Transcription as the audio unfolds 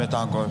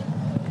Thank God.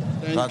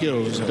 Thank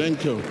you.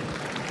 Thank you.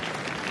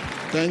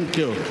 Thank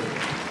you.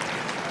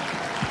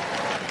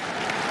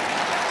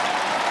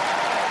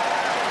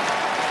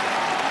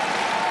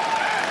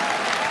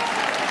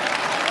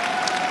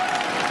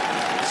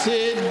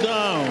 Sit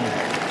down.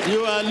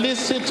 You are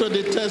listening to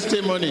the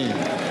testimony.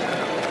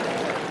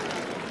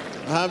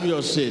 Have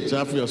your seat.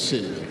 Have your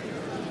seat.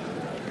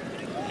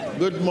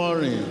 Good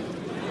morning.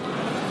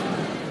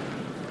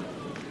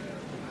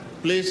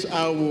 Please,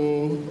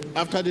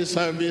 after this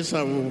service,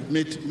 I will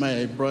meet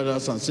my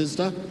brothers and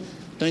sisters.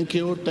 Thank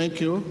you.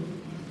 Thank you.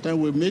 Then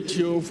we'll meet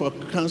you for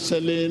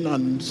counseling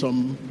and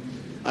some,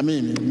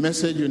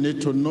 message you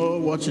need to know,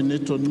 what you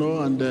need to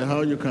know, and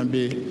how you can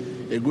be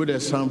a good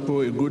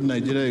example, a good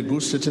Nigerian, a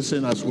good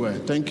citizen as well.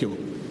 Thank you.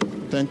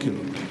 Thank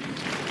you.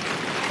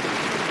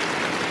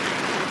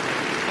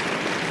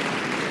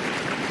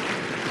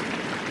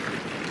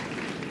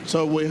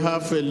 So we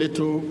have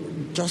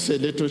just a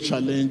little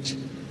challenge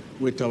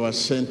with our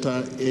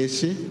center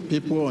AC.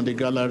 People on the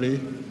gallery,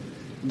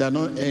 they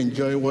don't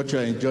enjoy what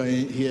you're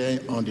enjoying here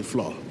on the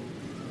floor.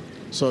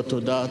 So to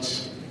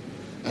that,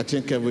 I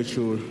think we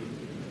should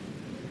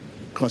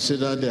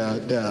consider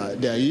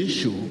their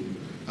issue.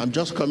 I'm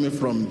just coming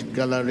from the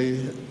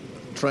gallery,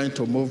 trying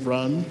to move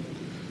around.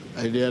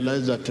 I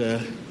realize that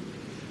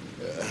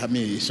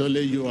it's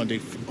only you on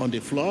the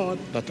floor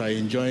that are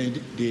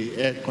enjoying the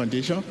air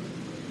condition,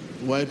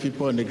 while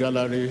people in the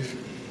gallery,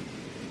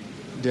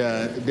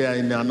 they are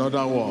in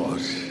another world.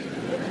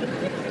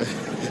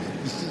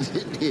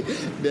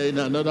 They're in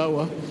another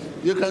world.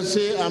 You can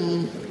see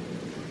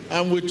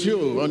I'm with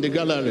you on the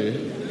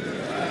gallery.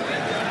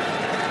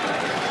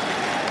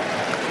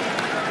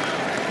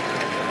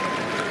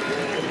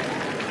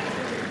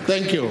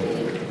 Thank you.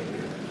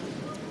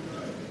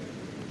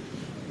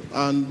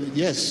 And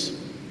yes,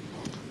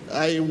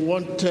 I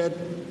wanted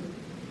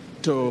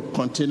to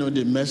continue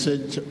the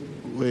message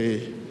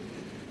we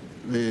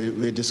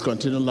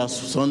discontinued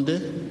last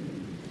Sunday,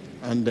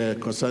 and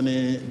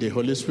concerning the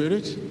Holy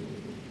Spirit,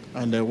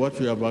 and what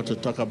we are about to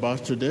talk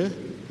about today,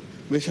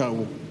 which I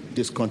will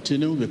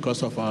discontinue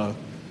because of our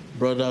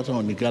brothers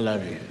on the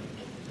gallery,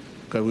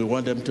 because we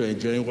want them to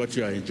enjoy what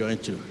you are enjoying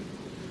too.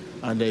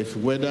 And if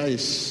weather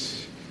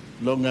is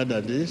longer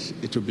than this,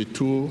 it will be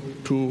too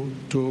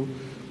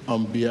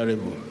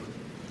unbearable.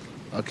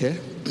 Okay?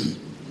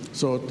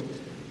 So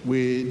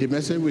the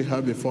message we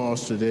have before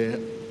us today,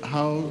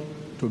 how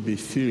to be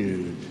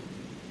filled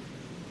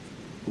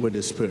with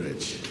the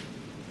Spirit.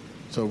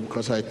 So,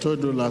 because I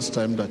told you last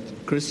time that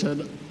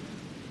Christians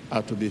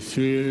are to be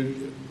filled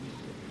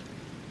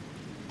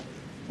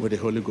with the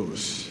Holy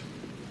Ghost.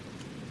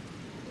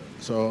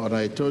 So, and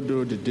I told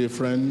you the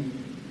difference,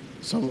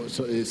 some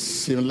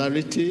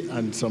similarity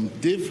and some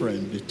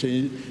difference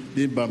between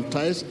being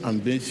baptized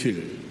and being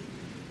filled.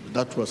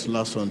 That was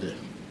last Sunday.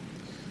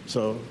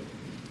 So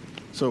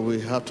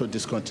we have to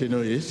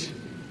discontinue it.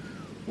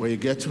 When you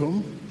get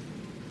home,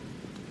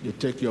 you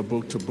take your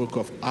book to Book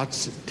of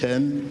Acts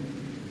 10,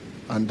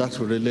 and that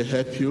will really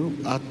help you.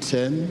 Acts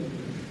 10,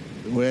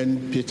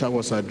 when Peter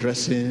was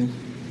addressing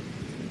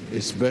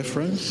his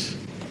reference,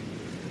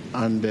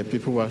 and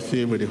people were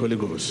filled with the Holy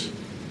Ghost.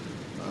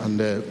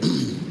 And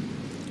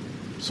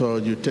so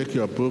you take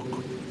your book,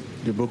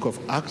 the Book of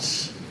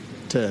Acts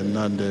 10,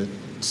 and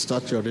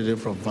start your reading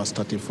from verse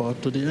 34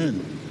 to the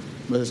end.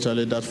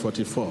 Especially that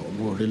 44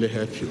 will really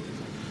help you.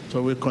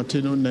 So we'll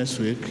continue next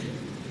week.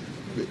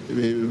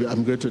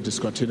 I'm going to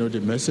discontinue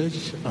the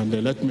message, and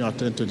let me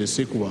attend to the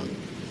sick one.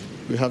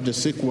 We have the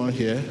sick one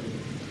here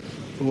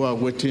who are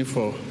waiting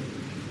for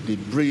the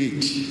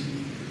bread.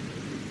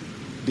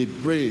 The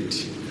bread.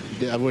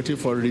 They are waiting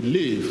for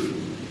relief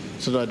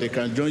so that they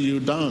can join you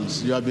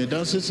dance. You have been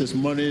dancing since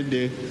morning.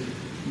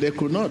 They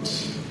could not.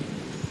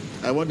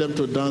 I want them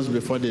to dance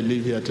before they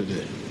leave here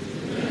today.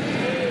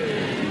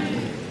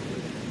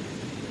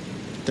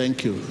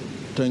 Thank you.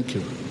 Thank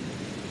you.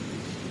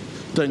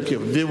 Thank you.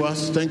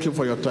 Viewers, thank you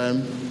for your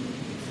time.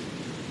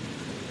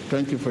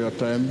 Thank you for your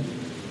time.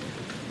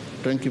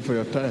 Thank you for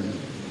your time.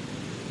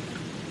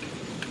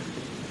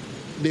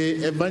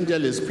 The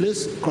evangelist,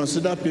 please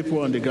consider people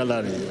on the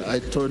gallery. I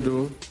told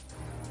you.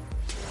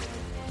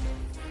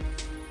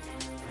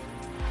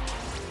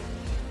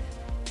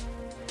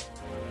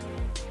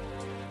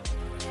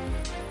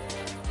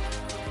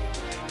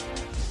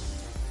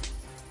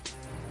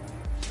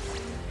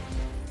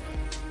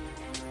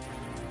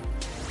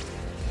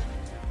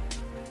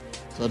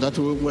 So that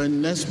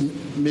when next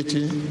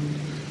meeting,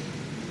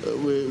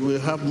 we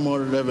have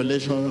more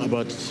revelation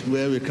about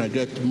where we can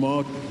get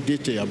more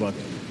detail about,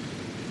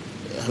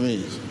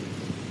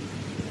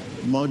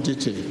 more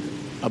detail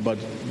about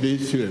being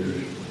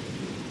filled.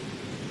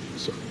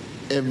 So,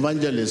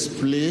 evangelist,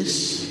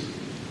 please,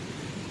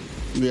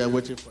 we are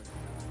waiting for you.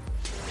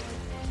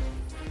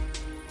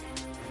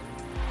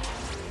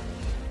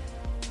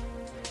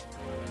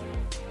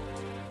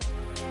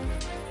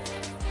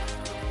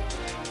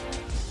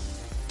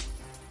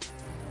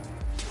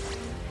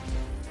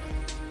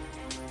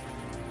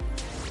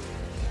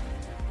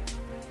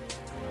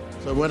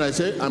 So when I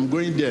say I'm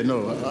going there,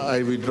 no,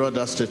 I withdraw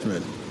that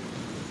statement.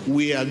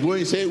 We are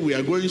going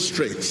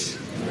straight.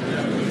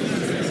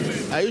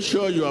 Are you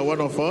sure you are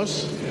one of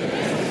us?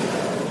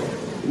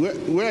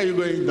 Where are you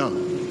going now?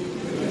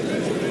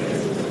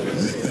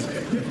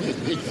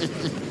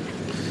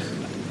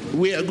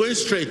 We are going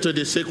straight to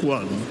the sick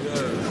one.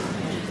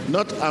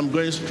 Not I'm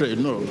going straight.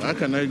 No, I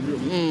cannot.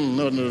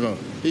 No.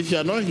 If you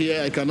are not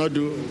here, I cannot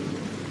do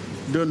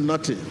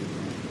nothing.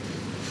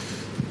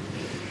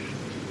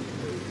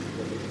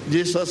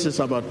 Jesus is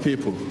about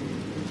people.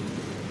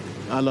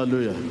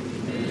 Hallelujah.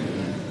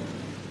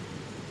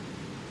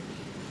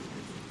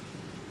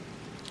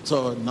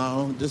 So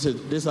now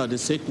these are the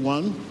sick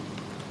one,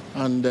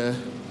 and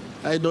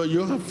I know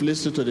you have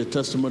listened to the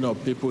testimony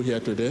of people here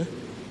today,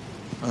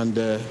 and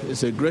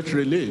it's a great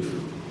relief.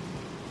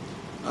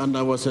 And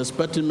I was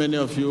expecting many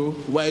of you,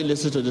 while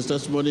listening to this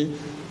testimony,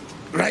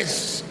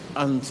 rise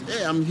and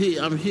hey, I'm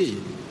here.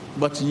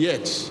 But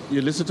yet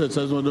you listen to the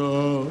testimony,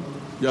 oh,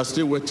 you are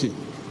still waiting.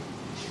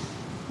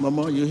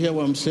 Mama, you hear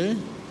what I'm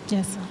saying?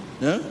 Yes, sir.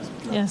 Yeah?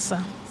 Yes,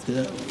 sir.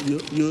 Yeah.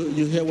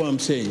 You hear what I'm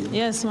saying?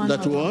 Yes, man.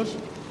 That what?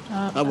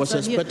 I was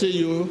expecting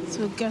you,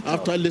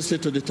 after listening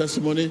to the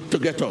testimony, to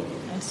get up.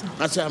 Yes, sir.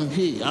 I said, I'm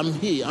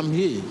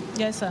here.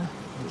 Yes, sir.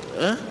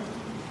 Huh?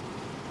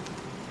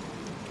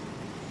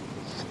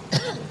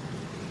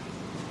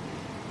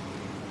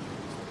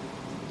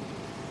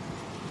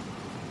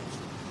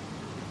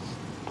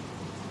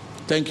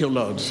 Thank you,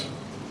 Lord.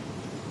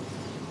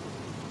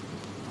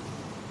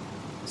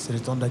 C'est le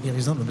temps de la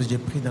guérison. Donc, j'ai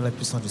pris dans la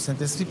puissance du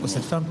Saint-Esprit pour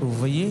cette femme que vous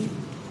voyez,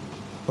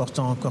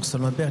 portant encore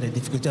seulement Père les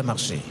difficultés à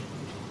marcher.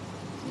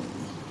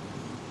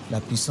 La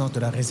puissance de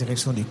la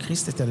résurrection du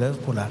Christ est à l'œuvre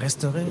pour la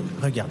restaurer.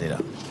 Regardez-la.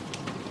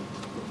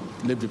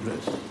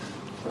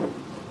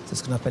 C'est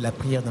ce qu'on appelle la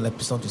prière dans la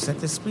puissance du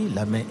Saint-Esprit.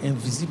 La main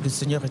invisible du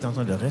Seigneur est en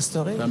train de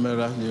restaurer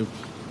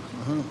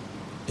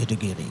et de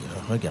guérir.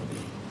 Regardez.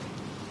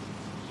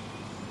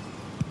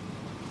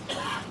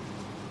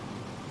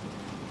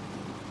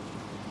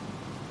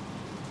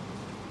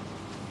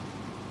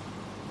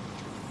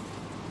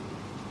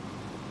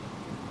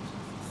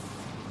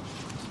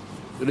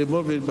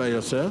 Remove it by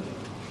yourself.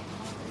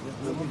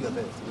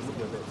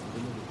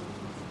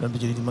 L'homme de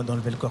Dieu lui demande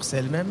d'enlever le corset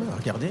elle-même.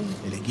 Regardez,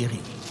 elle est guérie.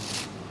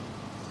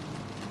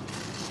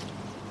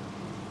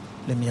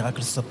 Le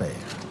miracle s'opère.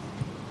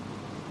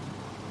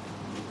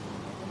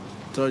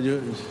 So you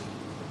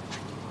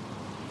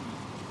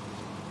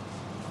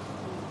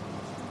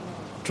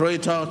throw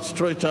it out.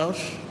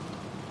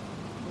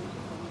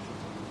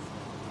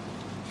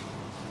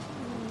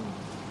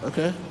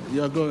 Okay,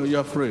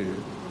 you're free.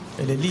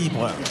 Elle est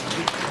libre.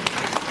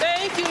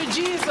 Thank you,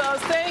 Jesus.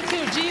 Thank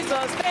you,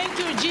 Jesus. Thank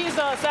you,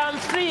 Jesus. I'm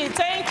free.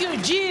 Thank you,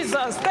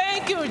 Jesus.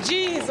 Thank you,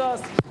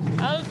 Jesus.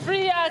 I'm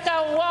free. I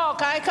can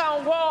walk. I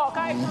can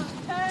turn.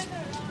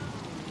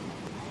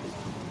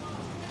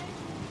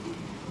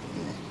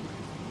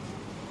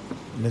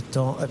 Le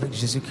temps avec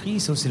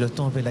Jésus-Christ, c'est aussi le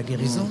temps avec la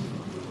guérison.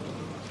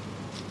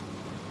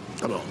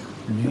 Alors.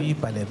 Lui,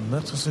 par les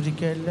meurtres sur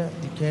lesquels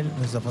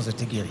nous avons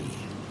été guéris.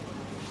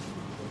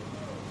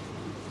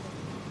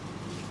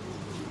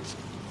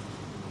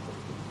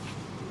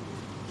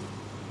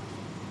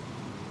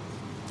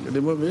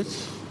 Remove it.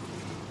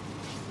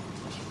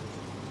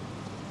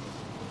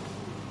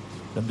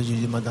 L'homme de Dieu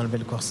lui demande d'enlever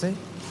le corset,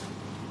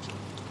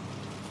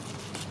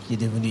 qui est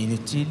devenu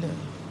inutile,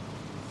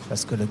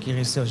 parce que le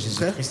guérisseur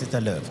Jésus-Christ est à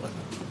l'œuvre.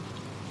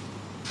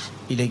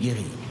 Il est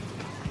guéri.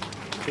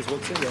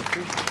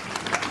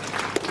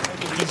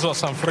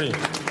 Jesus, I'm free.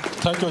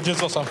 Thank you,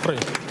 Jesus, I'm free.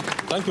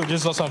 Thank you,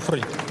 Jesus, I'm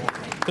free.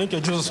 Thank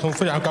you, Jesus, I'm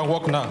free. I can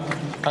walk now.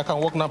 I can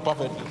walk now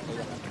perfectly.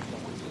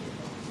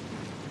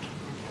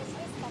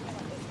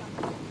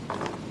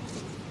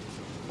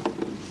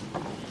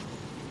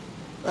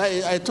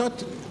 I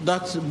thought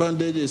that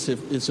bandage is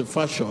a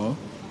fashion.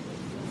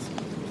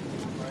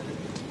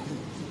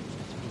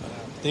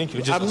 Thank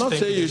you, Jesus. I'm not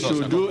saying you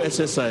should do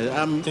exercise.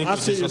 I'm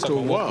asking you to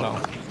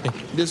walk.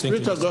 The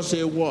Spirit of God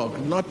says walk,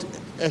 not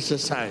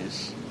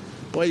exercise.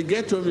 When you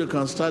get home, you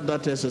can start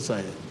that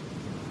exercise.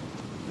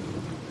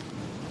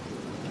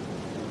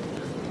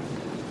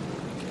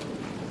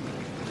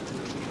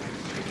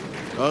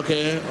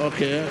 Okay.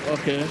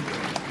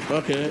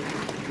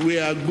 We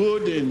are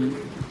good in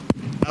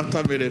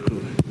after miracle.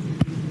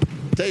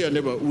 Tell your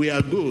neighbor, we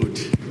are good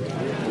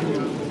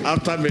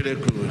after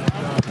miracle.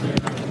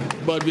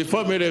 But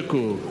before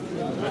miracle,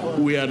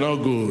 we are not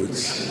good.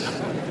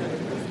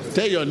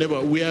 Tell your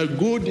neighbor, we are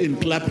good in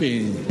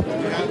clapping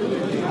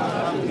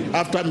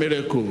after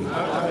miracle.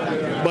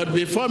 But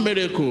before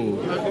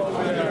miracle,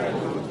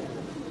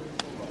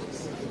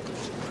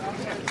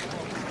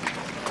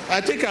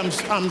 I think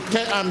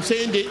I'm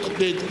saying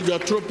your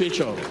true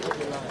picture.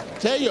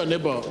 Tell your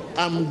neighbor,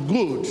 I'm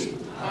good.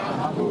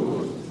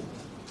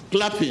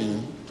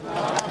 Clapping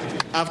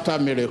after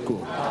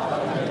miracle.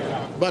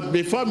 But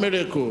before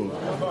miracle,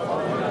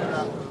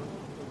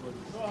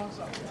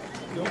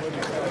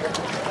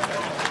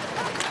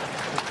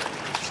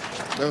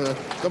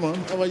 come on,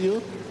 how are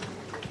you?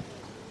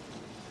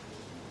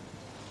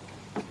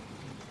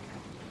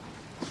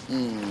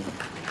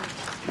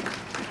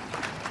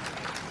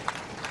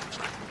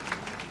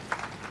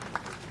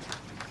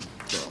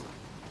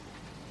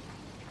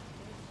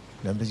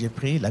 L'homme de Dieu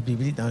prie. La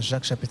Bible dit dans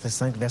Jacques chapitre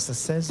 5, verset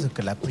 16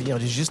 que la prière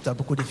du juste a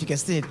beaucoup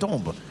d'efficacité et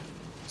tombe.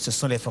 Ce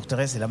sont les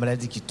forteresses et la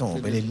maladie qui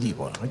tombent. Elle est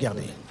libre.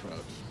 Regardez.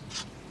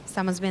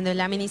 Estamos viendo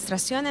la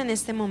administración en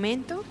este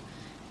momento,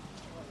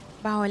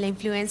 bajo la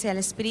influencia del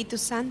Espíritu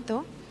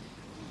Santo.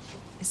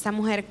 Esta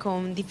mujer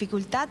con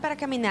dificultad para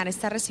caminar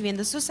está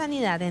recibiendo su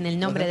sanidad en el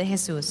nombre de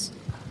Jesús.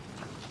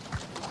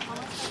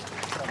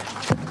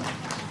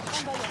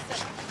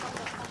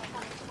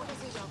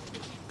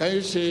 Can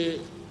you say,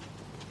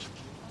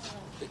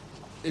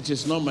 it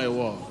is not my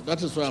war?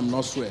 That is why I'm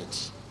not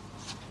sweat.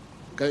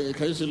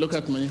 Can you say, look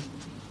at me?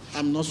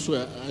 I'm not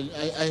sweat.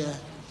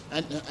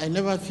 I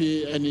never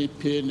feel any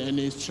pain,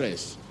 any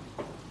stress,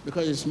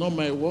 because it's not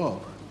my war.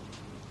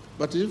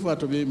 But if it were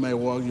to be my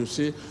war, you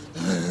say,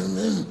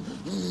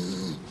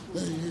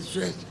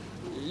 stress.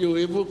 You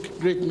even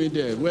greet me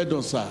there. Well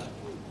done, sir.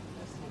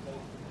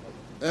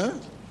 Eh?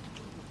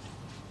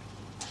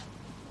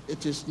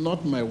 It is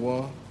not my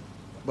war,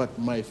 but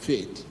my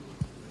faith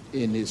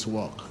in his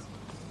work.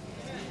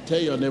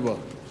 Tell your neighbor.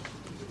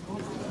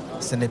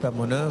 Ce n'est pas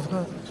mon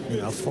œuvre,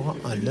 mais ma foi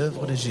en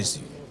l'œuvre de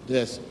Jésus.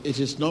 Yes, it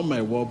is not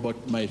my work, but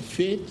my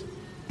faith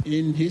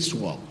in his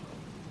work.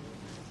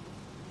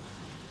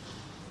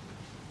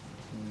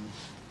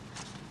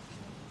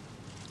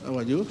 How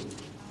are you?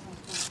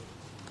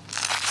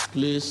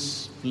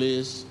 Please,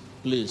 please,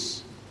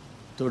 please.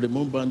 To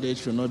remove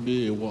bandage should not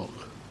be a walk.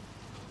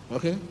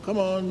 Okay? Come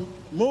on,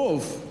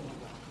 move.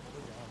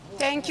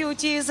 Thank you,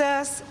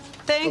 Jesus.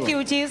 Thank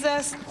you,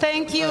 Jesus.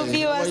 Thank you, Hi, how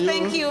viewers. are you?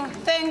 Thank you.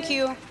 Thank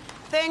you.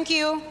 Thank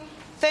you.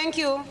 Thank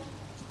you.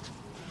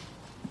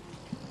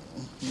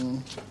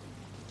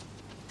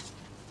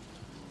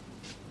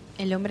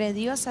 El hombre de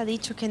Dios ha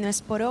dicho que no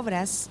es por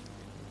obras,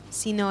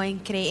 sino en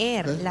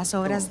creer las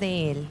obras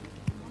de Él.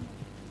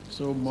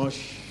 So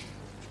much.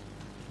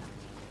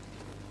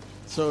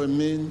 So I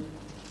mean,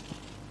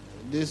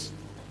 this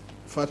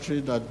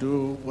factory that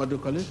do, what do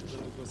you call it?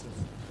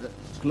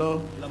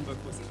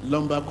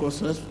 Lumber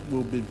process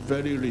will be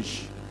very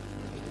rich.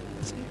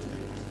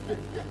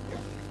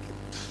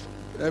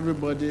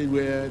 Everybody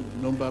wear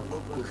lumber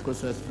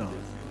process now.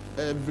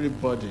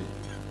 Everybody.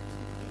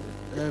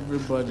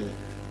 Everybody.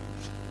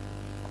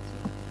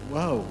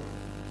 Wow.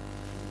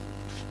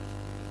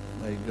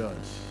 My God.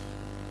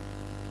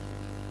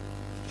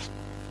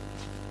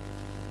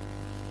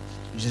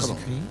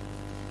 Jésus-Christ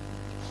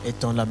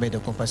étend la main de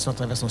compassion à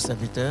travers son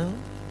serviteur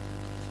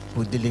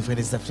pour délivrer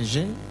les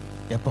affligés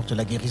et apporte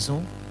la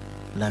guérison,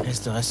 la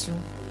restauration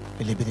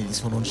et les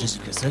bénédictions au nom de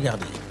Jésus-Christ.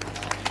 Regardez.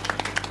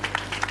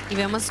 Y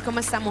vemos cómo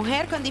esta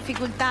mujer con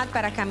dificultad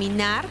para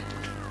caminar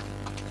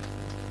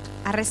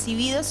ha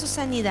recibido su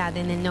sanidad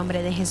en el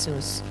nombre de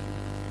Jesús.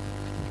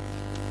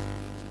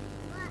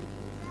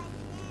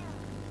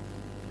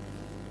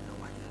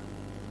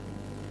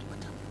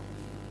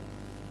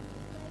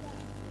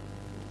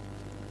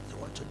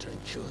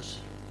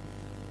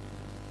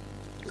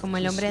 Como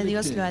el hombre de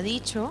Dios lo ha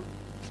dicho,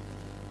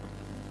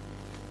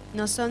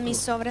 no son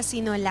mis obras,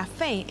 sino la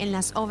fe en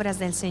las obras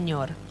del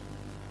Señor.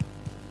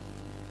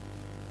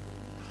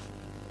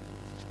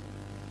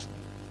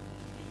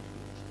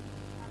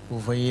 Vous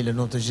voyez le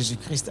nom de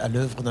Jésus-Christ à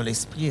l'œuvre dans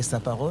l'Esprit et sa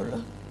parole.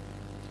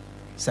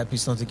 Sa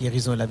puissance de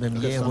guérison est la même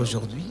hier,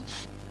 aujourd'hui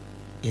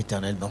et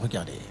éternellement.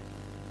 Regardez.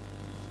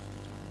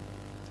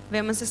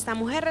 Vemos a esta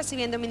mujer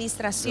recibiendo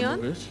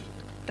ministración,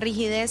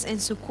 rigidez en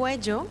su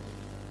cuello,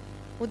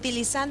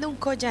 utilizando un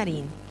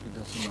collarín.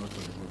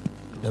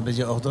 L'homme de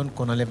Dieu ordonne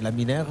qu'on enlève la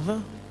minerve.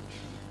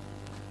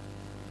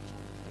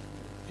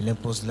 Il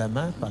impose la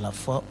main par la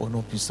foi au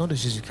nom puissant de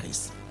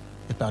Jésus-Christ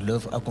et par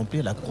l'œuvre accomplie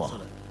à la croix.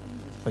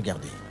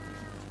 Regardez.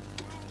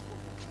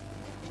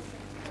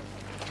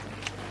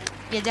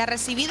 Y ella ha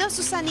recibido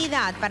su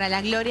sanidad para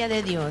la gloria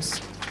de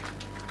Dios.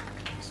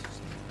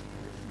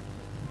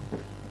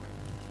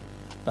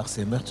 Par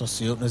ses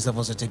meurtrissures, nous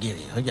avons été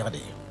guéris.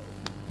 Regardez.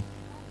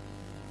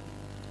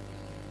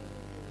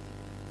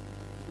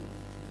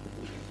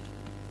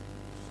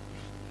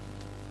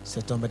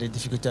 Cet homme a des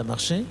difficultés à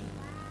marcher,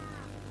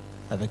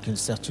 avec une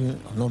ceinture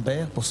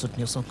lombaire pour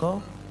soutenir son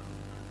corps.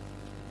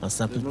 Un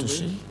simple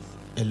toucher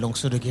et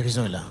l'onction de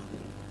guérison est là.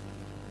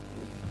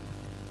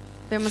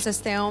 Vemos a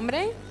este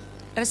hombre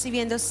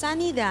recibiendo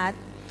sanidad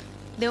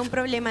de un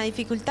problema de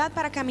dificultad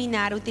para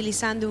caminar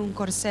utilizando un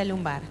corsé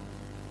lumbar.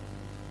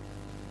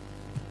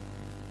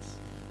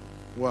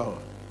 Wow.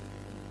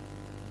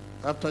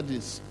 After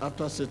this,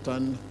 after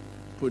Satan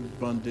put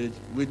bondage,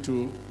 we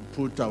too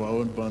put our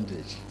own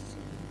bondage.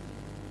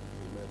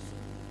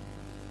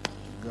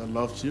 God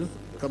loves you.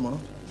 Come on.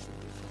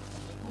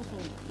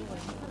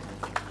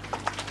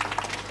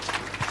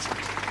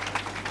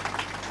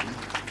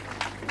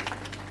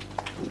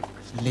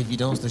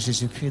 L'évidence de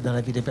Jésus-Christ dans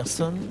la vie des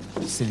personnes,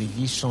 c'est les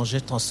vies changées,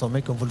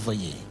 transformées comme vous le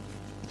voyez.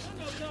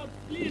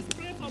 Please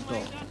pray for my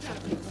daughter.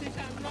 She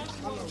cannot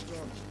walk.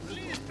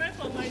 Please pray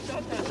for my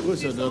daughter.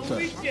 Who's your She's on daughter?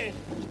 wheelchair.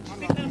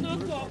 She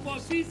cannot walk for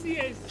 6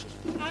 years.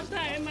 After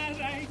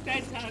MRI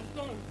test has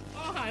done,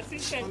 all her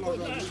systems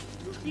collapsed.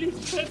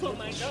 Please pray for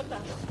my daughter.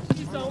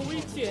 She's on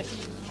wheelchair.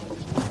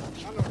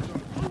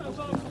 Man of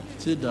God,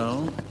 Sit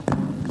down.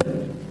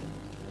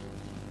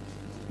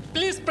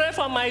 please pray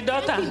for my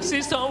daughter.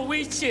 She's on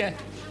wheelchair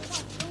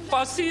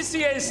for 6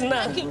 years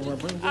now.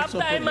 After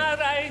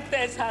MRI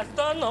test has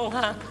done on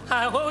her,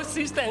 her whole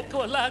system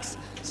collapsed.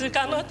 She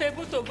cannot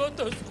able to go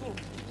to school.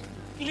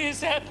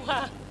 Please help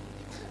her.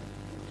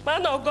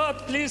 Man of God,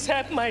 please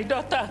help my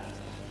daughter.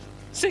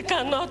 She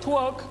cannot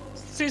walk.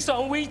 She's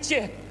on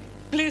wheelchair.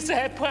 Please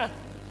help her.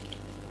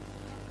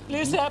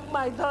 Please help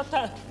my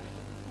daughter.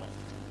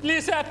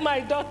 Please help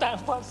my daughter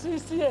for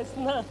 6 years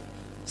now.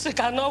 She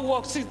cannot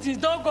walk. She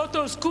did not go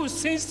to school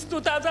since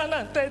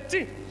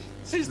 2013.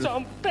 She's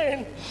on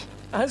pain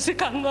and she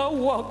cannot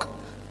walk.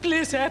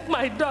 Please help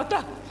my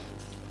daughter.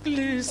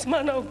 Please,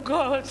 man of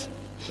God.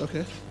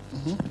 Okay.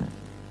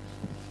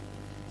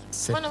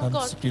 Cette Man of femme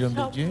God, supplie l'homme de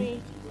help Dieu.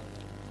 me.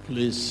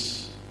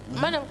 Please.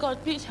 Man of God,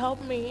 please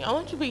help me. I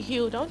want to be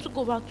healed. I want to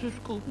go back to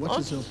school. What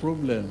is your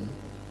problem?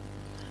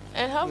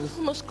 I have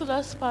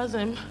muscular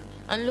spasm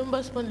and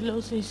lumbar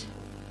spondylosis.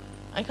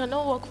 I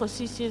cannot walk for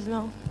 6 years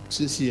now.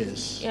 6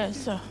 years.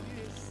 Yes, sir.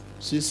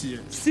 6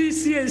 years.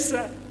 6 years,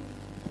 sir.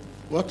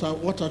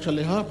 What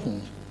actually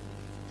happened?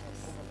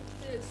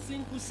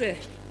 Single cell.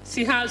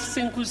 She has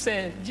single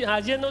cell.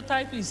 Her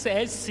genotype is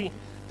SC.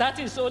 That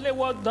is only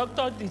what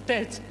doctor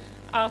detects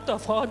out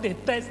of all the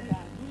tests that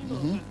are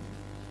doing on her.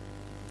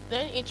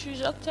 Then it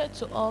resulted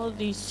to all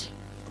this.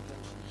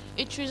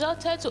 It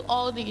resulted to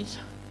all this.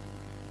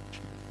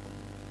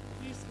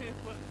 Please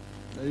help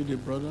her. Are you the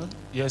brother?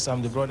 Yes,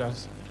 I'm the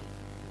brothers.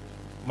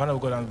 Man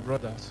of God, I'm the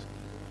brothers.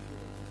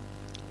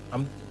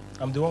 I'm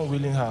the one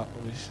wheeling her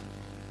always.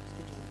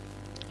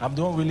 I'm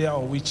the one wheeling her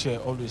on wheelchair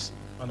always,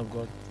 man of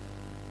God.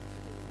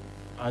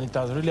 And it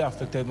has really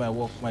affected my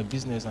work, my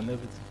business and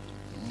everything.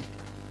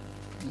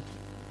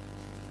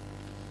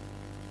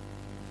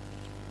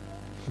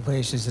 Vous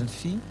voyez cette jeune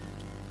fille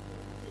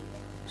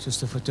sur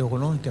ce fauteuil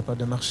roulant, incapable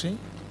de marcher.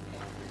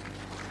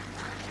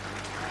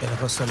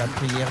 Elle reçoit la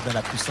prière dans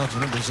la puissance du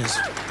nom de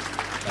Jésus.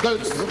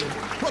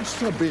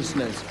 What's your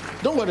business?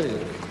 Don't worry.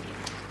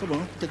 Come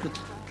on, take it.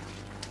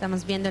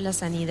 Estamos viendo la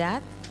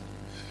sanidad.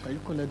 Can you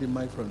collect the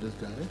mic from this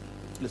guy?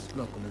 Let's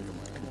go and collect the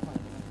mic.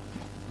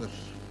 Yes.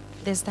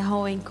 De esta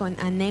joven con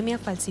anemia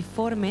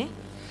falciforme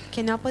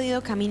que no ha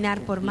podido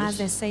caminar por más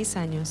de 6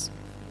 años.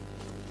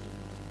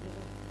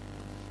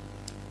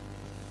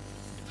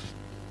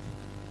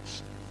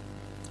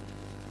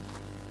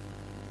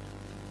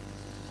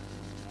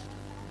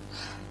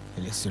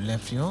 Elle est sous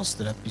l'influence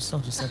de la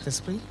puissance du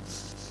Saint-Esprit.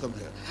 Come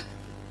here.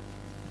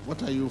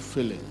 What are you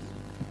feeling?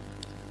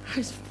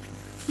 I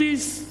feel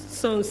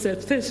some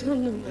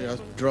sensation. Yes,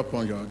 drop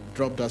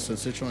that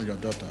sensation on your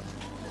daughter.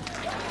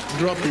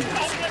 Drop it.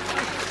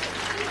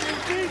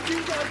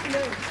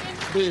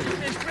 Babe,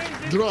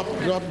 drop.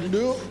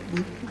 No.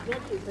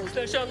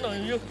 Sensation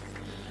on you.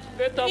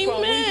 Get up Amen.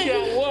 and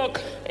wheelchair and walk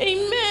to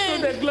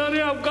Amen. the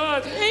glory of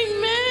God. Get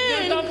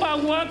Amen. up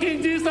and walk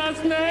in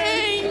Jesus'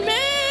 name. Amen.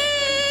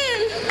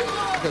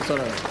 Okay, it's all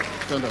right.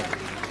 Stand up.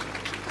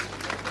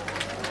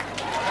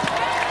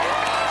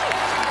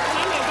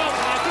 Man of God,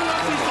 I cannot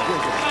see that.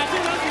 I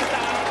cannot see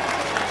that.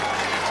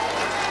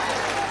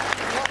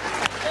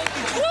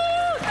 Woo!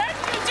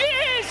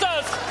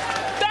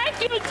 Thank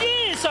you,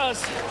 Jesus.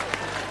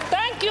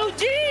 Thank you,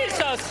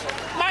 Jesus.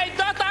 My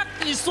daughter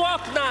is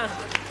walk now.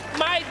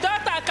 My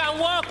daughter can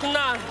walk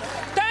now.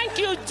 Thank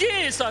you,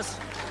 Jesus.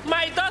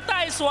 My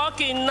daughter is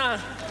walking now.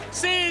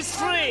 She is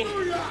free.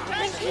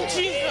 Thank you,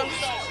 Jesus.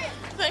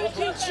 Thank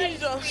you,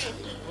 Jesus.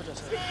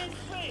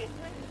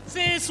 She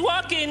is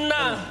walking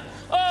now.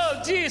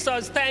 Oh,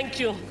 Jesus, thank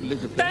you.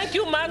 Lift the place. Thank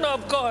you, man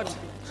of God.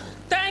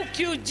 Thank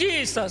you,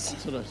 Jesus.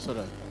 It's all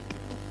right.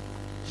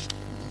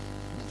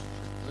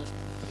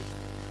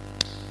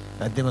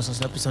 La démonstration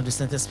de la puissance du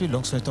Saint-Esprit,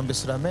 l'onction est tombée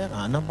sur la mère.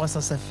 En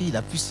embrassant sa fille,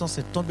 la puissance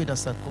est tombée dans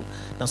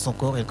son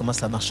corps et elle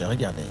commence à marcher.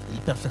 Regardez, il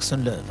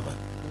perfectionne l'œuvre.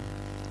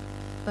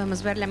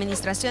 Podemos ver la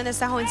administración de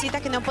esta jovencita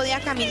que no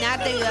podía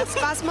caminar debido a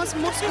espasmos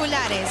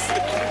musculares.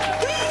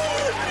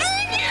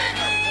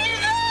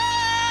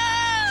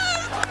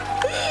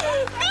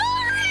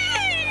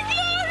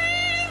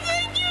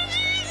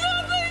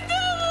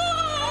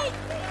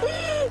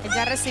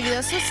 Ella ha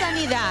recibido su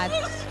sanidad.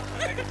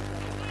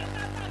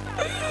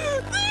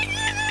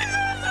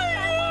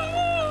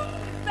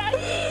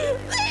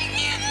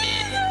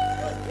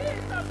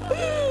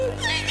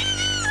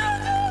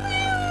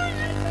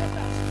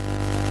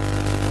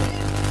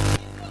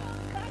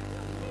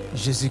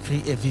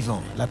 Jésus-Christ est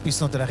vivant. La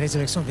puissance de la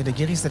résurrection vient de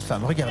guérir cette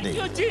femme. Regardez.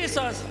 Thank you,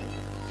 Jesus.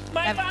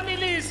 My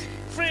family is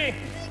free.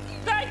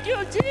 Thank you,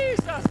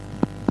 Jesus.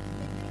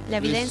 La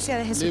evidencia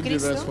de Leave the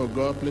rest Jesucristo for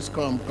God. Please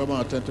come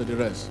and attend to the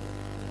rest.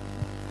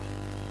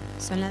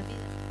 son la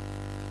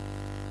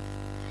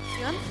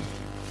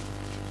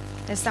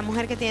esta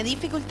mujer que tiene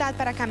dificultad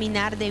para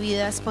caminar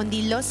debido a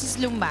espondilosis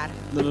lumbar.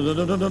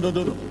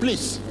 No.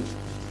 Please.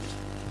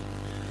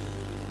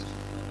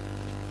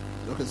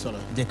 Okay, sorry.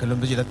 Dès que l'homme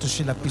de Dieu l'a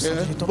touché, la puissance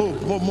Yeah. de Dieu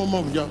tombe.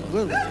 Move, yeah.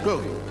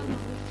 Go.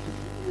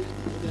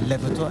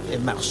 Lève-toi et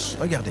marche.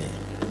 Regardez.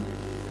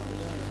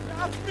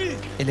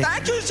 Et les-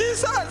 Thank you,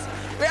 Jesus.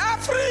 We are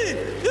free.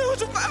 You,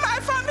 my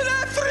family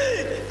are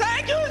free.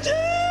 Thank you,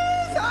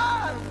 Jesus.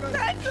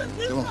 Thank you, Come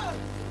Jesus.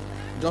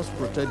 on. Just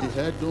protect the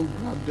head. Don't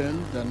grab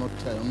them. They're not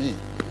telling me.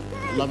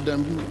 Love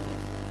them.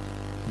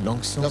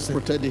 L'onction, Just c'est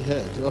protect the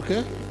head.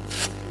 Okay?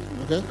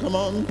 Okay, come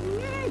on.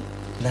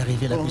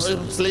 l'arrivée, la Oh,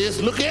 puissance.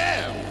 please, look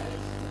here.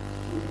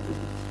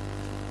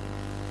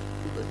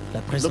 La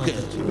présence Look de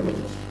here. Dieu.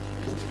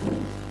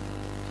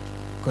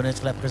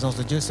 Connaître la présence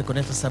de Dieu, c'est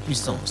connaître sa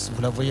puissance.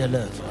 Vous la voyez à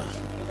l'œuvre.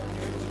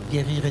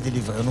 Guérir et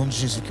délivrer au nom de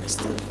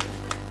Jésus-Christ.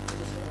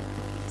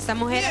 Esta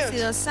mujer ha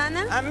sido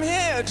sana I'm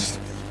healed.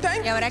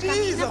 Thank y ahora you,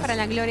 camina Jesus. para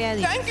la gloria de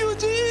Dios. Thank you,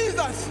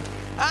 Jesus.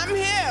 I'm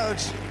healed.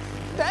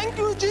 Thank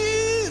you,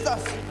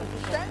 Jesus.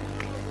 Thank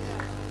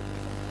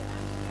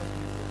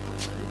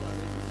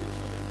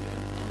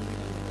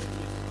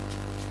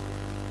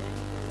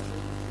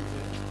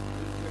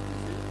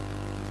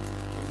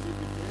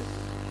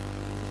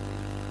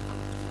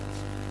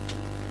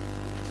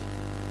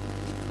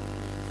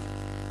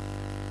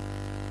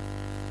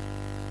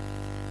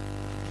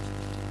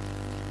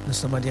Nous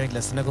sommes en direct de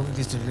la synagogue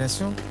Église de la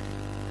Nation,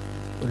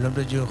 où l'homme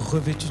de Dieu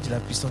revêtu de la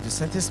puissance du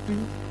Saint-Esprit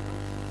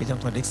est en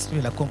train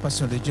d'exprimer la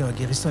compassion de Dieu en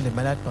guérissant les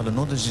malades par le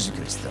nom de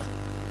Jésus-Christ.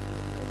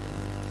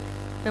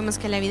 Vemos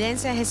que la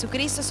evidencia de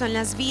Jesucristo son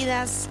las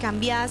vidas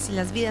cambiadas y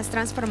las vidas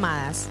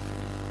transformadas.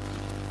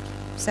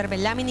 Observe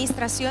la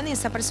administración y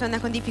esta persona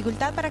con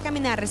dificultad para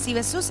caminar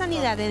recibe su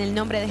sanidad en el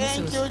nombre de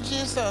Thank Jesús. you,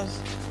 Jesus.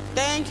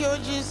 Thank you,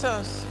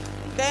 Jesus.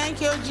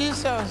 Thank you,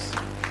 Jesus.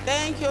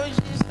 Thank you,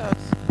 Jesus.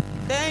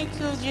 Thank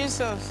you,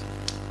 Jesus.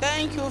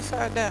 Thank you,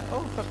 Father.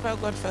 Oh, Papa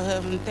God for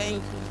heaven, thank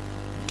you.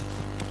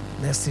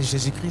 Merci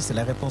Jésus-Christ, c'est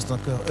la réponse d'un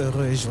cœur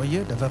heureux et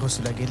joyeux d'avoir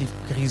reçu la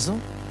guérison.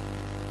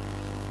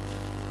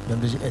 L'homme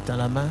de Dieu est à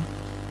la main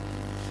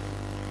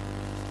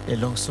et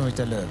l'onction est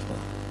à l'œuvre.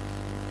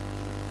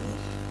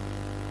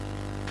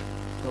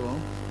 Come on.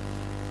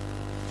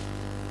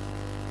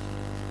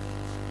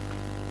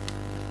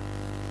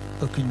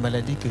 Aucune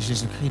maladie que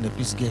Jésus-Christ ne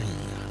puisse guérir.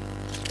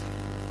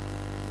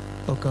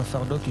 Aucun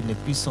fardeau qu'il ne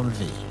puisse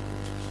enlever.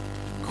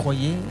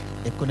 Croyez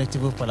et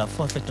connectez-vous par la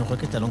foi, faites une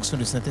requête à l'onction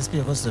du Saint-Esprit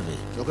et recevez.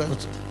 Okay.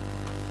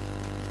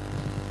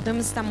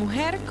 Vemos esta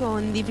mujer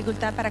con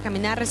dificultad para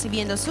caminar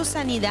recibiendo su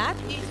sanidad.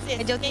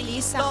 Ella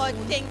utiliza Lord,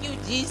 un thank you,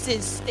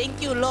 Jesus.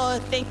 Thank you,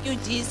 Lord. Thank you,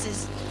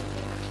 Jesus.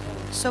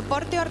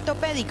 soporte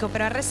ortopédico,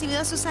 pero ha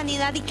recibido su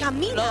sanidad y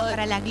camina Lord.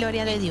 para la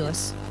gloria de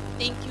Dios.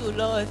 Thank you,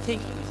 Lord.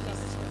 Thank you,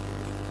 Jesus.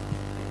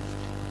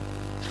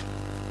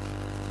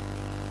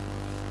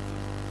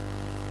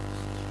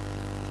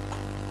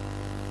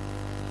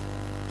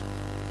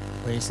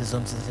 Voyez ces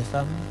hommes et ces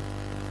femmes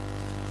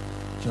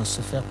qui ont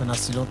souffert pendant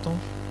si longtemps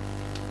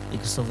et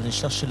qui sont venus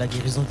chercher la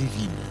guérison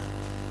divine,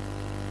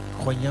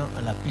 croyant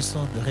à la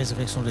puissance de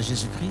résurrection de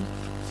Jésus-Christ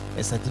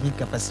et sa divine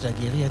capacité à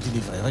guérir et à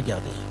délivrer.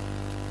 Regardez.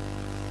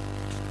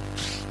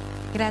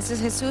 Gracias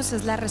Jesús,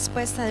 es la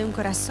respuesta de un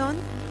corazón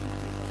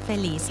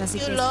feliz. Así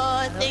Thank que you,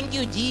 Lord. Thank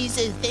you,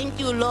 Jesus. Thank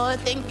you, Lord.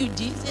 Thank you,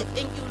 Jesus.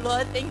 Thank you,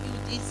 Lord. Thank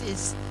you,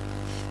 Jesus.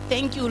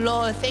 Thank you,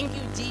 Lord. Thank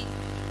you, Jesus.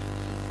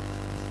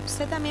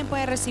 usted también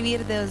puede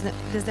recibir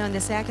desde donde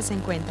sea que se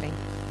encuentre.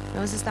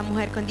 Vemos a esta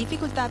mujer con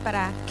dificultad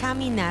para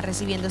caminar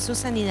recibiendo su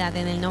sanidad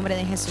en el nombre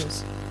de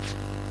Jesús.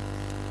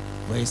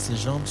 Voyez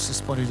ces jambes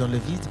suspendues dans le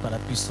vide par la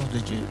puissance de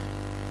Dieu.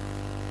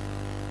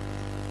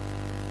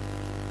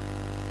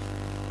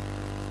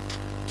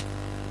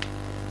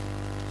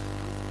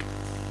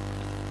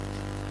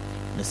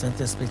 Le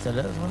Saint-Esprit est à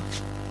l'œuvre,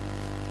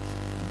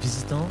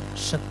 visitant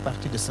chaque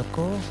partie de ce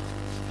corps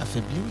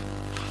affaibli.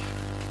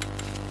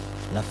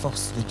 La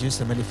force de Dieu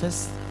se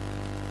manifeste.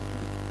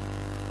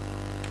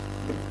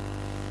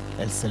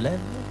 Elle se lève,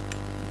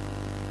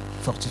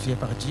 fortifiée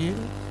par Dieu,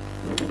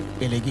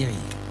 et les guérit.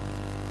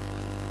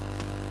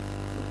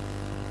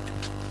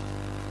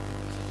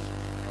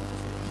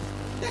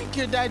 Thank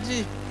you,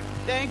 Daddy.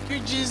 Thank you,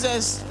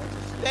 Jesus.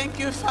 Thank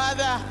you,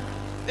 Father.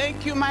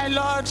 Thank you, my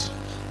Lord.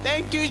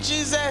 Thank you,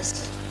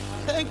 Jesus.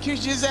 Thank you,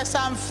 Jesus.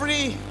 I'm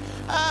free.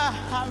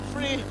 I'm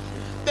free.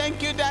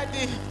 Thank you,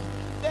 Daddy.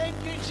 Thank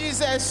you,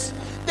 Jesus.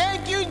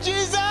 Thank you,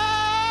 Jesus.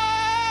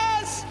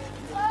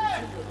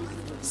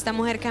 Esta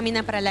mujer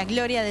camina para la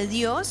gloria de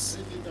Dios.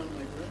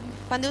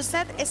 Cuando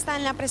usted está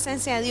en la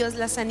presencia de Dios,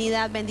 la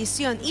sanidad,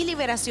 bendición y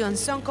liberación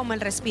son como el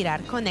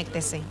respirar.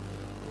 Conéctese.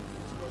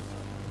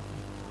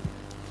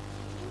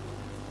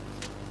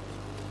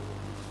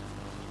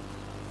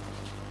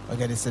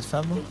 Regardez cette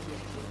femme.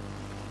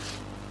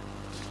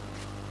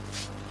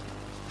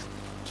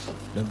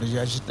 L'homme de Dieu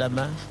agite la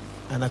main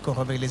en accord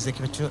avec les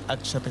Écritures,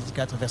 Actes chapitre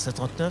 4, verset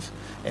 39,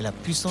 et la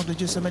puissance de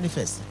Dieu se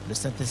manifeste. Le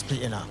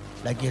Saint-Esprit est là,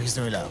 la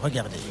guérison est là.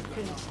 Regardez.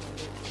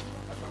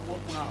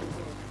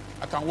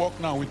 I can walk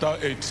now without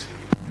it.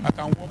 I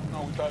can walk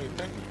now without it.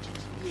 Thank you,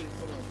 Jesus.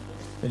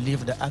 Le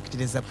livre des Actes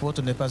des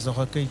Apôtres n'est pas un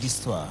recueil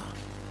d'histoire.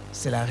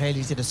 C'est la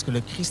réalité de ce que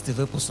le Christ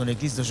veut pour son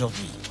Église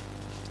d'aujourd'hui.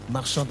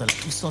 marchant dans la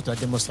puissance de la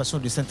démonstration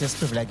du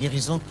Saint-Esprit, de la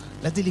guérison,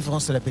 la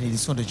délivrance et la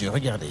bénédiction de Dieu.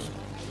 Regardez.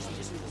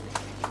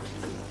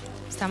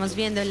 Estamos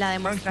viendo la Thank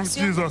you,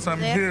 demostración Jesus. I'm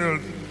del poder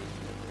healed.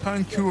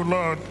 Thank you,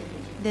 Lord.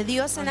 de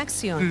Dios en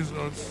acción.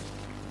 Jesus.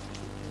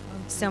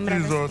 Este hombre ha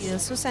Jesus. recibido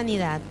su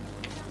sanidad.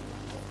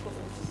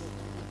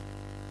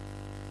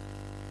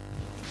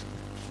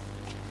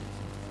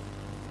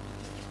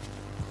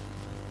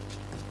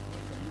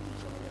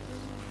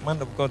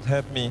 Man of God,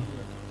 help me.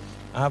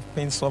 I have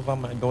pains over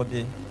my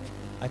body.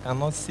 I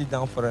cannot sit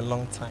down for a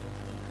long time.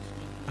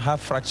 I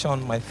have fracture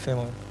on my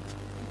femur.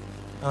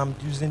 I'm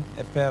using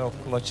a pair of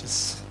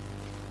clutches.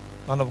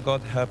 Man of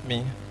God, help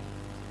me.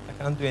 I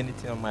can't do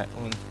anything on my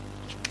own.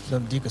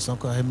 L'homme dit que son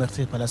corps est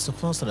meurtri par la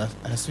souffrance à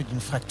la suite d'une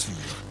fracture.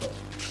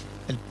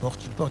 Il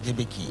porte des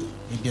béquilles,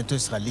 et bientôt il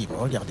sera libre.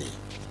 Regardez.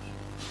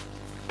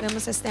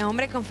 Vemos a este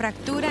hombre con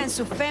fractura en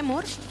su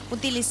fémur,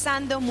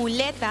 utilizando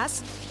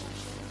muletas,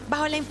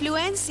 bajo la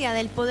influencia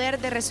del poder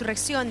de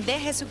resurrección de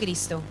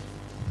Jesucristo.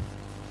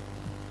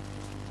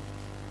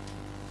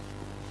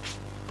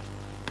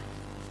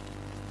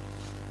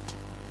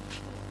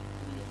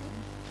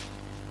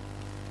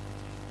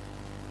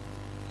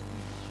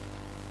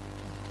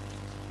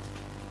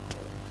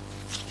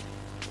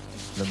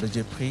 L'homme de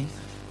Dieu prie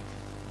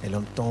et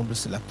l'homme tombe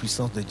sur la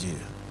puissance de Dieu.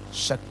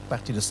 Chaque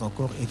partie de son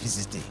corps est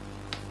visitée.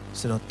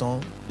 C'est le temps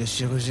de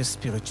chirurgie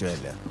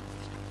spirituelle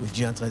où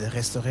Dieu est en train de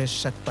restaurer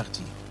chaque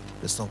partie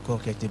de son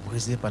corps qui a été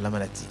brisé par la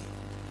maladie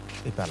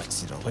et par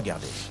l'accident.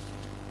 Regardez.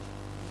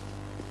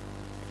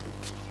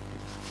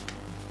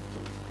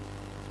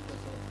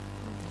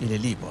 Il est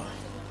libre.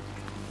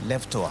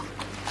 Lève-toi.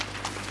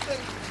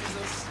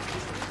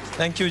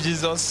 Thank you,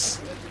 Jesus.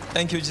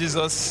 Thank you,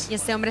 Jesus. Y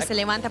este hombre se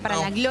levanta para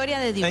la gloria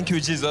de Dios. Thank you,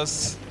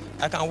 Jesus.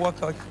 I can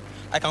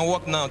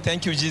walk now.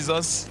 Thank you,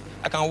 Jesus.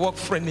 I can walk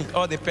freely.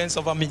 All the pains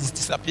over me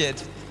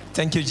disappeared.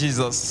 Thank you,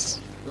 Jesus.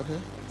 Okay.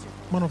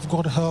 Man of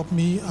God, help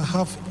me. I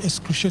have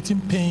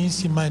excruciating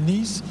pains in my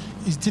knees.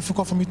 It's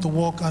difficult for me to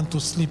walk and to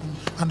sleep.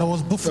 And I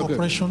was booked for Okay.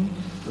 operation.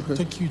 Okay.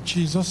 Thank you,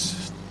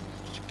 Jesus.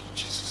 Thank you,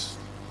 Jesus.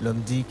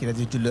 L'homme dit qu'il a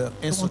des douleurs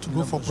I want to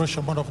go for insoutenables.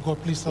 operation. Man of God,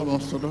 please help Come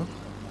me. on, stand up.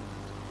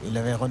 Il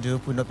avait rendez-vous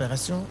pour une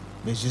opération,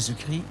 mais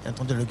Jésus-Christ est en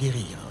train de le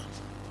guérir.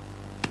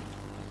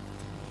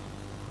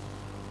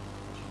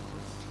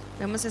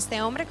 Vemos a este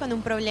hombre con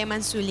un problema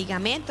en su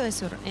ligamento,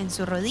 en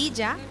su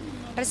rodilla,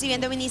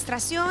 recibiendo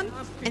administración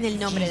en el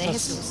nombre de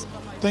Jesús.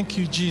 Thank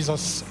you,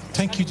 Jesus.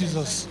 Thank you,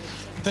 Jesus.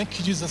 Thank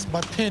you, Jesus.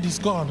 My pain is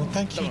gone.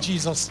 Thank you,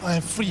 Jesus. I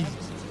am free.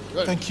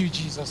 Thank you,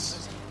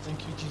 Jesus.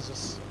 Thank you,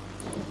 Jesus.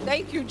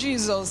 Thank you,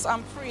 Jesus.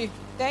 I'm free.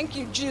 Thank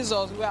you,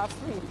 Jesus. We are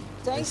free.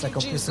 Thank Est-ce you,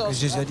 compris ce que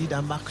Jésus a Jesus. dit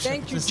dans Marc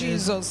Thank you, chapitre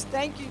 16? Jesus.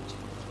 Thank you.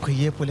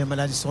 Priez pour les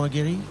malades, ils seront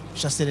guéris.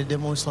 Chasser les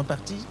démons, ils sont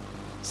partis.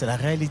 C'est la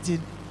réalité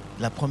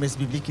de la promesse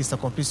biblique qui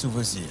s'accomplit sous vos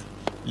yeux.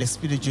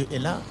 L'Esprit de Dieu est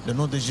là. Le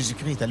nom de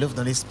Jésus-Christ est à l'œuvre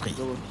dans l'Esprit.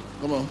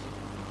 Come on.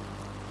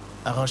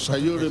 Arrache Can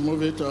you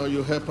remove it or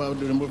you help out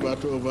to remove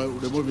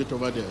it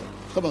over there?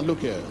 Come on, look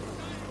here.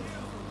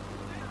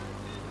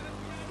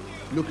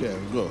 Look here,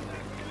 go.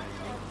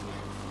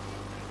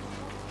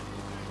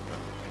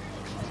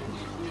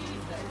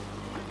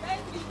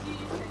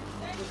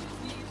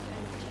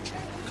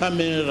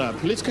 Camera,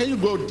 please, can you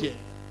go there?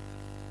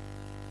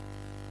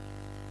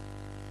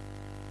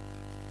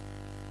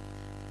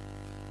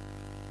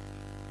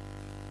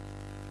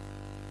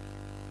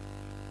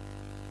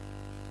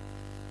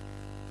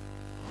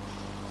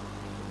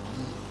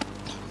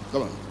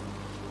 Come on.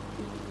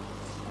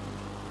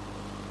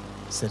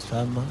 Cette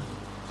femme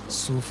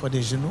souffre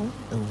des genoux.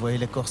 Et vous voyez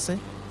les corsets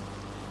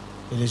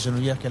et les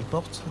genouillères qu'elle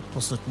porte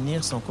pour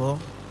soutenir son corps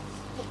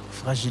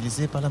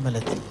fragilisé par la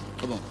maladie.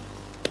 Come on.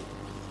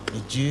 Et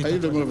Dieu Can est you en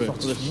train de remove it,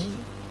 fortifier.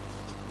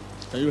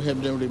 please? Can you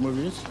help them remove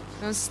it?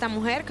 Entonces esta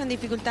mujer con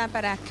dificultad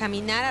para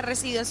caminar ha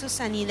recibido su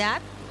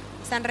sanidad.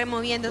 Están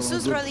removiendo Come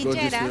on, sus go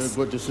rodilleras this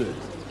way, go this way.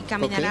 y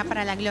caminará Okay?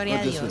 para la gloria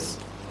Go de this Dios.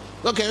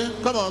 way. Okay,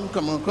 come on,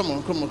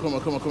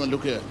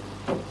 look here.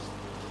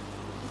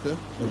 Okay?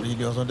 Il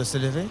lui ordonne de se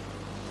lever.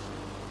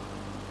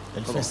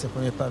 Elle Comment? fait ses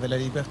premiers pas vers la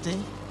liberté.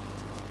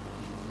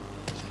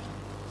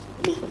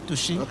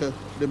 Touchez. Okay,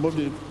 remove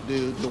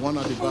the one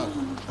at the back.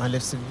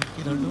 Enlève celui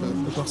qui est dans le dos,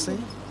 le corset.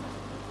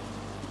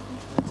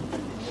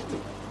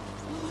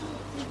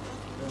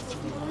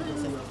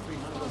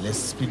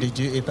 L'Esprit de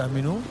Dieu est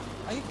parmi nous.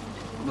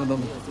 No, no,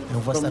 no. Et on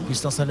voit sa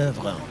puissance à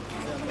l'œuvre.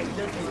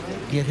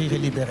 Guérir et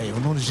libérer au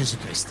nom de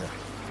Jésus-Christ.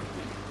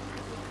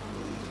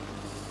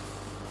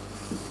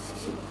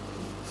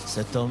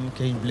 Cet homme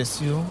qui a une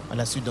blessure à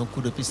la suite d'un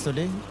coup de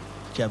pistolet,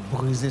 qui a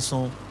brisé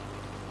son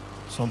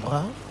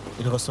bras,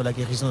 il reçoit la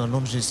guérison dans le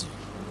nom de Jésus.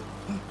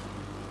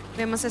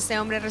 Vemos a este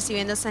hombre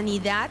recibiendo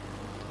sanidad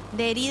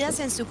de heridas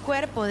en su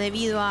cuerpo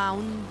debido a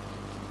un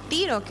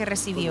tiro que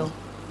recibió.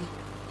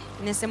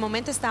 En este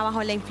momento está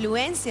bajo la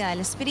influencia del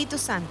Espíritu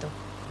Santo.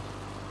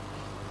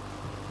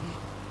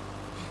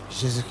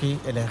 Jésus-Christ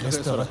est le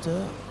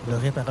restaurateur, le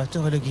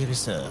réparateur et le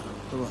guérisseur.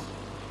 Come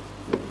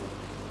on.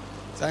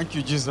 Thank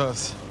you,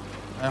 Jesus.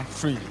 I am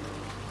free.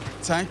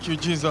 Thank you,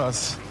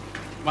 Jesus.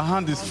 My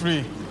hand is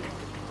free.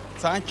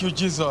 Thank you,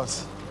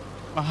 Jesus.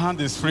 My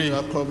hand is free. You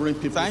are covering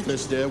people's Thank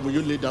place there. Will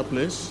you leave that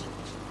place?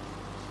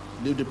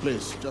 Leave the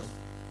place. Just.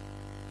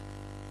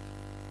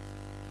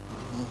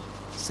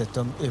 Cet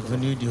homme est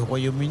venu du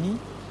Royaume-Uni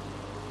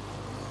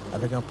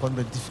avec un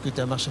problème de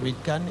difficulté à marcher avec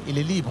une canne. Il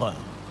est libre.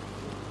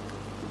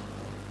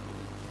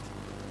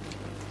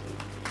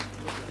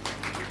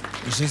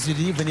 Jésus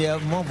dit, venez à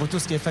moi, vous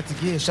tous qui êtes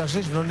fatigués et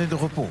chargés, je vais vous donner de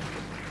repos.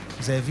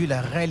 Vous avez vu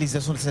la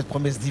réalisation de cette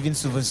promesse divine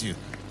sous vos yeux.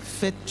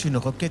 Faites une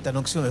requête en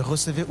onction et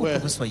recevez où que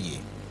vous soyez.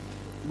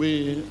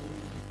 We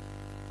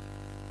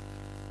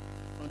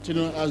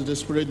continue as the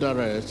Spirit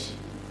directs.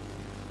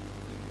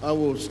 I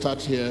will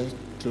start here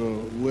to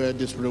where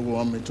the Spirit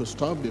wants me to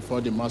stop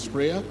before the mass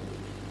prayer.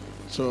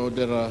 So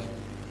there are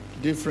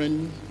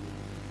different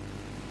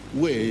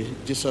ways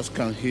Jesus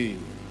can heal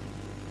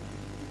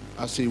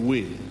as He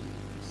will.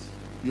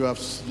 You have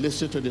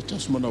listened to the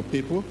testimony of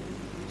people.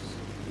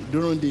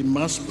 During the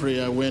mass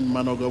prayer, when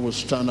man of God will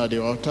stand at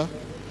the altar,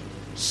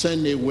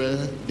 send away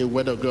the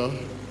word of God.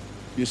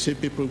 You see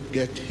people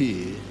get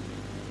healed,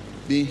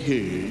 being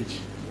healed.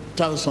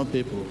 Thousands of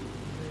people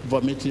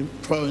vomiting,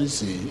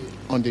 poison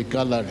on the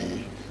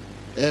gallery,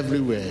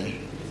 everywhere.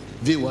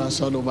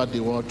 Viewers all over the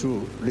world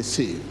to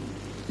receive.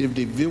 If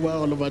the viewers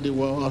all over the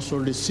world also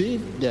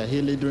receive their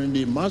healing during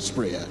the mass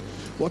prayer,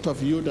 what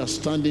of you that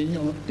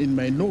standing in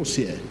my nose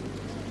here?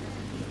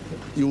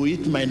 You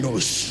eat my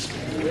nose.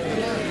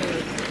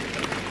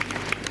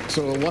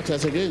 So what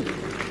else again?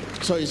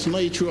 So it's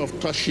not issue of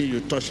touching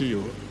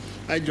you.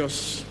 I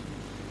just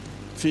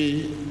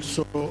feel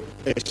so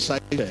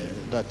excited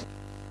that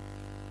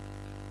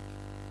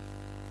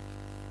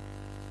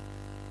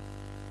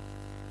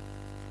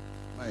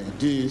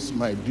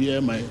my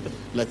beer,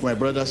 like my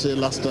brother said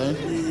last time.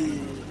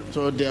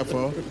 So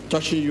therefore,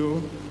 touching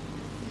you,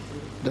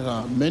 there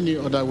are many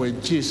other ways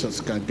Jesus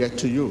can get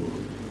to you.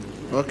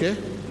 Okay?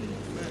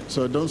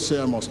 So don't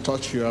say I must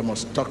touch you, I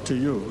must talk to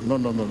you. No.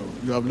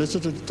 You have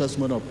listened to the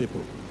testimony of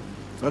people.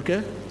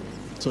 Okay?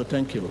 So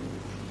thank you.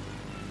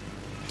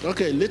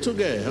 Okay, little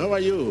girl, how are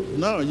you?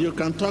 Now you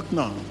can talk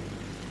now.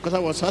 Because I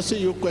was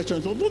asking you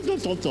questions.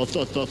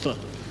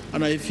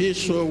 And I feel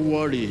so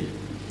worried.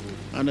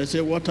 And I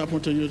say, what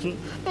happened to you?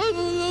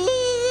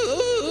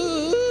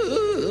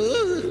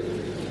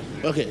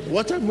 Okay,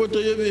 what happened to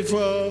you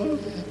before?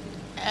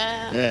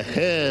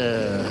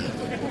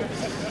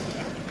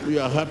 You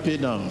are happy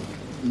now.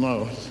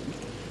 No.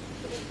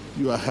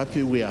 You are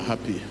happy, we are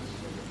happy.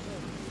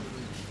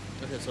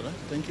 Okay, so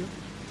thank you.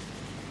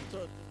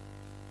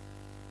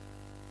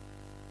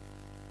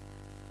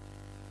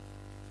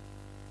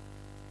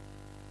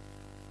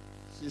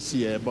 This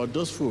year, but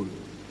those food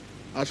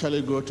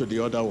actually go to the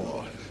other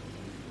world.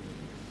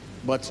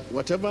 But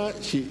whatever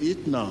she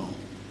eats now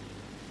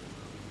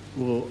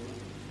will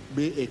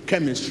be a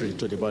chemistry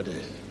to the body.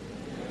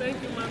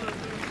 Thank you, man.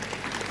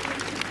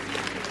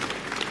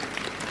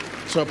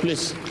 So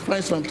please,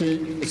 find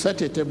something,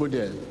 set a table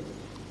there.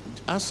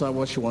 Ask her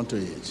what she wants to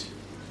eat.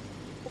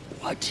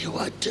 What do you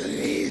want to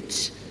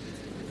eat?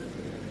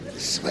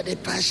 Somebody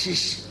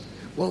passes.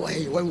 What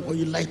would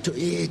you like to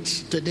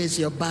eat? Today's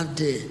your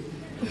birthday.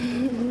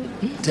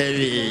 Tell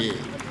me.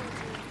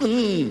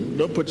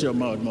 Don't put your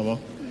mouth, Mama.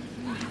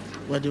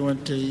 What do you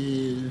want to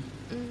eat?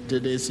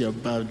 Today's your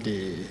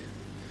birthday.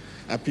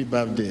 Happy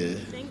birthday.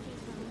 Thank you.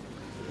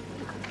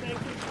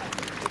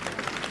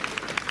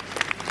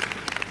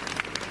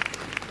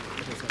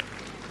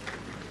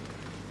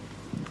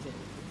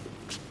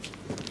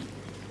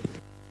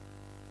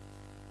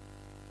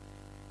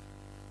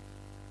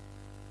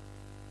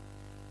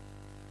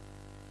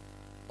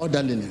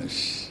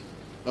 Orderliness.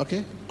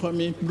 Okay?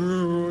 Come in.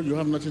 You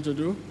have nothing to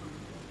do.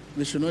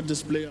 We should not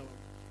display our.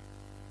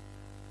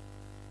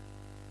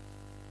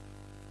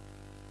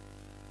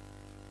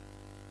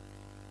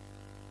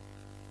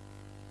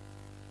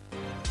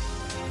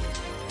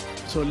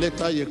 So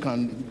later you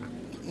can.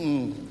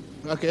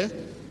 Okay?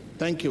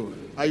 Thank you.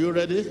 Are you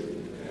ready?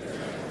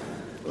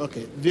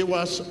 Okay.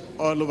 Viewers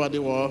all over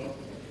the world.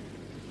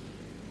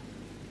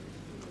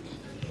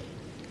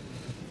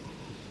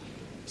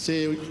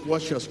 Say,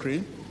 watch your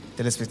screen.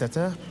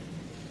 Téléspectateurs,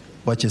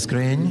 watch your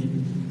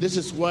screen. This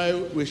is why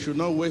we should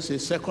not waste a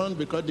second,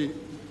 because the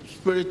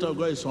Spirit of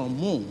God is on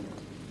move.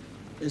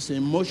 It's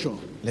in motion.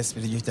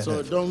 L'Esprit de Dieu est à So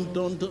l'œuvre.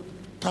 don't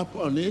tap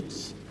on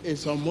it.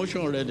 It's on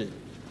motion already.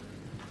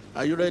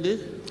 Are you ready?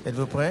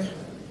 Êtes-vous prêts?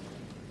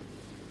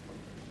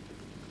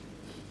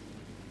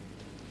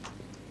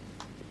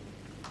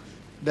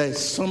 There is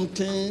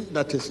something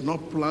that is not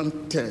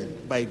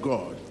planted by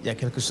God Il y a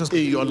quelque chose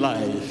in your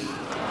life.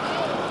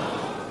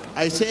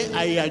 I say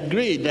I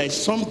agree there is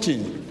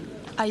something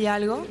Hay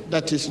algo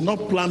that is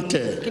not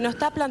planted que no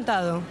está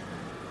plantado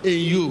in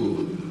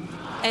you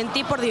en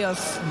ti por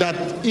Dios. that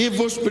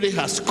evil spirit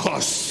has Il y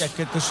caused. a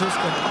quelque chose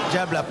que le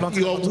diable a planté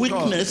Your dans votre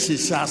corps.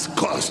 weaknesses has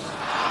caused.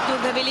 Tus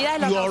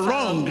debilidades lo han Your causado.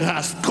 wrong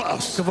has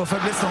caused. Que vos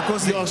faiblesses sont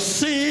causées. Your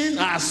sin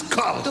has Tu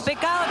caused.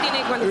 pecado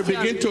tiene You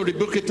begin ecuación. to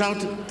rebuke it out.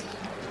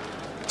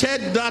 Tell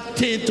that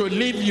thing to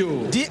leave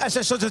you. Dis à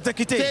cette chose de te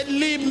quitter. Say,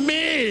 leave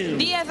me.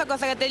 Di esa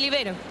cosa que te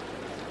libero.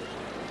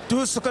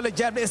 Tout ce que le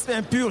diable esprit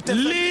impur te fait.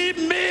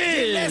 Leave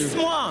me.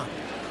 Laisse-moi.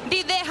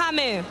 Di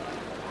déjame.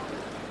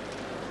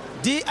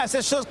 Dis à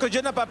ces choses que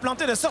Dieu n'a pas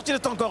plantées de sortir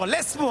de ton corps.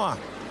 Laisse-moi.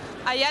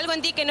 Hay algo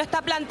en ti que no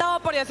está plantado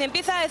por Dios.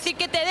 Empieza a decir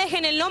que te deje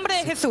en el nombre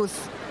de Jesús.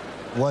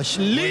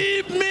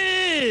 Leave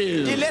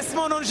me. Dis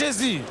laisse-moi au nom de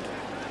Jésus.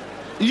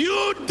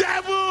 You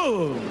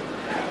devil.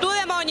 Tu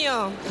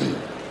demonio.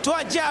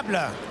 Toi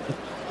diable.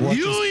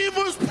 You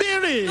evil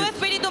spirit. Tu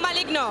espíritu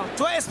maligno.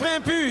 Toi esprit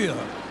impur.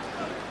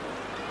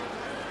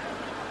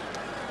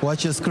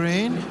 Watch your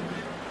screen.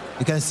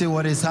 You can see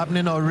what is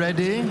happening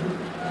already.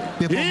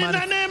 People In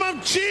the name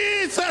of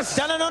Jesus.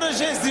 Dans le nom de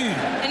Jésus.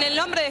 En el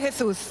nombre de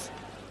Jesús.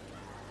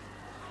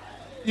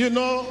 You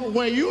know,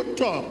 when you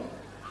talk,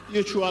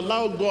 you should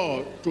allow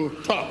God to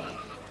talk.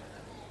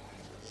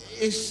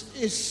 It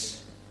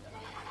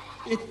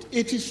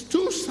is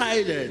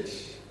two-sided.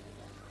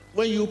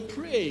 When you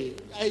pray,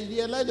 I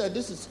realize that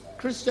this is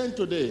Christian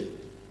today.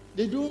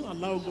 They don't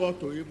allow God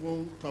to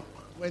even talk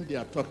when they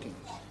are talking.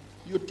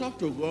 You talk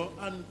to God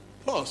and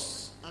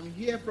pause and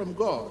hear from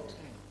God.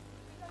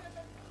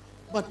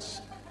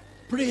 But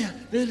prayer,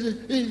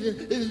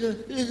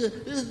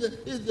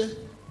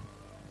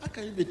 how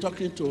can you be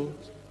talking to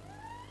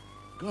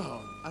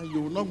God and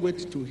you will not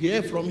wait to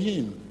hear from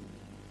him?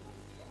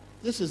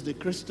 This is the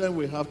Christian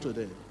we have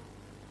today.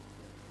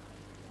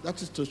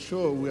 That is to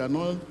show we are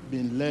not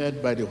being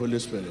led by the Holy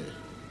Spirit.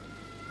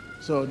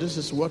 So this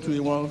is what we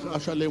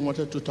actually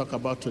wanted to talk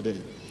about today.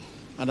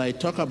 And I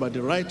talk about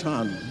the right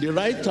hand. The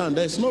right hand,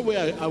 there's no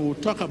way I will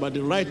talk about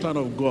the right hand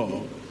of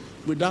God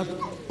without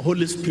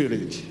Holy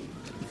Spirit.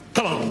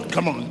 Come on.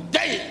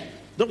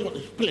 Don't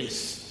worry,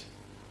 please.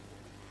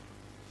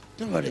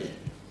 Don't worry.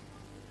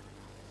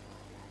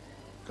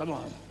 Come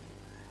on.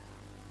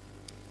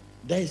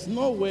 There is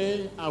no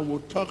way I will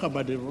talk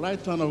about the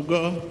right hand of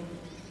God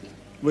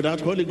without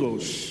Holy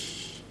Ghost.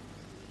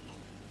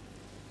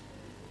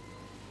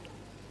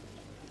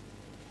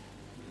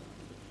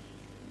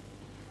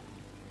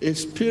 A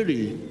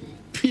spirit,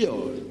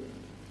 pure,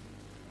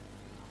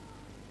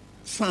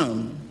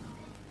 sound,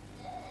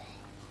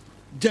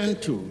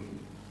 gentle,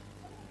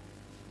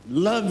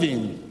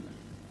 loving,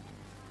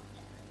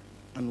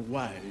 and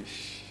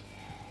wise.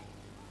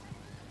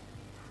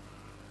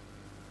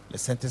 Le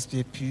Saint-Esprit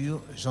est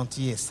pur,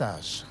 gentil et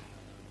sage.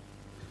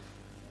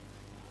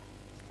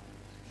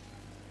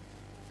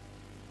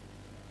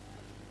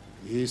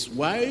 He is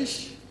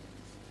wise,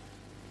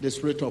 the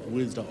spirit of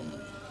wisdom.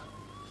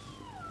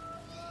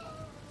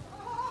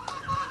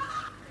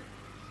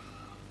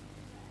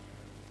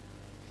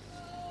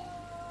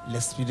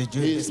 L'Esprit de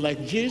Dieu He is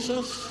like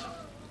Jesus,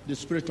 the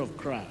Spirit of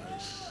Christ.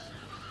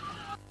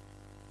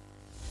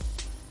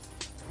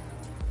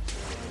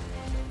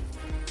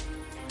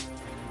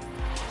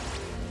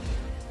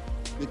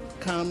 They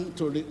come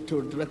to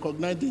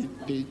recognize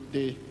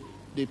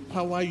the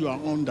power you are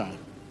under.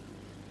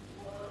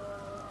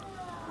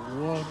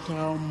 What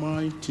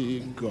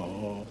almighty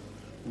God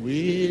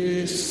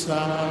we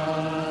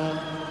serve.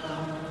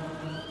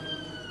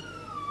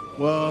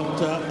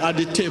 What at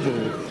the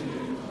table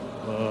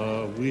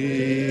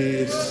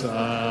we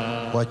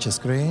serve. Watch your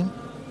screen.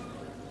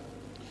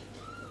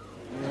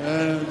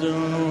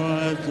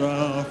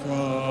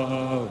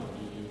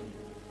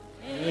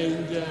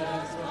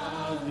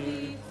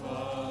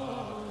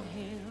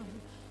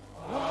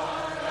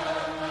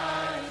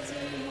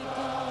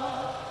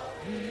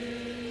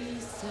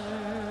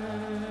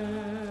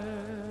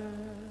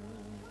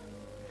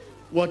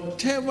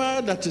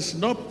 Whatever that is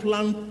not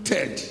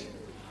planted,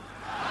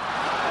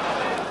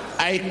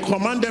 I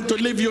command them to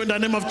leave you in the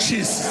name of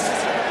Jesus.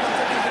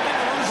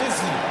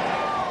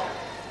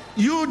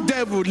 You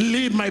devil,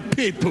 leave my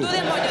people. Tu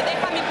demonio,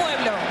 deja mi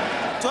pueblo.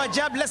 Toi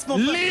diable, laisse mon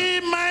peuple.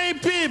 Leave my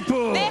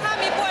people. Deja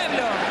mi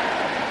pueblo.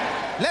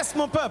 Laisse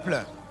mon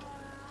peuple.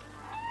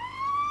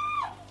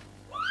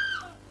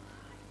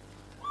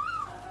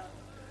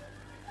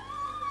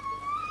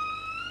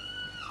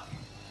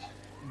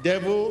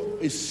 Devil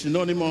is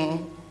synonymous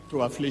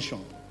to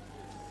affliction.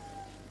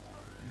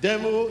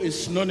 Devil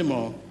is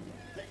synonymous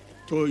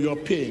to your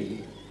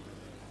pain.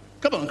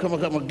 Come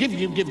on. Give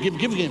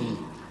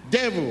him.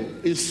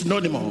 Devil is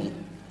synonymous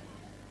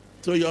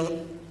to your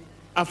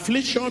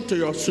affliction, to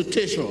your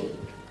situation.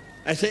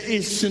 I say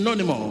it's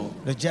synonymous.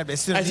 Le diable est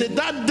synonyme. I say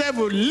that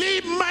devil,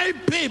 leave my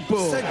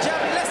people. Ce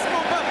diable, laisse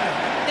mon peuple.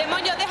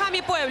 Demonio, deja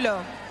mi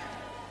pueblo.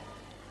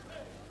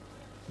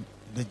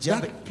 Le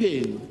diable. That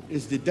pain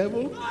is the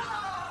devil.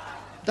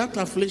 That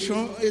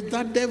affliction is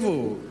that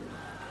devil.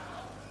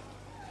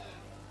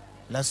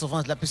 La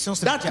souffrance, la pression,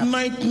 c'est le That diable.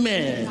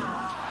 nightmare.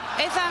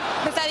 Esa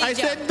pesadilla. I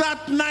said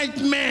that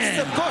nightmare.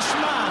 Ce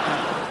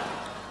cauchemar.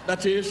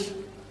 That is,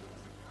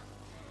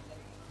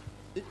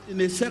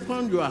 in a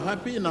second you are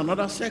happy, in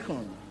another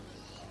second.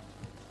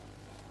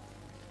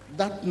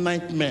 That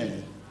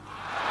nightmare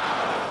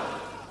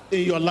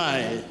in your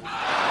life.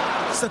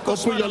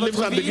 Open your lips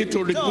and begin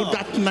to remove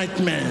that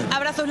nightmare.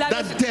 Abra sus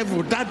labios.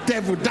 That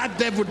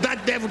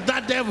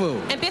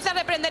devil. Empieza a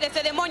reprender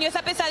ese demonio,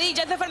 esa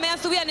pesadilla, esa enfermedad en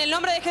su vida en el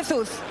nombre de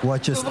Jesús.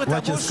 Watch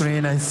your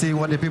screen and see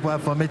what the people are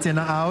vomiting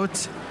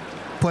out.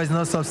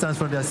 poisonous substance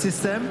from their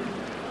system.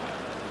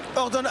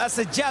 Ordonne à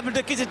ce diable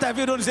de quitter ta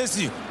vie au nom de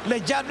Jésus. Le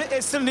diable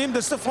est synonyme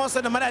de souffrance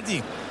et de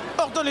maladie.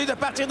 Ordonne-lui de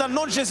partir dans le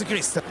nom de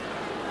Jésus-Christ.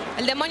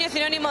 El demonio es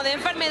sinónimo de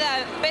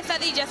enfermedad,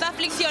 pesadillas,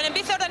 aflicción.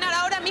 Empiece a ordenar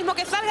ahora mismo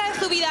que salga de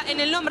su vida en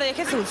el nombre de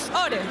Jesús.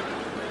 Ore.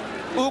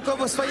 Où que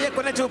vous soyez,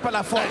 connectez-vous par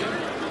la foi.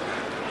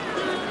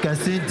 You can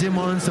see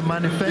demons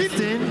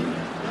manifesting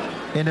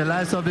in the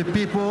lives of the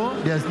people.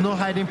 There's no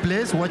hiding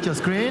place. Watch your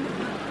screen.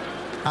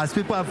 As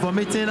people are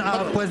vomiting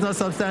out poisonous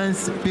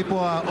substance, people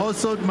are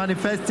also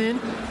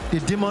manifesting. The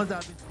demons are...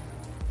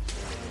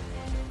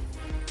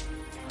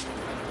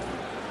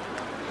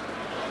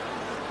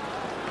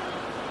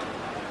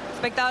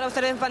 Espectador,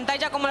 observe en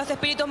pantalla cómo los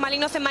espíritus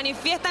malignos se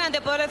manifiestan ante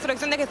el poder de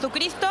resurrección de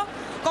Jesucristo,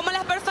 cómo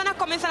las personas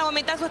comienzan a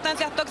vomitar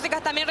sustancias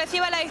tóxicas. También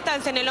reciba la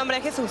distancia en el nombre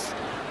de Jesús.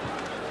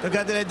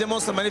 Regardez, les démons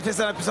se manifestent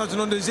dans la puissance du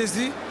nom de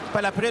Jésus.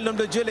 Par la prière de l'homme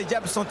de Dieu, les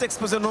diables sont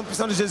exposés au nom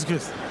puissant de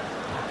Jésus-Christ.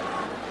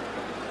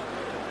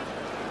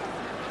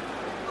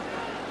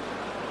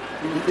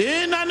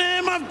 In the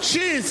name of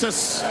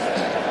Jesus.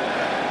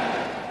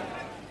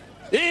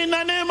 In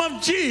the name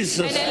of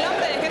Jesus. En el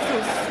nombre de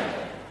Jesús.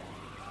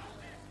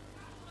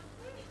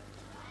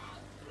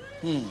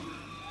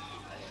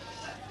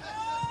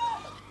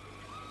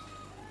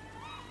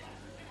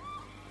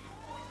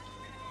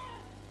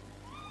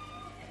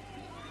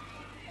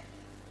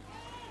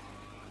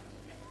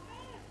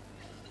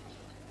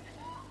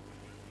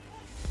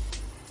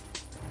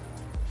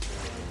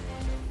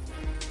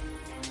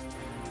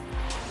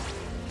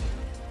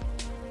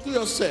 To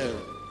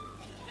yourself,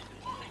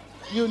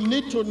 you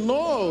need to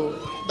know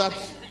that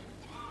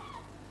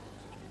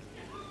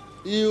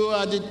you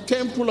are the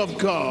temple of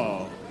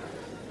God.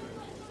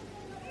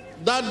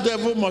 That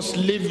devil must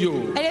leave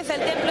you. Eres el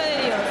templo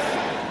de Dios.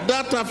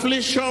 That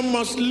affliction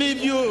must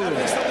leave you.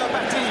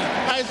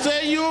 I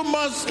say you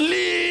must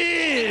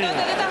leave.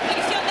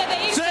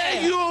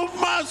 Say you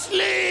must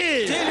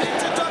leave.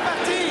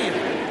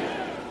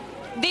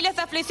 Dile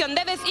esa aflicción,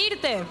 debes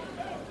irte.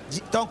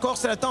 Ton corps,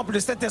 c'est le temple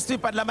du Saint-Esprit,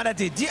 pas de la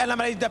maladie. Dis à la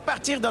maladie de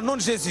partir dans le nom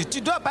de Jésus. Tu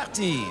dois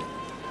partir.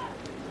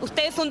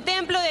 Usted es un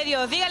templo de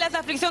Dios. Dígale a esa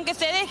aflicción que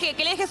se deje,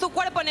 que le deje su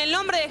cuerpo en el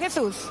nombre de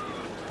Jesús.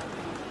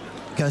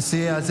 You can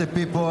see as the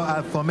people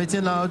are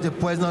vomiting out the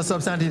poisonous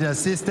substance in their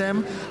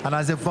system, and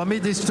as they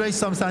vomit these strange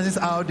substances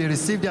out, they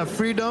receive their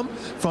freedom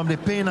from the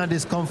pain and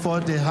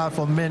discomfort they have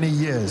for many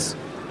years.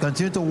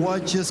 Continue to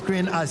watch your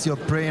screen as you're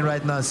praying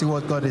right now. See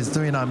what God is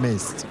doing in our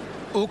midst.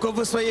 Où que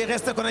vous soyez,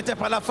 restez connectés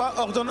par la foi.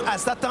 Ordonne à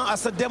Satan, à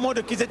ce démon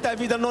de quitter ta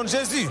vie dans le nom de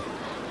Jésus.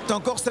 Ton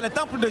corps, c'est le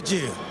temple de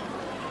Dieu.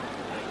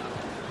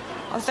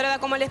 Observa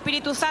cómo el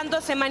Espíritu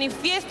Santo se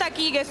manifiesta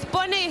aquí, que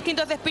expone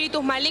distintos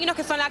espíritus malignos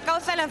que son la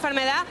causa de la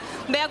enfermedad.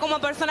 Vea cómo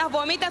personas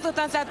vomitan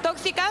sustancias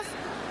tóxicas.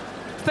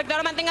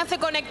 Espectador, manténgase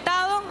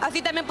conectado,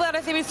 así también puede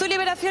recibir su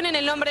liberación en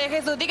el nombre de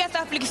Jesús. Diga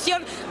esta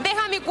aflicción,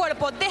 deja mi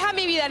cuerpo, deja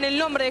mi vida en el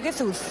nombre de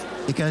Jesús.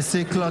 You can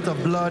see clot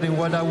of blood in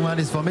what that woman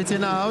is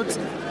vomiting out.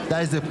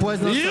 That is the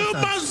poisonous You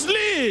substance. must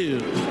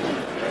leave.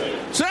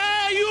 Say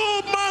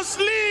you must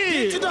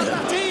leave.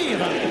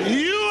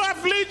 You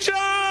affliction.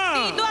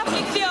 Y tu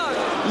aflicción.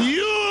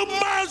 You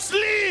must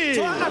leave.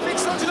 In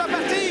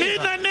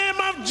the name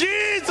of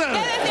Jesus.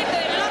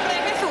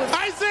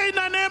 I say in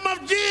the name of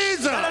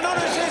Jesus.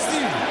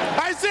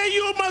 I say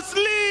you must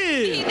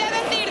leave.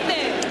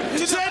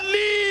 Say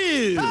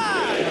leave.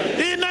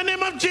 In the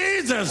name of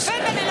Jesus.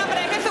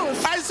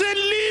 I say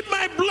leave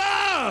my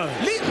blood.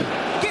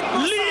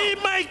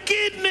 Leave my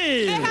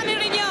kidney.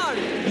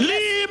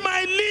 Leave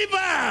my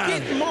liver.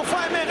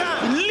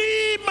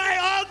 Leave my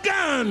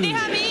organ.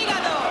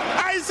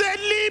 I say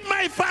leave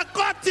my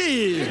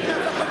faculty.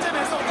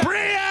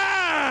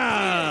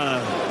 Prayer.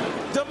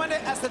 Demandez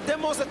à ce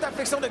démon, cette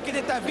affliction de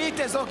quitter ta vie,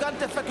 tes organes,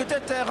 tes facultés,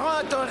 tes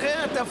reins, ton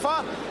rein, tes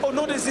foies, au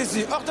nom de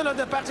Jésus. Ordonne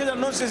de partir dans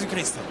le nom de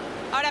Jésus-Christ.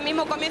 Ahora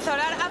mismo comienza a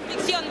orar,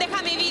 aflicción,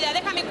 deja mi vida,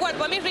 deja mi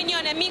cuerpo, mis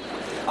riñones, mis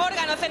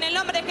órganos en el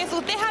nombre de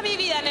Jesús. Deja mi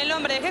vida en el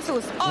nombre de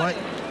Jesús. Ore.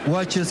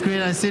 Watch your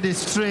screen and see the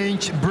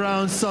strange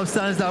brown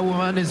substance that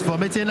woman is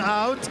vomiting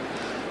out.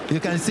 You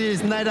can see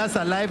it's neither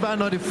saliva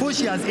nor the food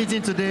she has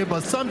eaten today,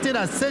 but something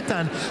that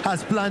Satan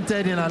has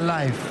planted in her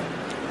life.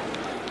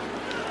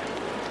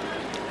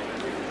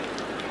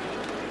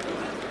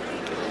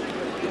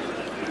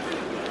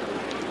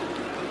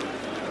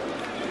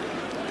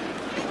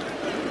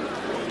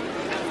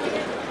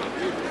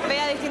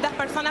 Vea distintas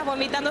personas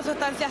vomitando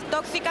sustancias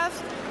tóxicas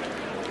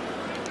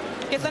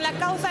que son la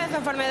causa de su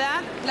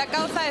enfermedad, la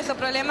causa de su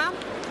problema.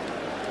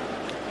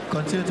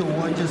 Continue to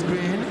watch your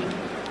screen.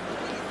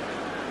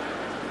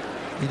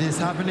 It is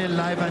happening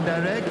live and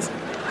direct.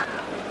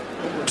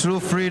 True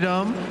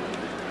freedom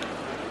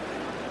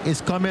is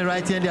coming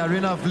right here in the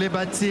arena of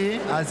liberty.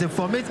 As they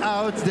vomit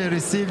out, they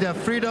receive their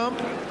freedom.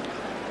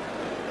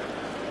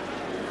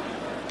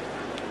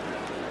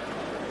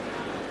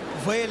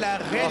 Vous voyez la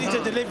réalité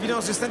de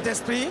l'évidence du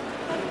Saint-Esprit.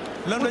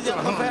 L'homme de Dieu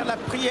va faire la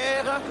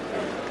prière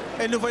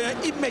et nous voyons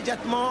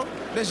immédiatement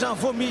les gens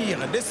vomir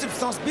des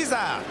substances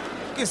bizarres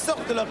qui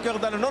sortent de leur cœur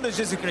dans le nom de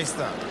Jésus-Christ.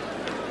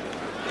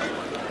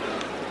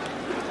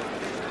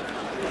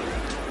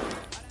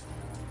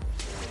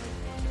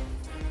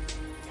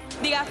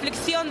 Diga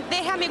aflicción,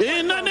 deja mi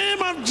In the cuerpo.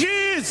 name of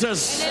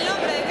Jesus. En el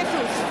nombre de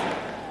Jesús.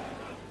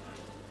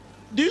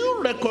 Do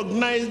you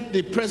recognize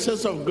the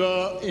presence of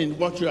God in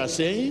what you are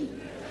saying?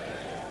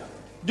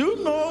 Do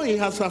you know it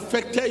has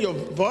affected your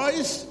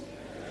voice,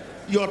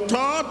 your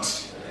thought,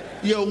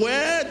 your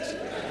word?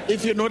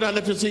 If you know that,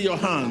 let me see your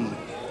hand.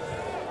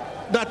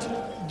 That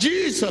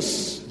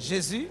Jesus,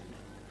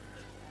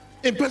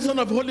 in person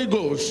of Holy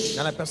Ghost,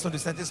 Dans la personne du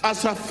Saint-Esprit,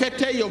 has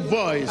affected your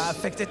voice, a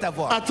affecté ta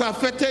voix. has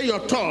affected your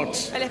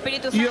thoughts, El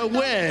Espíritu your Santo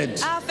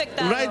words. ha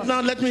afectado. Right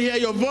now, let me hear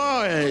your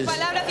voice.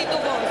 Palabras y tu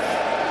voz.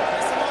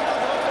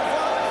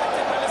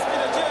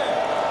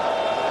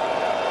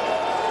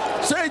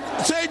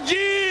 Say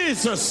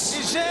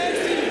Jesus.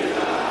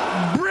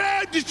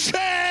 Break the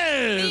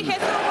chain.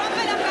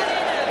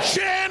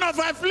 Chain of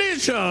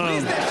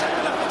affliction.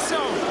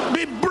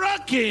 Be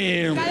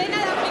broken.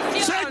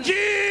 Say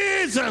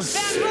Jesus.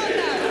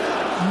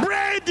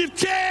 Break the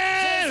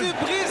chain.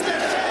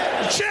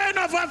 Chain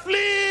of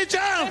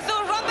affliction.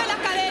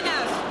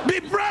 Be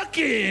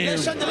broken.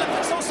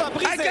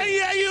 I can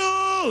hear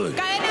you.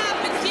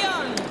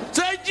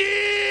 Say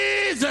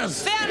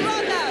Jesus.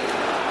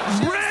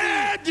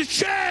 Break the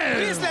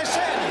chain.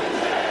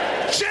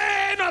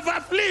 Chain of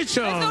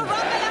affliction.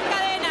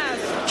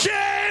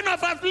 Chain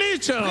of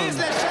affliction.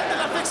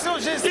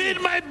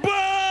 In my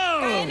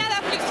bone.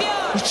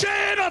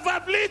 Chain of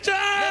affliction.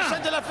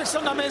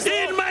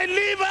 In my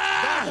liver.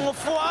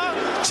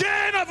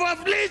 Chain of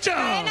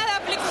affliction.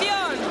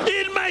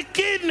 In my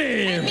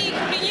kidney.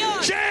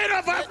 Chain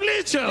of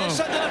affliction.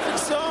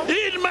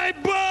 In my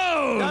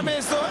bone.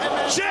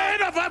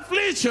 Chain of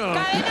affliction.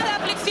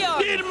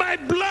 In my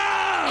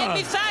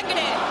blood.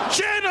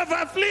 Chain of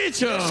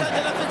affliction.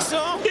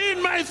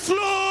 In my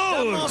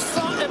fluid.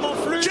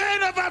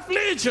 Chain of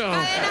affliction.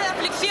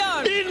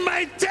 In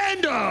my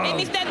tendon.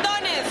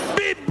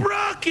 Be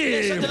broken.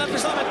 In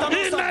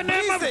the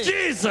name of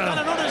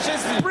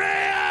Jesus.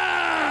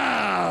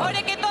 Prayer.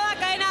 Ore que toda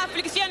cadena de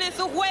aflicción en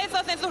sus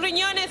huesos, en sus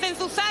riñones, en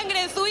su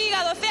sangre, en su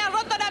hígado, sea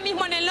roto ahora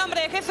mismo en el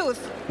nombre de Jesús.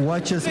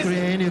 Watch your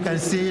screen. You can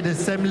see the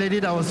same lady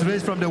that was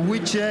raised from the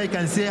wheelchair. You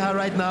can see her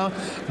right now.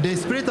 The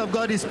Spirit of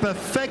God is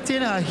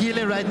perfecting her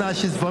healing right now.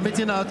 She's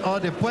vomiting out all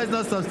the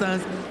poisonous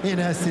substance in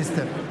her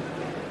system.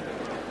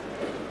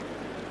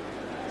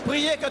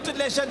 Priez que toutes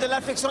les chaînes de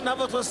l'affliction dans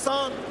votre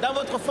sang, dans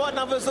votre foie,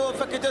 dans vos os,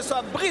 facultés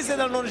soient brisées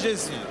dans le nom de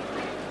Jésus.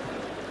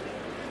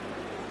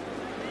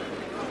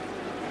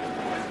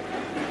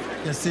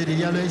 You see the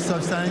yellowish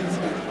substance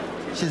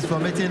she's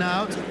vomiting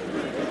out.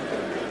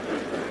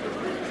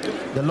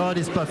 The Lord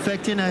is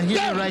perfecting her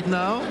healing right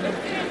now.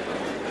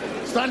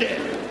 Stand here.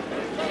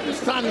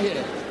 Stand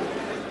here.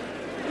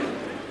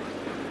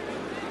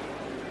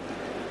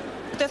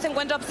 Usted se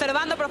encuentra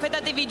observando, profeta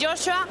TV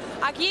Joshua,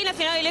 aquí en la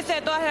Ciudad de Iglesia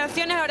de todas las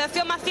naciones, la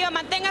oración masiva.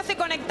 Manténgase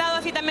conectado,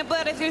 así también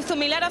puede recibir su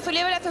milagro, su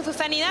liberación, su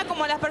sanidad,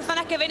 como las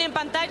personas que ven en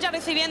pantalla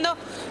recibiendo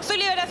su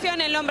liberación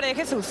en el nombre de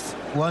Jesús.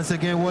 Once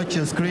again, watch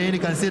your screen. You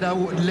can see that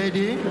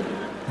lady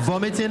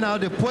vomiting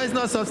out the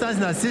poisonous substance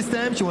in her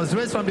system. She was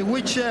raised from the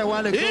wheelchair a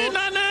while ago. In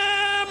the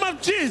name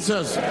of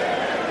Jesus.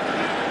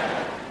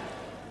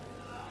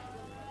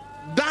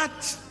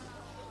 That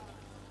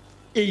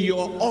in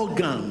your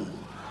organ.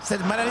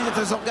 Cette maladie de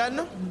tes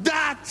organes.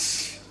 That.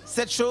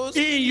 Cette chose.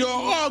 In your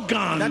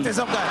organ. Dans tes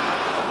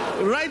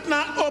organes. Right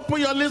now,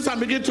 open your lips and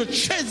begin to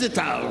chase it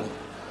out.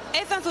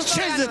 Chase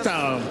it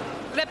out.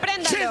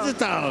 Chase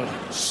it out.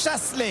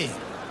 Chasse-les.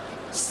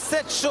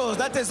 Cette chose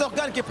dans tes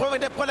organes qui provoque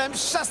des problèmes,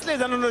 chasse-les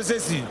dans le nom de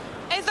Jésus.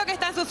 Eso que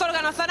está en sus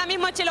órganos, ahora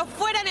mismo échelo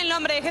fuera en el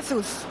nombre de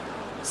Jesús.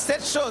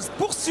 Cette chose,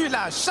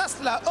 poursuis-la,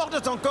 chasse-la hors de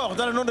ton corps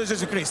dans le nom de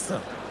Jésus-Christ.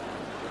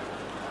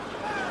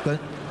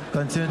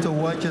 Continue to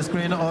watch your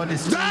screen. All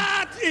this.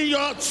 That in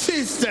your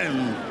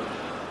system.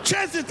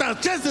 Chase it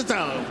out. Chase it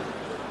out.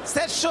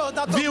 Cette chose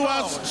dans ton Viewers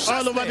corps,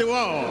 all over the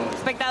world.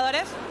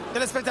 Espectadores.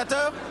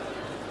 Téléspectateurs.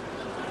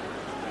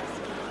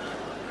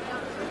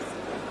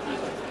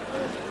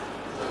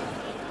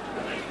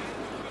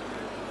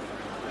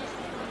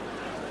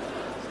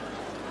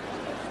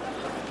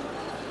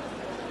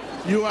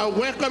 You are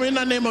welcome in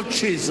the name of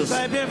Jesus.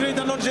 Bienvenue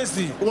dans le nom de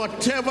Jésus.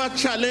 Whatever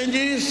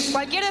challenges,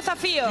 cualquier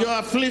desafío, your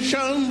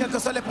affliction, quels que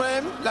soient les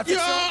problèmes,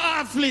 your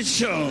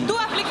affliction, tu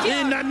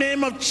aflicción, in the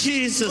name of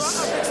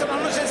Jesus,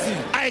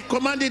 I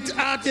command it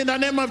out in the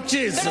name of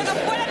Jesus.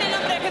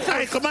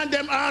 I command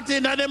them out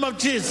in the name of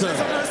Jesus.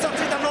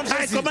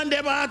 I command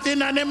them out in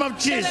the name of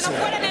Jesus.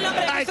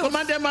 I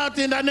command them out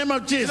in the name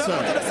of Jesus.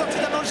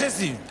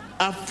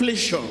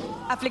 Affliction.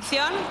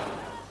 Aflicción.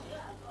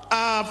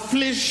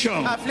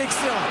 Affliction.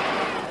 Affliction.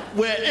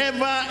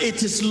 Wherever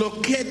it is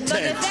located.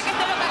 Donde sea que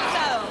esté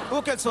localizado.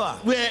 Où qu'elle soit.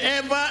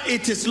 Wherever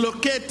it is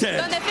located.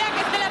 Donde sea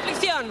que esté la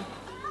aflicción.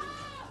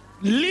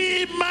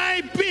 Leave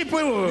my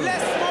people.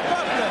 Laisse mon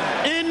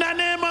peuple. In the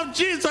name of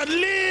Jesus,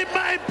 leave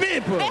my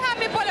people. Deja a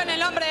mi pueblo en el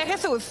nombre de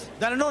Jesús.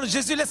 Dans le nom de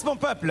Jésus, laisse mon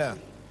peuple.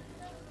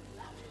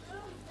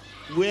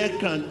 Where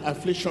can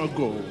affliction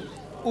go?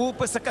 Où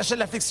peut se cacher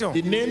l'affliction?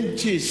 The name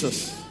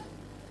Jesus.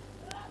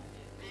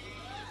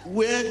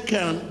 Where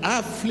can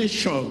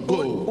affliction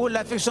go? Où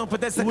l'affliction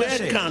peut-elle se Where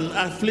cacher? can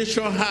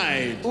affliction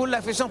hide? Où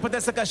l'affliction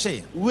peut-elle se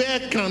cacher? Where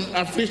can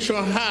affliction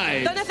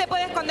hide? ¿Dónde se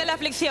puede esconder la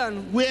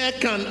aflicción? Where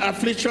can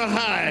affliction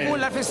Où hide?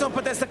 l'affliction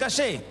peut-elle se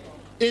cacher?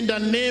 In the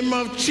name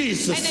of En el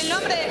Jesus.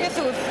 nombre de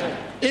Jesús.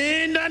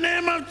 In the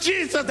name of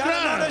Jesus Dans le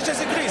nom de Christ.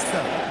 Jésus-Christ.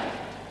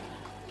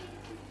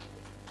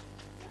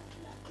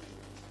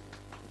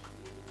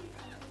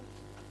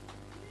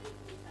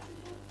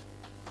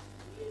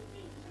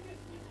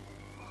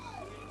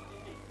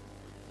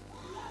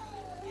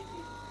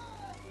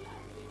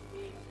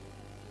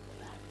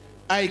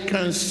 I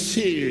can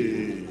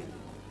see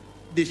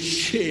the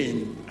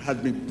chain has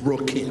been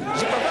broken.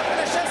 Je peux voir que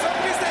les chaînes sont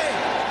brisées.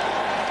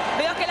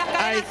 Veo que las I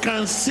cadenas,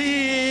 can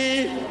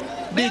see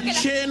the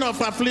chain of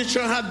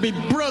affliction has been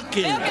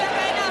broken. veo que las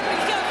cadenas de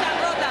aflicción están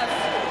rotas.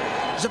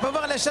 Je peux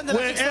voir les chaînes de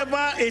l'affliction.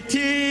 Wherever it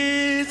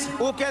is,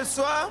 Où qu'elles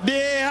soient,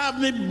 they have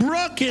been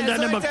broken in the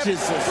elles name ont of été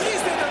Jesus.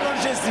 brisées dans le nom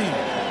de Jésus.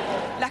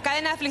 Las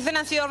cadenas de aflicción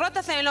han sido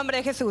rotas en el nombre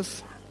de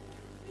Jesús.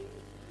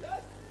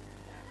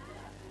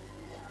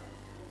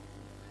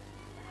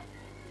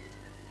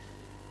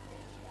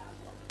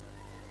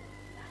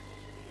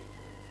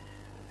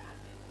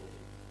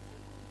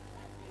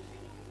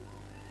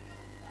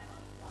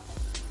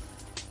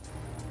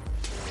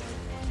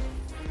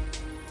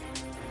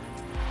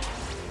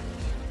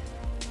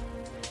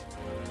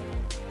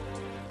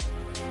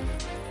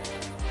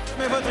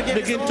 Mais votre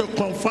Begin guérison, to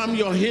confirm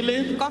your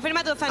healing.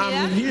 Confirma tu I'm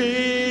sanidad.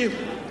 here.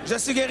 je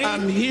suis guéri,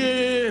 I'm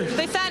here.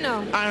 Soy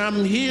sano. I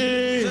am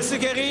here. je suis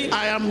guéri.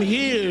 I am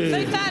here.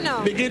 Soy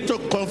sano. Begin to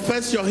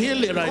confess your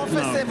healing right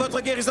Confessez now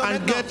votre guérison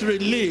and maintenant. get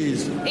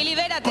released. Y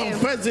libérate.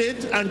 Confess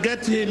it and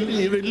get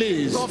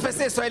released.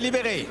 Confessez, soyez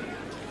libérés.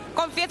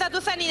 Confiesa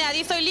tu sanidad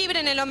y soy libre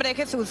en el nombre de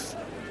Jesús.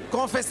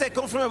 Confessez,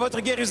 confirmez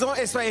votre guérison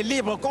et soyez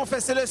libres.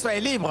 Confessez-le,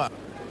 soyez libres.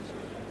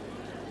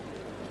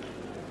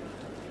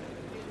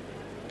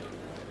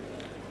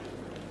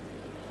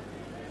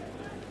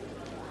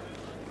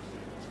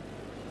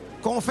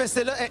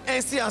 Confessez-le et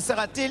ainsi en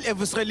sera-t-il et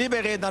vous serez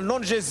libérés dans le nom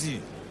de Jésus.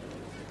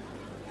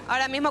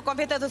 Ahora mismo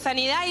confiesa tu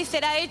sanidad y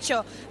será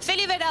hecho. Sé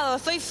liberado.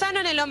 Soy sano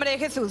en el nombre de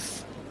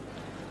Jesús.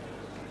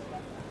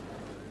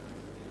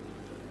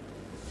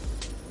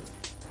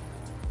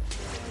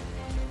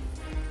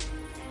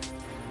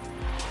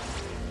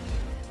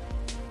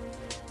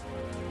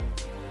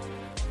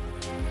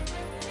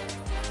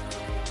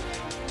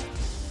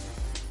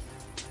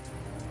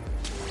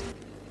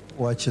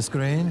 Watch your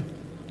screen.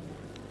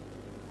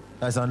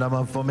 As I'm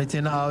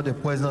vomiting out the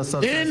poisonous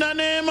In substance. the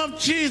name of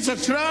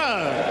Jesus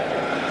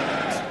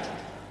Christ.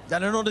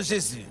 Dans le nom de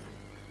Jésus.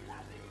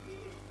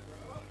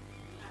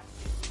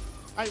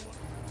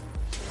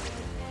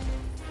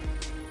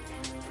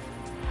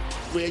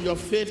 Where your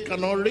faith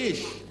cannot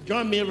reach,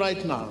 join me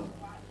right now.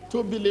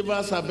 Two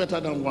believers are better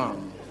than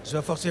one. Je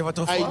vais forcer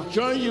votre I foi.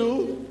 join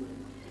you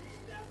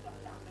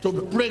to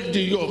break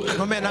the yoke. Je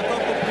m'emmène encore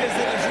pour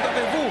briser le joug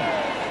avec vous.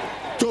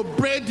 To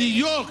break the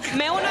yoke.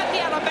 Me uno a ti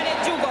a romper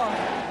el yugo.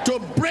 To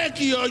break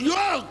your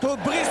yoke. Pour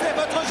briser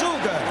votre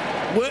joug.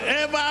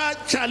 Wherever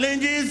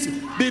challenges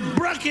be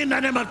broken in the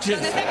name of Donde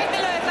Jesus. sea que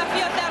estén los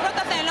desafíos sean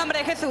rotas en el nombre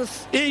de Jesús.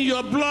 In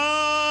your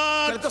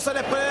blood, Quels que soient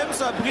les problèmes,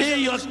 soient in brisés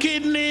your dans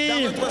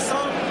kidney, votre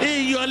sang.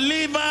 in your Sea tu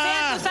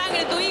liver.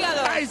 sangre, tu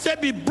hígado. I say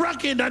be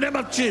broken in the name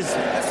of Jesus.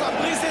 Elles soient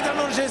brisées dans le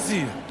nom de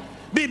Jésus.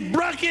 Be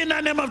broken in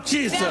the name of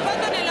Jesus. Sean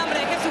rotos en el nombre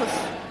de Jesús.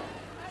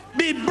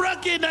 Be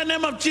broken in the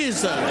name of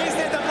Jesus.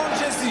 Brisées dans le nom de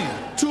Jésus.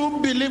 Two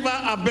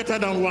believers are better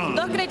than one.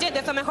 Dos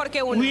creyentes son mejor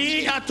que uno.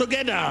 We are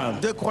together.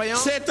 Deux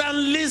croyants. Satan,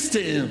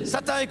 listen.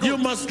 Satan écoute. You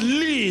must Tu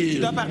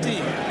leave. dois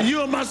partir.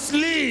 You must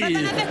leave.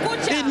 Satanás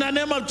escucha. In the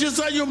name of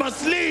Jesus, you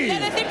must leave. De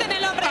decirte en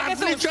el nombre de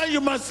Jesús. Affliction,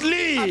 you must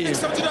leave.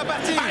 Affliction, tu dois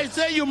partir. I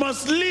say you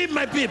must leave,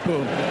 my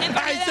people.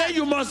 I say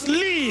you must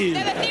leave.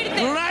 De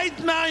decirte. Right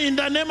now, in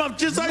the name of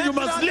Jesus, you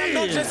Maintenant, must dans le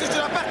nom de leave. Jésus, tu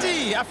dois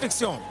partir.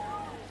 Affliction.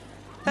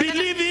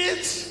 Believe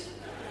it.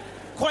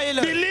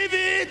 Croyez-le. Believe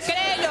it.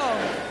 Créelo.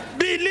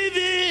 Believe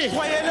it.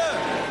 Croyez-le.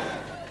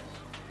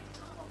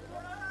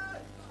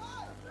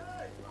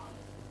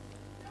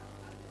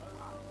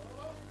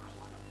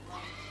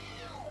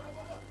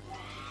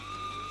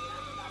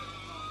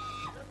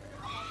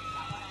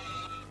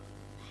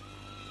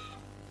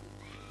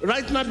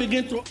 Right now,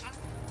 begin to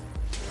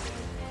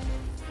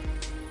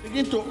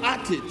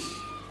act it.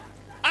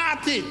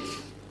 Act it.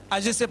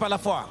 Agissez par la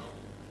foi.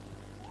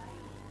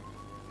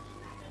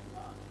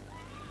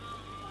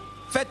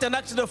 Faites un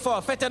acte de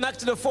foi. Faites un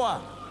acte de foi.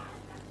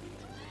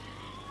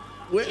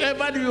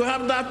 Wherever you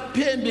have that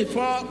pain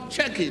before,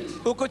 check it.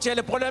 Où que tu as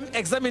le problème,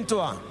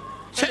 examine-toi.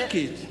 Check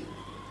it.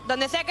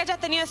 Donde sea que hayas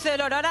tenido ese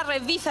dolor, ahora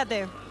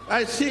revísate.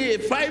 I see a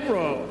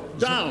fibro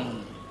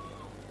down,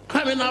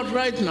 coming out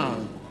right now.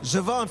 Je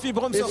vois un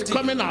fibrome It's sortir.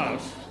 coming out.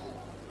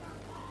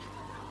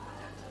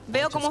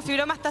 Veo como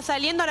fibroma está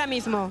saliendo ahora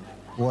mismo.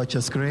 Watch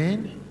your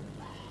screen.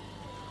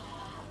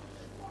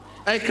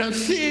 I can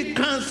see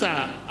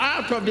cancer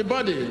out of the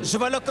body. Je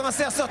vois le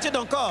cancer sortir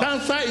d'un corps.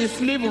 Cancer is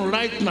leaving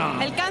right now.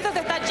 El cáncer se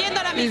está yendo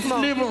ahora It's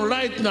mismo. leaving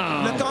right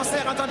now. Le cancer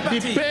est en train de The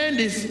partir. pain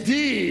is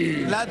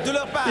deep. La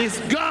douleur part. It's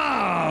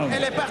gone.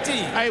 Elle est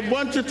partie. I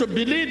want you to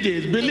believe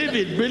it, believe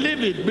it,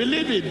 believe it,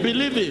 believe it,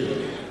 believe it.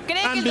 Cree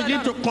And que el begin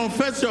to dolor,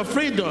 confess your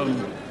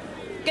freedom.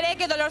 cree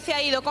que el dolor se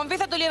ha ido.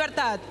 Confiesa tu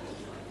libertad.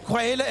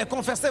 Croyez-le et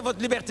confessez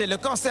votre liberté. Le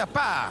cancer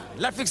part.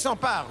 L'affliction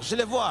part. Je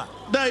le vois.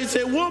 There is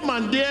a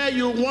woman there,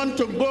 you want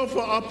to go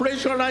for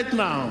operation right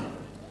now.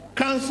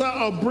 Cancer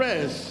of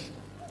breast.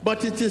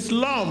 But it is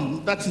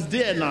lump that is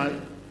there now.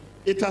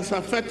 It is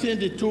affecting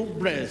the two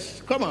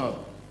breasts. Come on.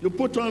 You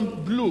put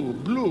on blue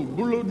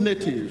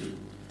native.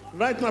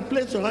 Right now,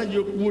 place your hand.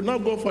 You will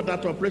not go for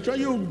that operation.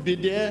 You will be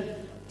there.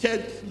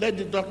 Check, let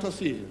the doctor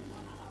see.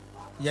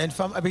 Il y a une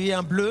femme habillée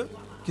en bleu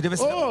qui devait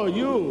se faire. Oh,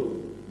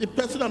 you. The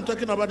person I'm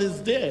talking about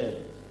is there.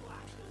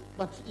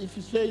 But if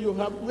you say you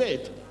have,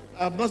 wait,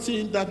 I've not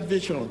seen that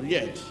vision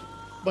yet.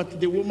 But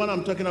the woman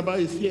I'm talking about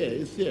is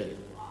here.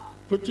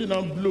 Putting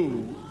on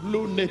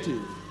blue native.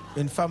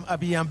 Une femme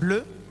habillée en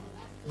bleu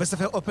va se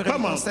faire opérer du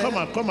cancer.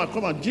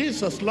 Come on.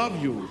 Jesus love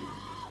you.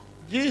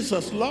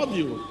 Jesus love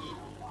you.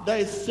 There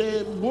is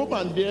a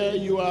woman there,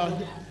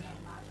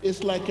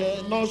 it's like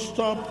a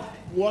non-stop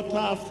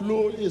water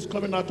fluid is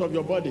coming out of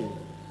your body.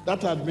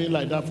 That has been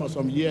like that for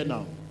some year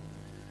now.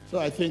 So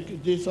I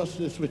think Jesus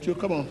is with you.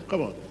 Come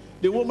on.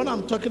 The woman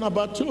I'm talking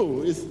about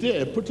too is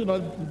there, putting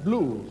on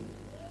blue.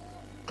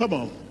 Come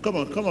on.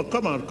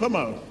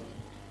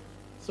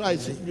 So I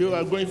see you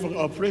are going for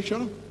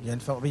operation. Il y a une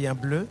femme habillée en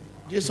bleu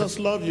Jesus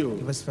love qui you.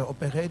 va se faire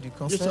opérer du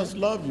cancer. Jesus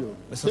love you.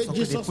 Mais ce Say, sont que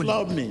des Jesus polypes.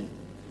 love me.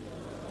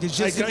 Dis I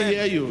Jésus can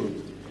hear m'aime.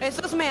 you.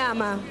 Jesús me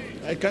ama.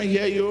 I can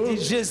hear you.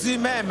 Dis Jésus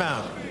m'aime.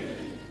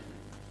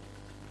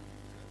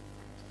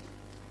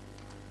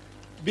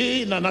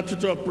 Be in an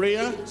attitude of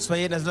prayer.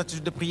 Soyez dans une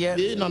attitude de prière.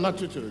 Be in an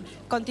attitude.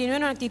 Continúe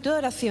en una actitud de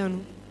oración.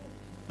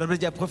 L'homme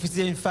dit à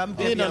prophétiser une femme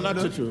Be in habillée an en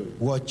bleu. attitude.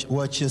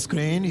 Watch your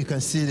screen. You can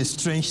see the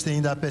strange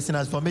thing that person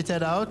has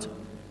vomited out.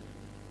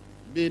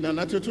 Be in an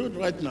attitude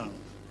right now.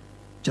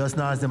 Just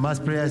now, as the mass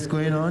prayer is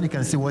going on, you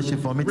can see what she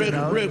vomited Break.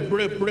 out.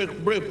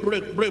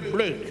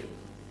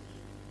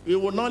 We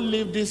will not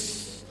leave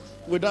this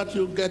without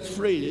you get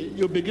free.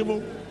 You'll be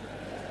given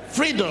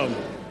freedom.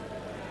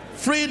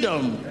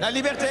 La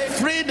liberté.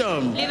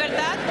 Freedom.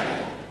 Libertad.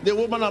 The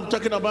woman I'm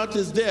talking about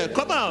is there.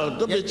 Come out.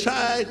 Don't be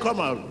shy. Come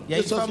out. Il y a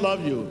une Jesus femme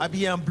love you.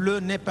 habillée en bleu,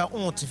 n'aie pas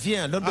honte.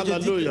 Viens. L'homme de Dieu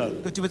dit Alléluia.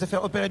 que tu veux te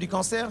faire opérer du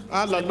cancer. Ce n'est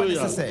pas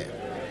Hallelujah. nécessaire.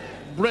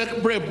 Break.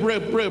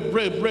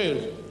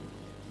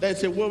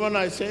 There's a woman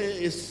I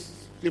say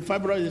the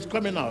fibroid is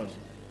coming out.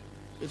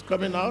 It's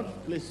coming out.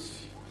 Please.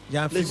 Il y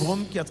a un Please,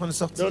 fibrome qui est en train de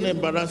sortir. don't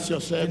embarrass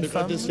yourself Une because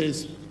femme. this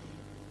is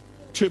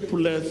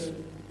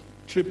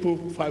triple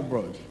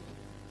fibroid.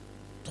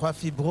 3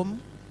 fibromes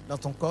dans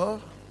ton corps.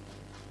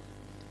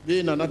 Be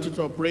in an attitude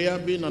of prayer.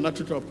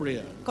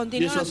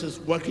 Continúa. Jesus is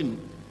working.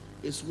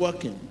 It's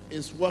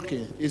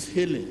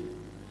healing.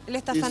 Él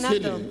está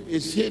sanando.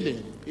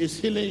 It's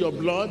healing your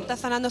blood. Está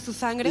sanando su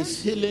sangre.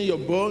 It's healing your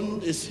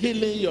bone. It's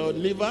healing your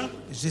liver.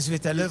 Jésus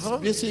est à l'œuvre.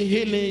 It's busy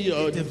healing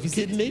your Il te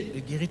visite. kidney.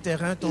 Il guérit tes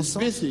reins, ton It's sang.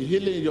 busy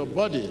healing your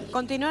body.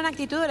 Continúa en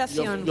actitud de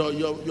oración.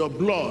 Your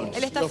blood.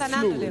 Él está Your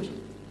sanándole. fluid.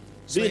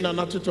 Be in an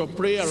attitude of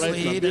prayer right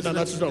now. Soyez Be in dans an une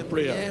attitude of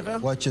prayer.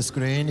 prière. Watch your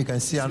screen. You can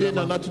see Be in an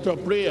another. attitude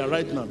of prayer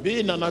right now. Be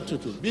in an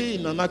attitude.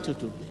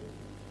 You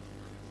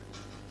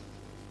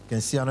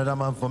can see another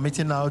man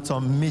vomiting out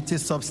some meaty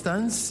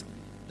substance.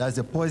 That's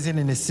the poison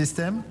in his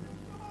system.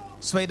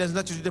 Soyez dans une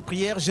attitude de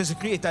prière.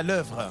 Jésus-Christ est à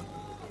l'œuvre.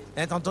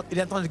 Il est en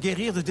train de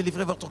guérir, de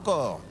délivrer votre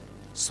corps.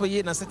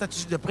 Soyez dans cette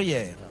attitude de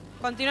prière.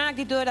 Continúa en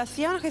actitud de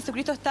oración.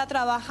 Jesucristo está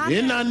trabajando.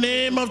 In the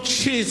name of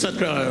Jesus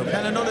Christ.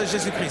 Dans le nom de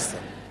Jésus-Christ.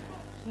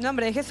 En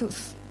nombre de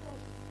Jesús.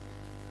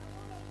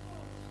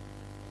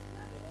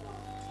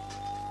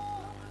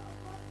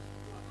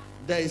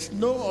 There is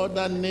no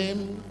other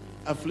name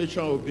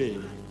affliction obey.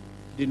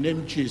 The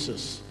name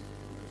Jesus.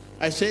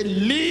 I say,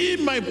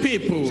 leave my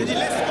people. Je dis,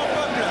 laisse mon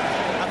peuple.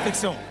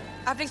 Affliction.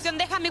 Aflicción,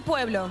 deja a mi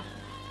pueblo.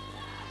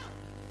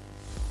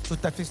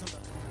 Toute affliction.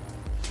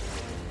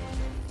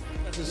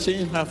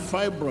 Seeing her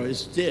fibroid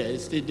is there,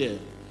 it's still there.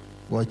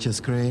 Watch your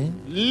screen.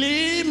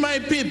 Leave my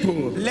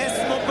people. Laisse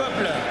mon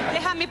peuple.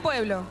 Deja a mi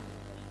pueblo.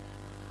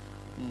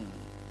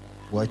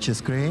 Watch your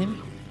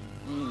screen.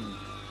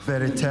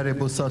 Very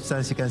terrible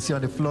substance you can see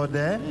on the floor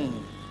there.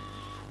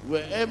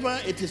 Wherever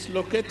it is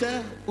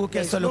located, Où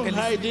qu'elle there's soit no localisée.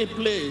 hiding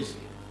place.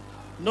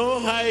 No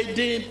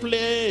hiding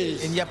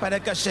place. Il n'y a pas de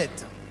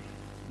cachette.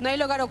 No hay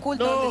lugar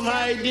oculto. No Donde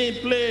sea,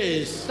 hiding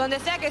place. donde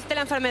sea que esté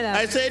la enfermedad.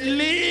 I say,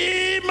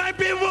 leave my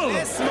people.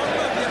 Laisse mon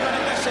peuple. Il n'y a pas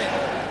de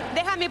cachette.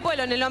 Deja a mi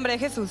pueblo en el nombre de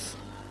Jesús.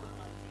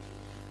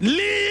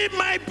 Leave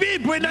my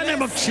people in the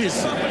name of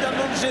Jesus. Peuple dans le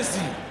nom de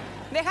Jésus.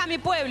 Deja a mi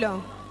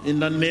pueblo. In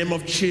the name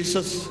of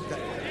Jesus.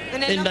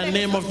 En el In nombre the de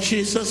name of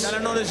Jesus. Dans le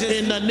nom de Jésus.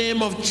 In the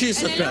name of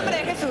Jesus. En el nombre de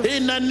Jesús.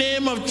 In the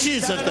name of Dans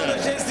Jesus. le nom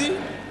de Jésus.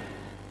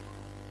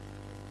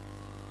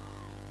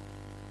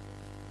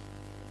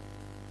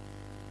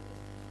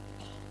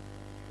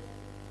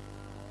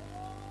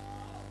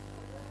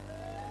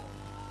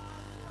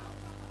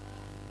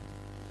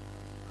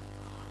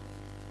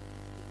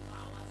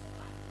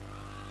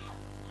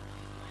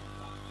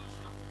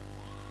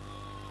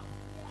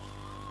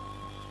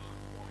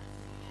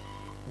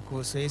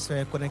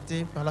 soyez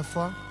connectés par la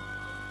foi.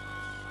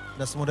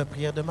 Dans ce moment de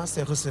prière de masse,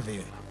 et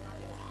recevez.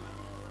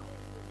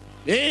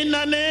 In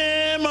the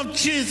name of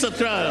Jesus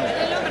Christ.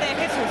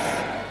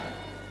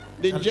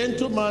 The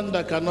gentleman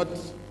that cannot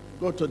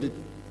go to the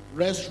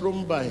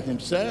restroom by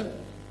himself,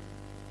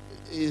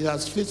 he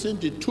has fixed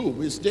the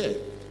tube, it's there.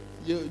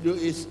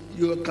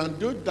 You can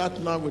do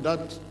that now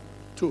without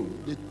tube.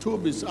 The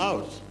tube is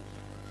out.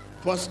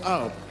 Push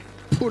out.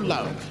 Pull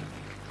out.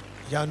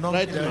 Il y a un homme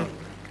Right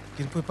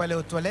qui ne peut pas aller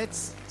aux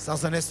toilettes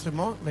sans un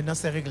instrument. Maintenant,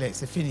 c'est réglé,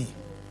 c'est fini.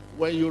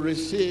 When you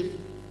receive,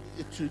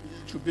 it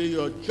should be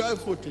your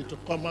joyful thing to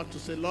come out to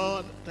say,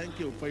 Lord, thank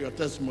you for your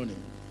testimony.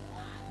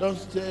 Don't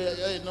say,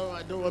 hey, no,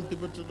 I don't want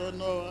people to know,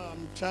 no,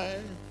 I'm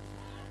tired.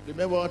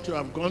 Remember what you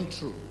have gone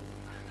through.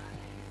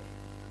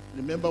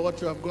 Remember what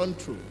you have gone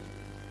through.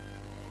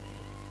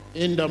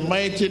 In the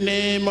mighty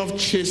name of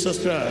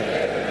Jesus Christ.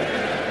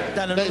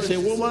 There is a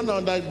woman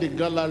under the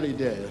gallery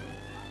there.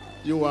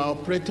 You were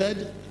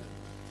operated,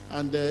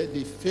 and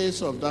the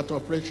face of that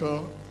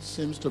operation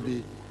seems to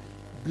be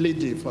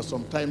bleeding for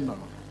some time now.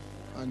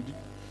 And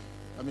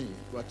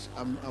but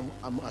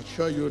I'm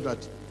assure you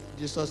that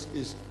Jesus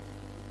is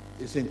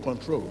in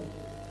control.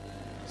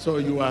 So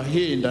you are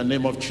here in the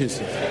name of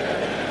Jesus.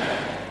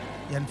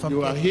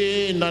 You are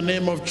here in the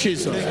name of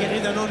Jesus.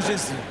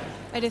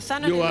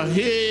 You are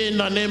here in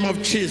the name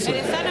of Jesus.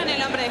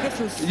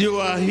 You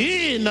are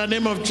here in the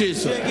name of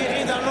Jesus.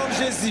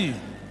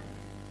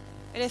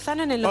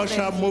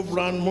 Usher, move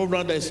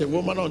round. There is a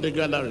woman on the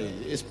gallery.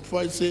 It's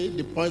poison.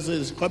 The poison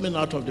is coming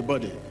out of the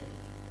body.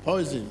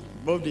 Poison,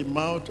 both the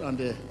mouth and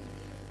the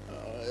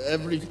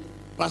every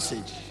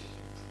passage,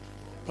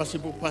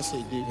 possible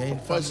passage. The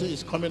poison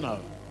is coming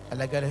out.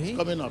 It's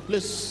coming out.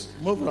 Please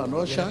move around,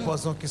 Usher.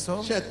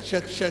 Check.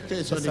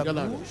 It's on the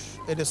gallery.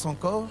 Et de son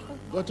corps.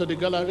 Go to the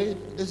gallery.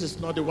 This is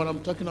not the one I'm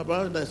talking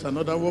about. There's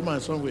another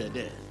woman somewhere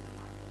there.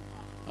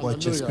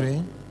 Watch your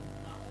screen.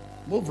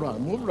 Move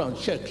around.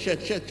 Check.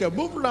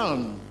 Move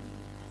around.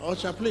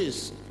 Usher,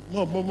 please.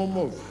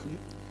 Move.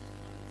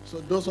 So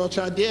those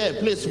Usher there,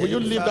 please, will you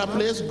leave that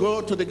place?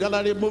 Go to the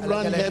gallery, move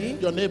around,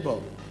 help your neighbor.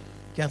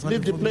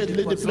 Leave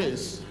the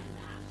place.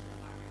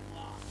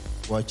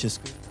 Watch your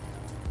screen.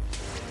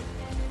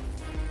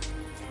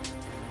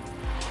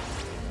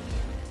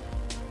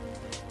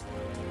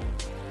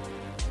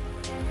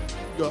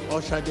 Your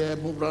Usher there,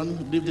 move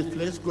around, leave the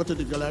place, go to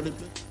the gallery,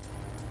 please.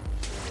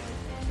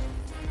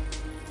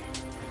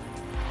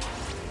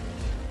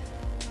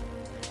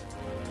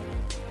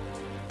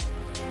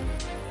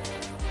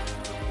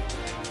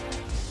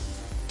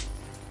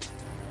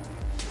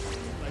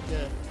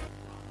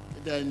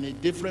 They're in a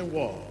different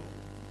world.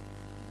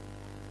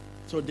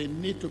 So they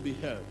need to be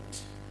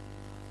helped.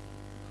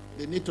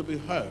 They need to be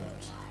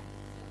helped.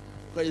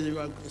 Because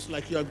it's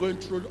like you are going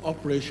through the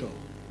operation.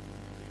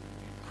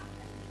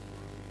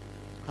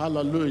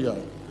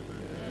 Hallelujah.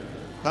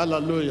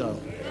 Hallelujah.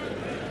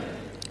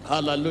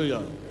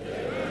 Hallelujah.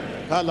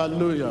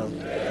 Hallelujah.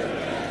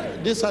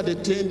 These are the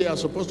things they are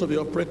supposed to be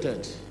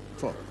operated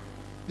for.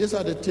 These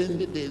are the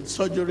things, the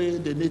surgery,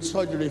 they need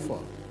surgery for.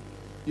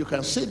 You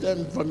can see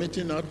them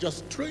vomiting out,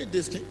 just throw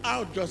this thing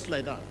out just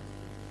like that.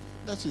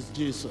 That is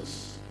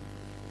Jesus.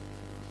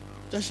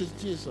 That is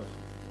Jesus.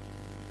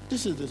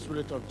 This is the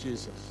Spirit of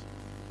Jesus.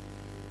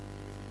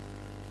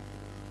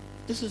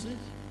 This is it.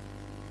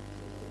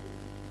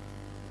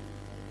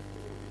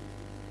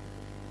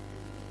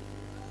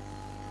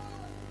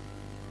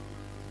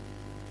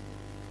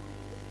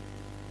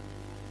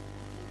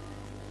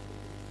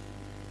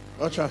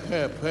 Usher,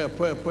 help.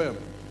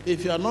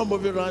 If you are not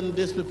moving around,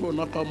 these people will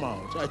not come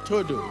out. I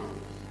told you.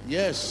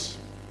 Yes.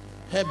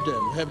 Help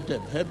them.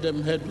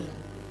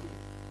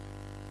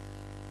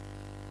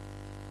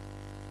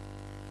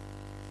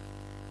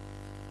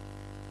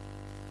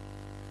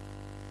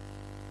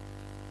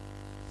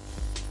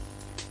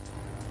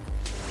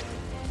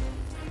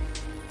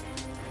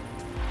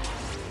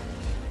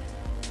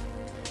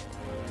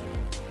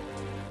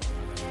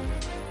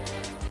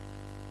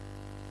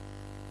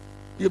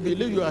 You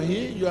believe you are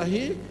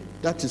here?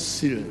 That is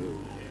seal.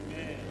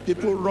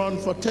 People run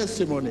for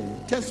testimony.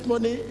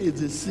 Testimony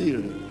is the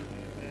seal.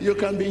 You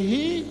can be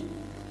here.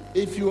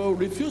 If you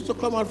refuse to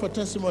come out for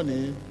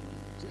testimony,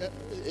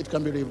 it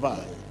can be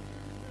revived.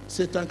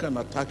 Satan can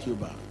attack you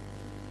back.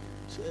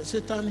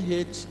 Satan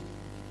hates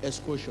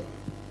exposure.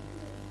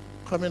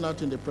 Coming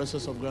out in the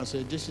presence of God and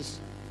say, this is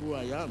who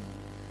I am.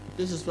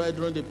 This is why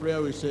during the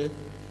prayer we say,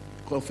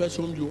 confess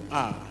whom you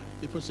are.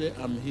 People say,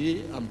 I'm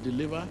here, I'm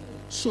delivered.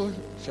 So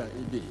shall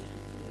it be.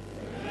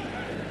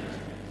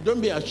 Don't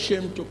be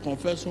ashamed to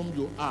confess whom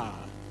you are.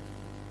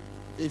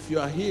 If you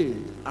are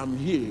healed, I'm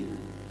healed.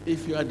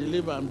 If you are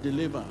delivered, I'm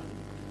delivered.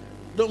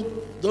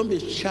 Don't be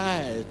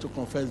shy to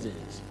confess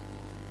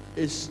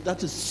this.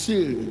 That is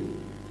seal.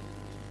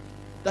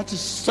 That is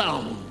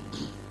sound.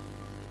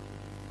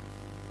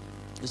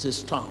 It's a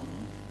sound.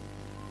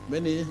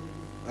 Many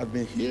have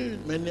been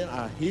healed, many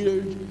are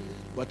healed,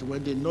 but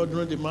when they know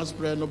during the mass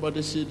prayer,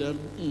 nobody see them,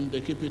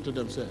 they keep it to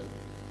themselves.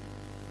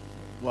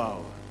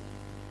 Wow.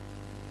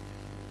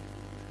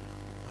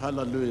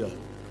 Hallelujah.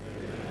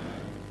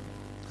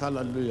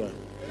 Hallelujah.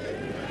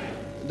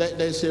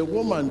 There's a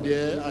woman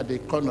there at the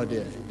corner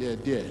there.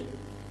 There.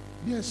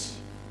 Yes.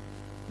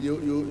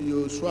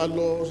 You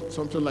swallow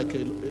something like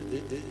a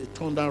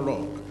thunder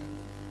rock.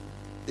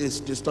 It's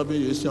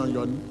disturbing you see on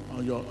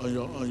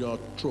your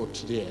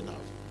throat there now.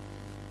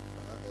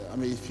 I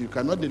mean, if you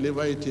cannot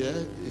deliver it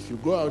here, if you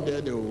go out there,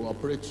 they will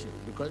operate you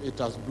because it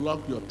has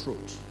blocked your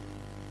throat.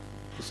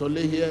 It's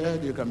only here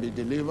you can be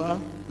delivered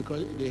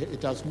because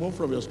it has moved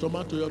from your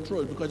stomach to your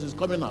throat because it's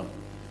coming out.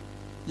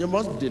 You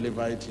must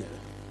deliver it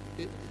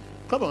here.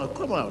 Come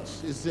out.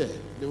 It's there.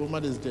 The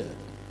woman is there.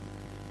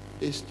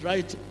 It's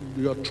right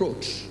in your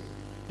throat.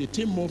 The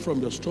thing moved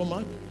from your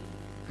stomach,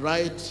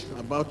 right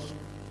about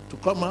to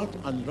come out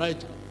and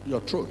right your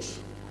throat.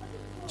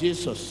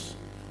 Jesus.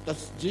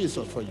 That's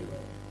Jesus for you.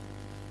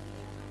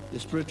 The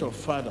Spirit of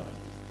Father.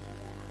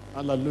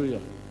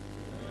 Hallelujah.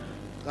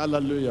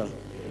 Hallelujah.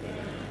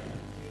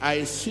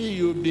 I see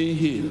you being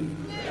healed.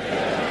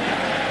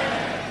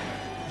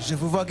 Je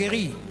vous vois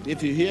guéri.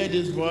 If you hear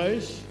this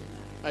voice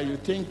and you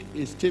think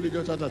it's TV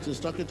daughter that is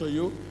talking to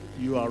you,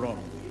 you are wrong.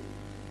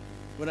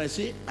 When I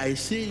see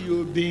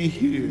you being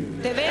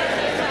healed. Je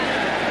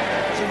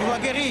vous vois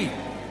guéri.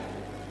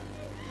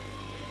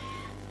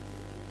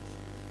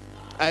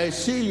 I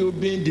see you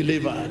being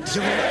delivered.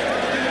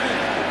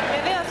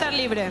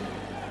 Libre.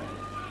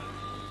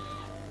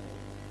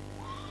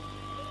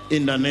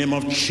 In the name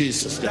of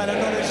Jesus.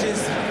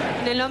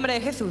 En el nombre de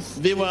Jesús.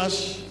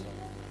 Viewers,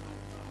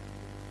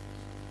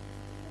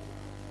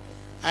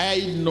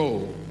 I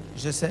know.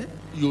 Je sais.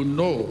 You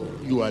know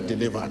you are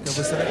delivered. Yo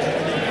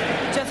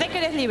sé que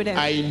eres libre.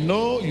 I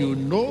know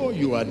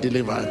you are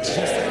delivered. Je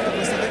sais que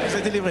vous savez que vous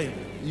êtes délivré.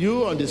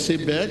 You on the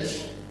seabed,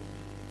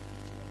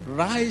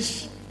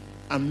 rise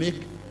and make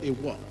a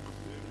walk.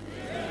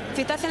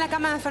 Si estás en la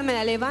cama de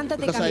enfermedad,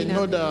 levántate y Because I camina.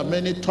 know there are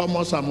many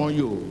Thomas among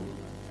you.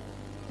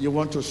 You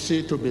want to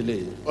see to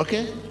believe.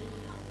 Okay?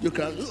 You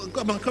can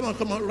come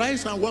on,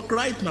 rise and walk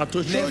right now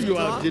to show you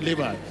are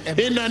delivered.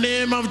 In the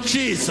name of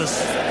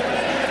Jesus.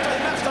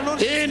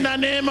 In the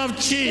name of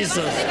Jesus.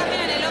 Levántate y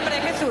camina en el nombre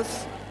de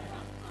Jesús.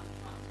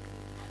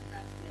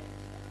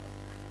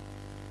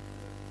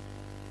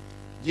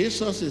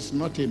 Jesus is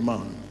not a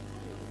man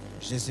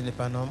Jésus n'est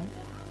pas un homme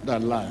that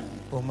lie.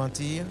 pour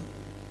mentir.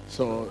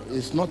 So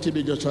it's not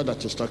TB Joshua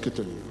that is talking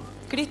to you.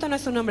 Cristo no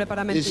es un hombre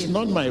para It's mentir.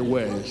 not my Ce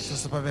words.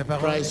 sont pas mes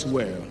paroles. Christ's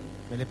word.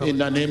 Mais les paroles. In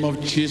the name of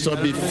Jesus,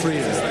 be free.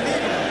 En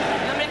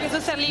el nombre de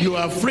Jesús, ser libre. You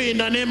are free in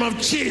the name of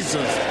Jesus.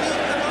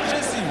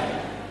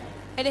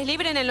 Eres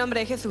libre en el nombre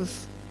de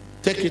Jesús.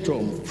 Take it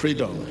home.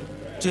 Freedom.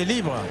 Tu es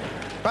libre.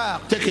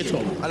 Pars Take it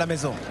home. à la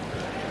maison.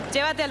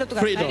 Llévate a tu casa.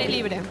 Freedom. Eres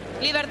libre.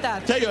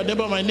 Libertad. Tell your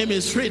neighbor, my name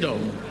is Freedom.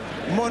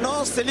 Mon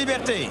nom, c'est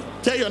liberté.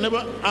 Tell your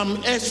neighbor, I'm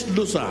S.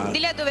 Loser.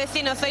 Dile a tu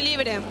vecino, soy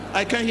libre.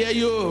 I can hear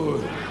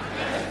you.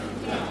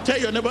 Tell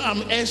your neighbor,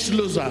 I'm S.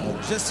 Loser.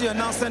 Je suis un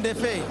ancien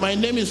défait. My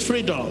name is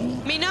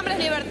Freedom. Mi nombre es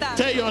libertad.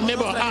 Tell your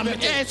neighbor, I'm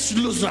S.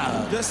 Loser.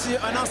 Je suis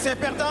un ancien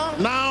perdant.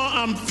 Now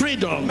I'm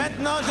Freedom.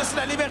 Maintenant, je suis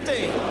la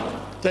liberté.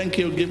 Thank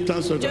you. Give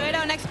thanks to Yo God.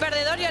 era un ex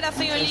perdedor y ahora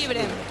soy un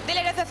libre.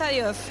 Dile gracias a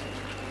Dios.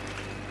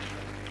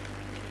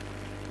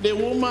 The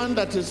woman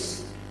that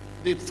is,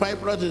 the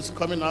fibroid is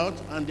coming out,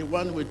 and the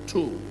one with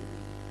two.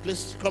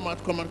 Please come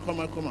out. Come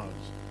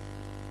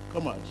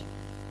out.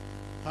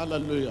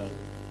 Hallelujah.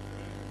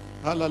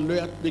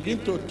 Hallelujah. Begin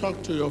to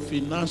talk to your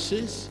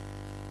finances.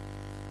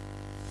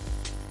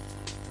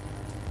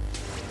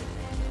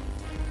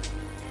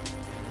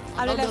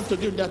 Allow them to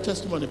give their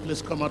testimony.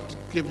 Please come out,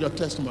 give your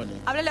testimony.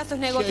 Háblale a sus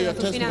Share negocios, your a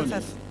sus testimony.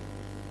 finanzas.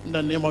 In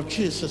the name of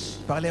Jesus.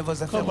 Parlez à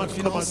vos affaires, Come vos out,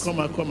 finances.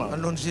 come out. Au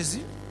nom de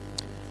Jésus.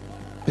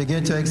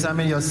 Begin to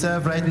examine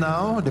yourself right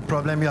now, the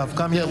problem you have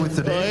come here with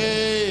today.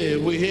 Hey,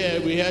 we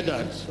hear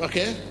that.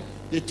 Okay?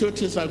 The two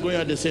things are going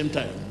at the same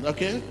time.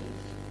 Okay?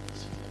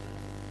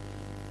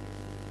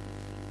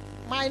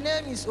 My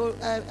name is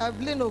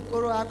Evelyn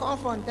Okoro. I come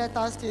from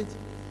Delta State.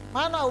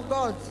 Man of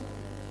God,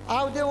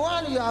 I'm the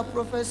one you have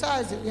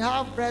prophesied you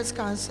have breast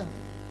cancer.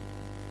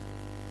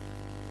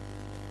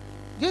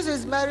 This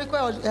is miracle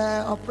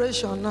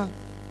operation now.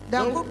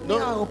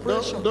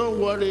 Don't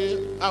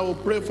worry. I will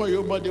pray for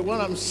you. But the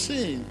one I'm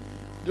seeing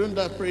during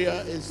that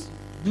prayer is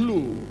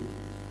blue,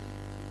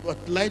 but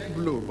light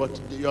blue. But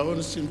your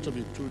own seems to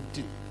be too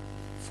deep,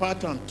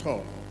 fat and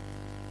tall,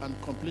 and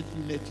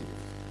completely native.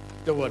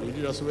 Don't worry.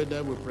 You just wait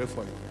there. We'll pray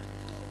for you.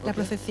 La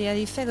profecía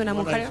dice de una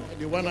mujer.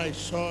 The one I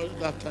saw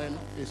that time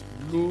is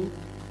blue,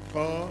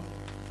 tall,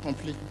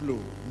 complete blue,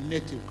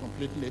 native,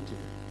 complete native.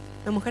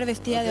 Una mujer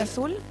vestida de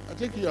azul I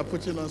think you are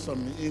putting on some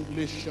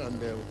English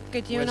and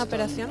que tiene una Western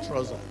operación.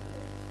 trouser.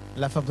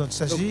 La femme dont il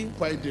s'agit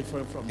Quite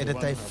different from est the de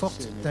one taille I've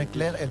forte, seen. teint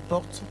clair. Elle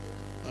porte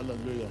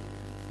Hallelujah.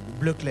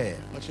 bleu clair.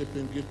 Worship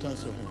him, give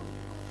thanks to him.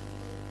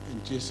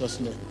 In Jesus'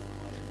 name.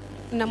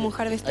 Una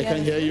mujer I vestida can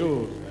de hear azul.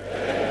 you.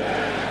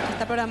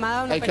 Está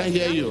programada una I can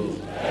hear operación.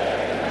 you.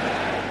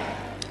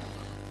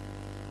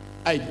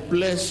 I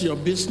bless your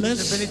Je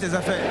business. bénis tes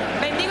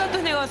affaires. Bendigo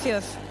tus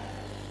negocios,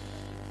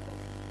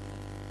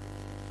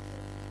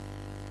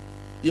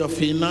 Your Tes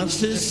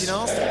finances.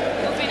 finances.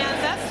 tus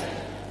finanzas.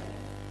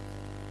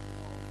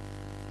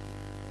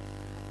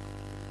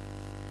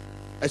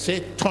 I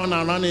say, turn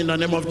around in the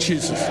name of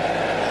Jesus.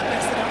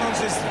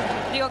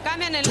 Digo,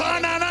 cambia en el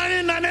Turn around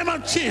in the name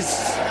of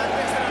Jesus.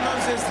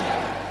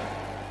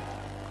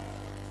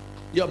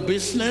 Your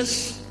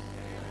business,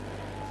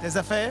 Tes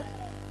affaires,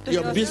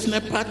 your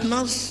business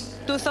partners,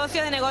 tus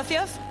socios de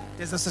negocios,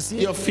 tes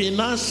associés, your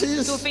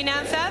finances, tus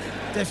finanzas,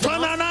 tes turn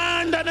finances.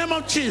 around in the name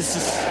of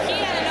Jesus.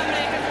 gira en el nombre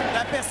de Jesús.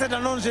 La personne dans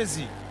le nom de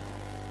Jésus.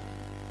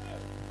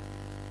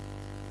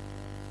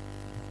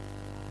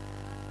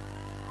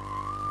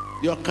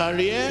 Your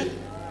career,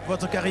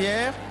 Votre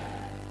carrière,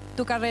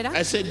 Tu carrera.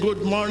 I say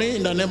good morning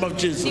in the name of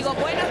Jesus. Digo,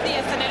 buenos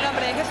días en el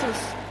nombre de Jesús.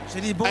 je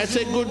dis bonjour. I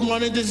say good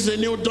morning, this is a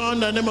new dawn in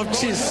the name of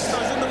Jesus. C'est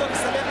un jour nouveau qui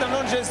s'élève dans le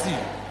nom de Jésus.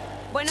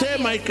 Buenos Say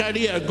días. my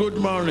career, good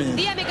morning.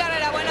 Día mi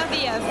carrera, buenos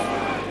días.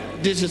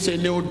 This is a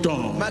new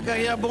dawn. Ma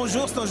carrière,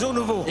 bonjour, c'est un jour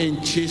nouveau.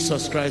 In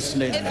Jesus Christ's Es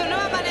name. un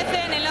nuevo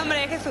amanecer en el nombre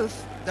de Jesús.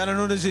 Dans le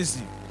nom de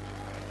Jésus.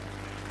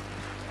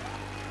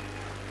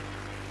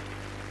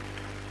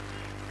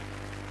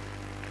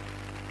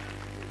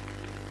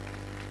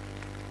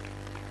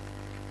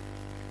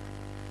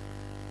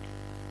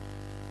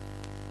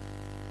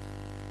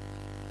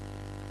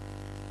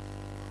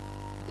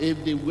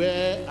 If the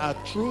words are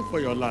true for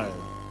your life,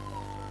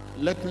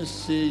 let me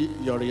see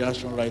your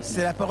reaction right C'est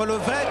now. la parole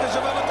vraie que je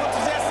vois votre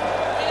enthousiasme.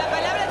 Si la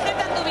palabra es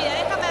cierta en tu vida,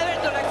 déjame ver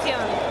tu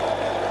reacción.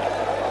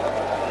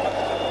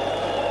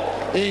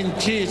 In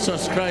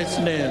Jesus Christ's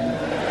name.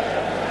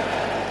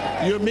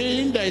 You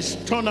mean there is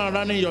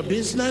turnaround in your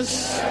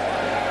business,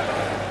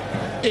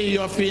 in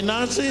your La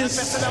finances,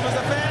 personne dans vos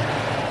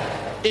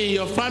affaires, in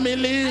your Hay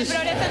families,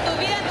 progreso en tu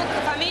vida, en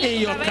tu familia, in en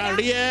tu your carrera.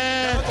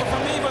 career. votre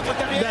famille, votre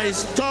There carrière.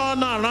 is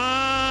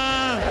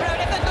turnaround.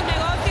 Progreso en tus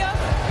negocios.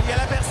 Il y a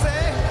la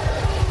percée.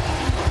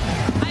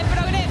 Hay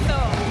progreso.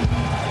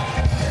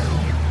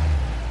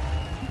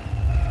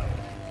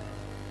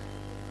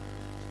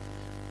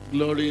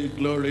 Glory,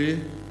 glory.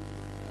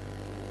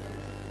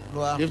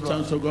 Gloire, Give gloire.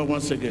 thanks to God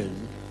once again.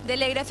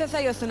 Dele gracias a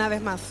Dios una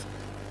vez más.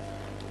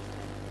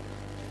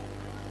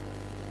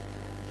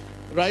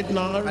 Right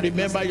now,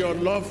 remember your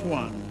loved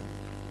one.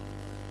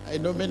 I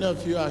know many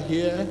of you are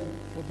here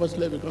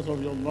purposely because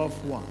of your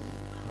loved one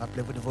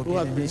Rappelez-vous de vos who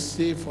has been bien-aimés.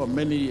 saved for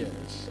many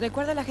years.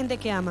 Recuerda a la gente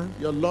que ama.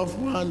 Your loved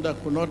one that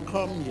could not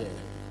come here,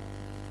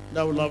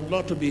 that would have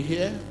loved to be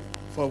here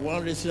for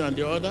one reason and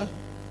the other.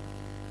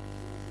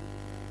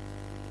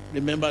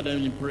 Remember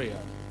them in prayer.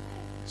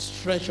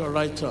 Stretch your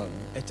right hand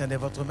Étendez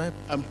votre main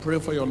and pray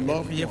for your et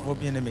loved priez pour one.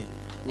 vos bien-aimés.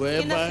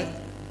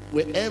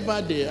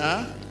 Wherever they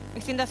are,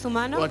 Extienda su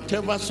mano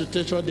whatever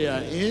situation they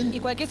are in, y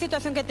cualquier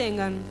situación que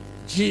tengan.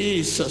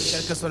 Quelle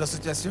Jesus, que soit la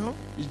situation,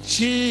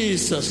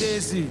 Jesus,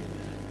 Jésus,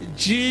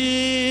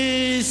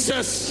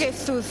 Jesus.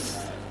 Jesús.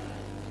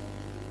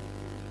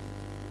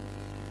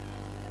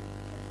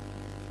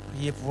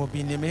 priez pour vos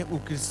bien-aimés où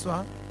qu'ils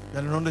soient,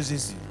 dans le nom de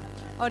Jésus.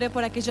 Ore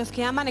por aquellos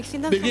que aman,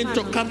 extiendan su Begin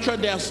to mano. capture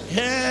their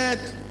head,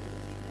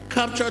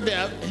 capture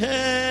their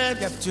head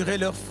Capturez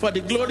leur for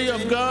the glory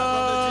of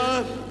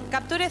God.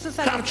 Capture sus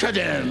almas Capture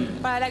them.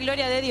 para la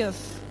gloria de Dios.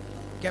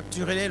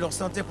 Capturez-les, leur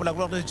santé pour la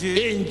gloire de Dieu.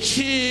 In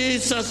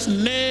Jesus'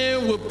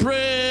 name we En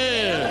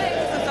pray. nombre de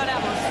Jesús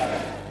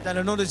oramos. Dans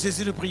le nom de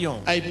Jésus, nous prions.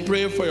 I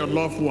pray for your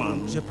loved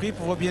ones. Je prie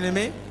pour vos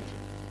bien-aimés.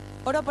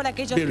 Oro por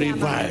aquellos Be que aman.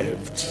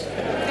 revived.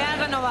 Sean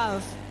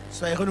renovados.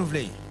 Soyez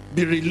renouvelés.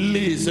 Be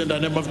released in the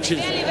name of Sean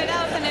Jesus.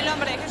 liberados en el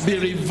nombre de Jesús. Be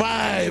Libérés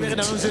dans le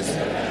nom revived. de Jésus.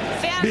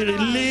 Sean Be renovados.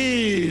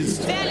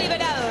 released Sean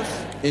liberados.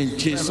 in Soyez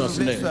Jesus'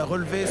 renouvelés, soyez name.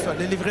 relevés, soyez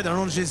délivrés dans le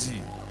nom de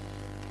Jésus.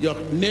 Your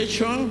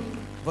nation,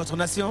 Votre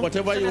nation,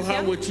 whatever you Nation.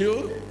 have with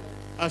you,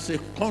 as a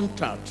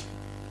contact,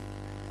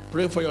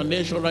 pray for your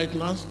nation right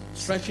now.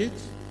 Stretch it.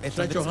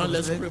 Stretch your hand.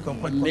 Let's pray for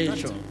our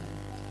nation.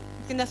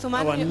 Extienda su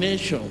mano Our y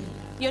nation.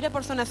 ore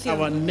por su Our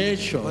nación.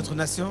 nation. votre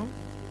nation,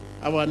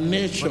 Our votre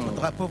nation.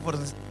 drapeau,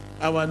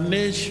 Our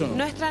nation.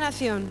 Nuestra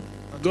nación.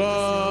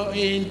 God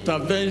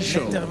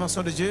intervention.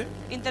 l'intervention de Dieu,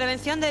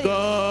 Intervención de Dios.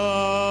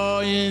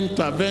 God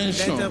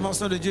intervention.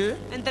 l'intervention de Dieu,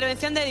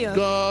 Intervención de Dios.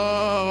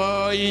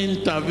 God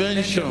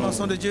intervention.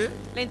 l'intervention de Dieu,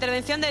 La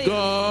intervención de Dios.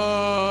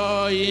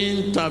 God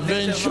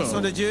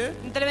l'intervention de intervention. Dieu,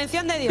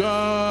 Intervención de Dios.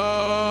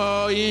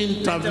 God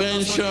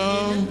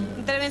intervention.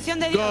 Intervención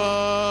de Dios.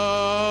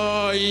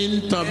 God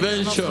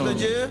l'intervention de intervention.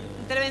 Dieu,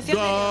 Intervención de Dios.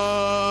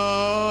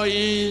 God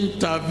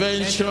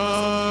intervention.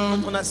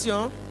 notre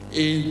nation,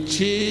 In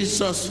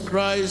Jesus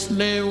Christ's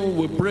name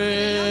we En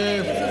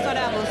pray. Jesús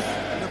oramos.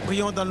 nous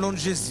prions dans le nom de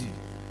Jésus.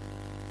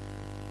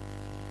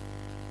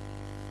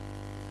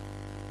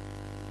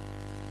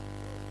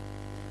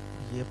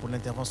 Priez pour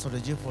l'intervention de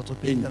Dieu pour votre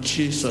pays. In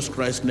Jesus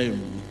Christ's name.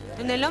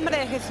 En el nombre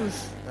de Jesús.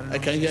 I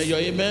can hear your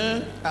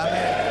amen.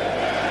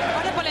 Amen.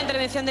 Ore por la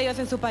intervención de Dios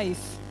en su país.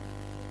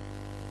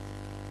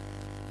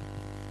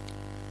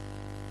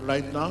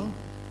 Right now,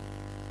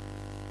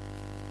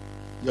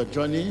 your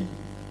journey,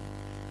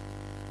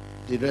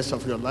 the rest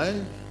of your life,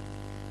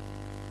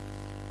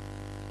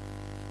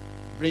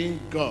 bring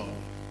God.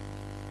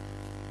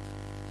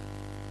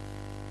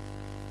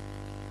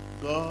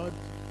 God,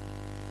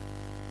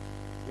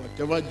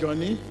 whatever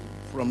journey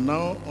from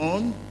now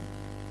on,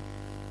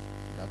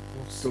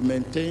 to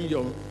maintain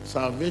your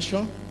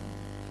salvation,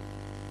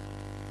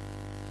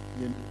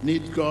 you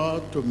need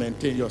God to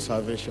maintain your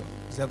salvation.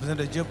 Vous avez besoin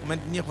de Dieu pour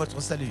maintenir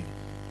votre salut.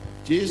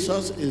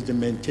 Jesus is the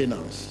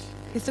maintenance.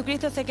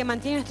 Jesucristo es el que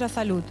mantiene nuestra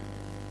salud.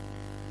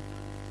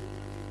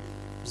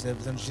 Vous avez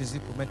besoin de Jésus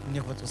pour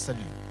maintenir votre salut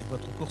et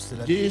votre course de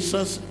la vie.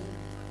 Jesus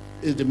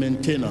is the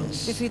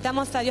maintenance.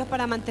 Necesitamos a Dios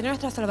para mantener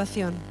nuestra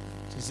salvación.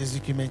 C'est Jésus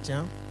qui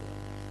maintient.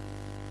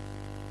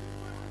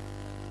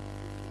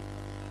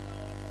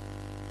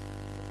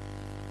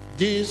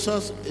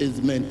 Jesus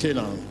is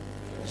maintenance.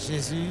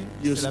 Jésus,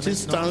 You c'est la still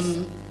maintenance.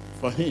 stand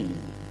for him.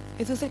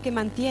 Jesús es el que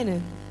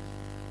mantiene.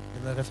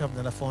 Demeurez ferme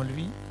dans la foi en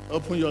lui.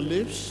 Open your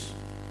lips.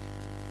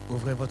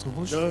 Ouvrez votre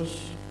bouche. Those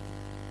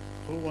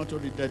who want to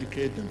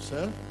rededicate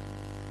themselves,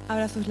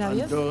 Abra sus and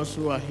labios. those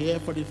who are here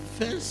for the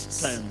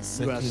first time,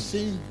 Ceux you are qui-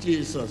 seeing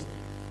Jesus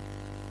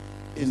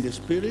in the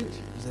spirit,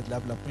 Vous êtes là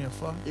pour la première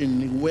fois.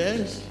 in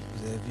words,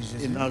 Vous avez vu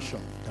Jésus in action.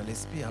 dans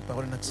l'esprit, en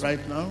parole, en action.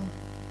 Right now,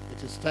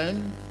 it is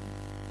time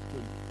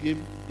to give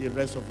the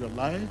rest of your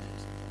life.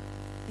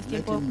 Es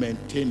Let tiempo him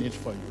maintain it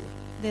for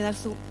you. de dar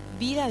su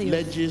vida a Dios.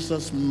 Let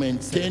Jesus C'est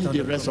maintain le temps the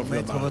de rest of your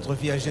mettre life. votre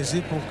vie à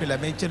Jésus pour que la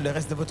maintienne le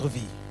reste de votre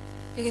vie.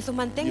 Que Jesús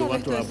mantenga You el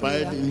want resto to de su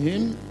vida. abide in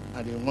him,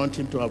 and you want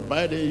him to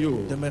abide in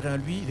you. Demeurez en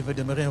lui, il veut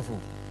demeurer en vous.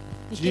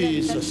 Y quiere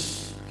habitar-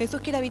 Jesus, Jesús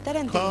quiere habitar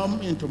en ti.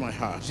 come into my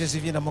heart. Jésus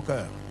vient dans mon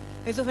cœur.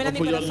 Jesús ven a mi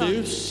Open your corazón.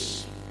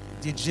 lips.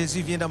 Dites,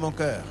 Jésus vient dans mon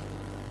cœur.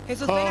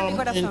 Jesús ven a mi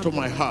Come into corazón.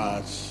 my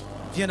heart.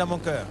 Viens dans mon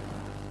cœur.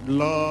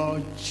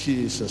 Lord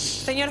Jesus.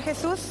 Señor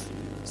Jesús,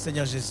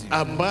 Seigneur Jésus.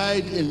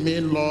 Abide in me,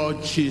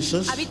 Lord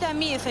Jesus. habita en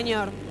mí,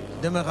 Señor.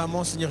 Demeure en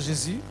moi, Seigneur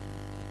Jésus.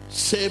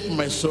 Save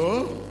my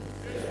soul.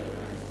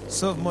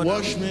 Sauve mon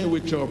Wash âme. me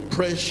with your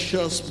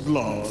precious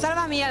blood.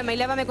 Salva mi alma y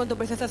lávame con tu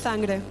preciosa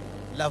sangre.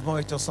 Lave-moi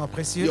avec ton sang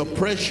précieux. Your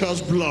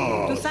precious Tu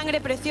blood. sangre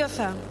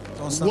preciosa.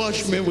 Ton sang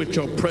Wash me with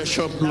your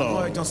precious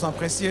Lave-moi avec blood. ton sang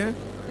précieux.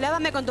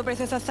 Lávame con tu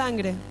preciosa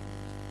sangre.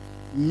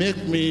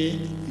 Make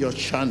me your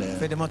channel,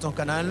 Fais de moi ton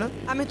canal.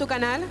 Hazme tu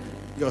canal,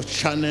 your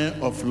channel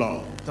of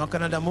love. Ton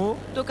canal d'amour.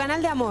 tu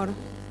canal de amor.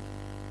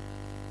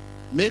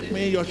 Make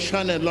me your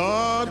channel,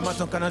 Lord, Fais-moi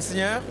ton canal,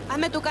 Seigneur.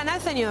 Hazme tu canal,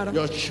 Señor.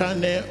 your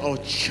channel of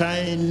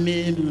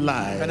shining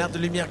light. Canal de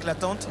lumière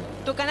éclatante.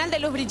 Tu canal de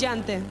luz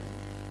brillante.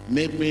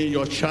 Make me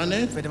your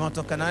channel, Fais de moi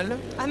ton canal.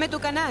 Hazme tu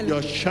canal.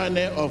 your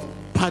channel of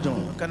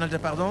pardon, Canal de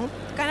pardon.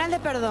 Canal de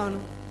perdón,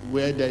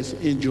 where there is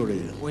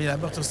injury. Où il y a la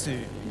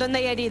meurtrissure. donde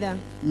hay herida.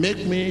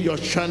 Make me your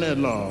channel, Fais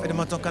de Lord,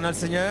 moi ton canal,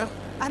 Seigneur.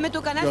 Hazme tu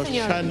canal, your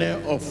Señor. channel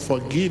of Un canal de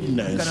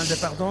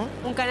forgiveness, pardon.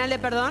 Un canal de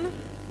perdón,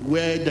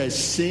 where there is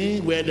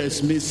sin, where there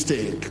is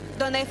mistake,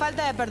 donde hay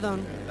falta de perdón,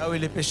 Là où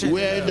il est péché.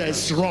 where there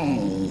is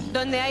wrong.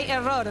 donde hay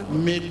error.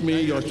 Make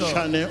me your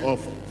channel of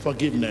Fais de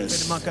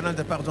forgiveness. moi un canal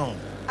de pardon.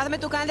 Hazme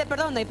tu canal de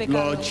perdón donde hay pecado.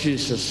 Lord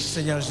Jesus,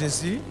 Seigneur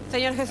Jésus.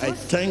 Señor I Jesús,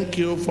 thank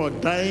you for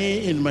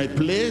dying in my Je te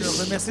place.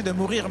 remercie de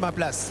mourir à ma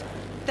place.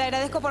 te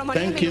agradezco por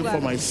morir en Thank mi you for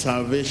lugar. my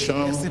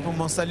salvation. Merci pour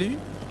mon salut.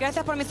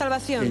 Gracias por mi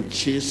salvación. In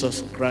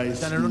Jesus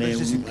Christ's Dans le nom de name I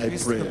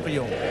Jésus-Christ, nous pray.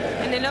 prions.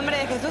 En el nombre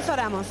de Jesús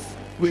oramos.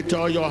 With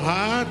all your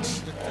heart.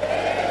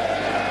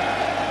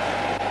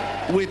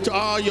 With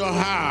all your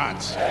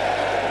heart.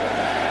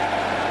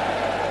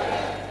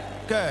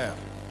 Cœur.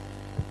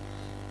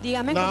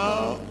 Dígame.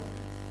 Now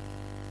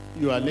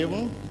you are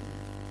living.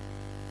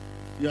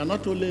 You are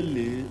not only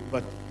live,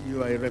 but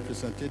you are a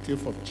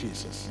representative of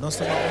Jesus. Non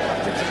seulement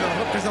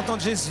un représentant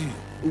de Jésus.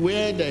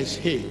 Where there is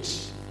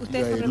hate, you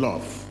are a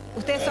love.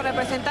 Usted es el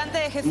representante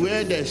de Jesús.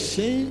 Where there is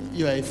sin,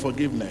 you are a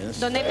forgiveness.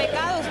 Donde hay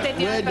pecado, usted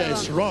tiene Where el there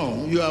is perdón.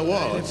 wrong, you are Le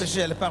what?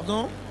 péché et le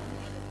pardon.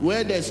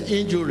 Where there is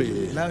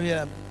injury, Là où il y a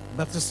la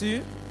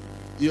meurtrissure,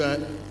 you are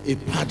a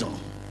pardon.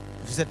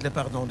 vous êtes le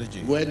pardon de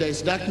Dieu. Where there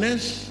is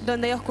darkness,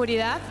 Donde hay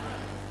oscuridad,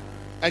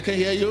 I can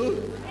hear you.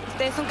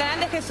 usted es un canal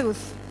de Jesús.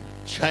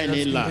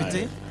 Shining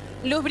light.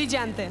 Luz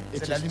brillante.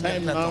 It C'est la is lumière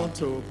time now éclatante.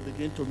 to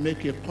begin to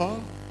make a call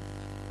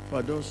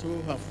for those who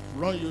have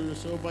run you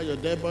over your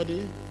dead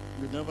body.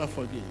 You never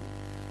forgive.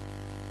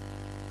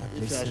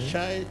 If you are Appelez-le.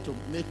 shy to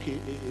make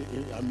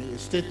a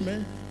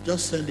statement,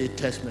 just send a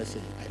text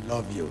message. I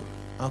love you.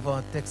 Envoie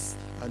un texte.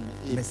 And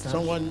if Message.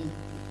 someone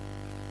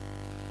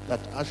that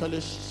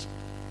actually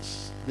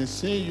been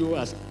seeing you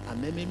as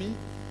an enemy,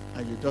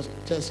 and you just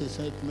text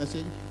a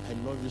message, I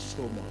love you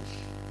so much.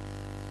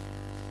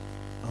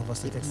 Envoie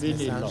ce It texte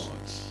means a message lot.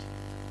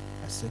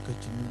 à ceux que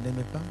tu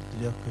n'aimais pas.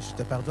 Dis-leur que je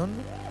te pardonne.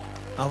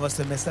 Envoie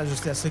ce message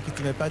aussi à ceux qui ne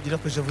t'aimaient pas.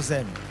 Dis-leur que je vous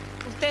aime.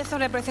 Usted es un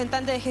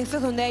representante de Jesús.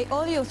 Donde hay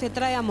odio, usted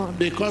trae amor.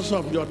 Because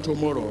of your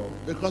tomorrow,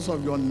 because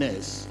of your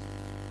nest.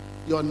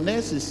 Your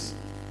nest is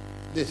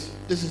this.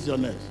 This is your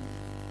nest.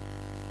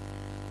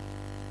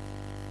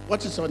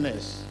 What is your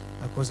nest?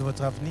 À cause de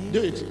votre avenir.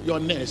 Do it, your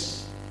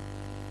nest.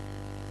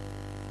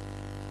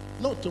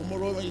 No,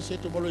 tomorrow, when you say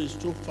tomorrow is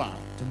too far.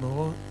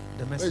 Tomorrow,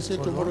 demain When you c'est say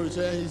trop tomorrow, loin. you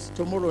say it's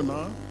tomorrow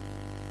now.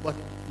 But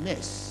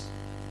nest.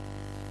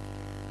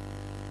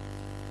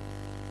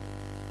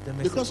 Demain,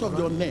 c'est Because trop of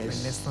loin. your Mais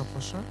nest. l'instant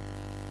prochain,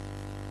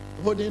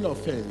 Holding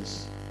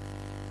offense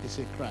is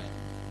a crime.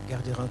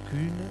 garder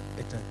rancune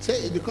est un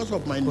Say, because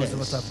of my à cause de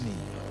votre nest. avenir.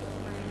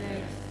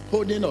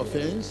 holding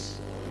offense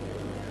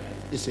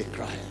is a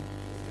crime.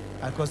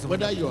 À cause de mon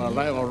Whether you are appui,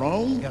 right or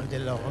wrong, garder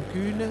la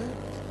rancune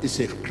it's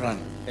a crime.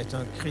 est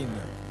un crime.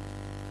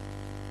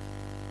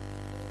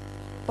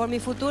 Por mi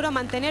futuro,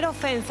 mantener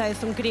ofensa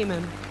es un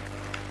crimen.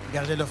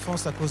 Garder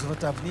l'offense à cause de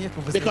votre avenir,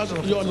 pour vous Because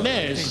éviter your un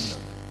next, crime.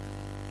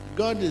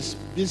 God is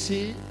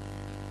busy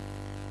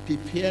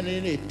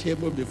preparing a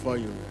table before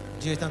you.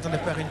 Dieu est en train de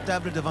faire une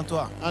table devant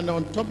toi. And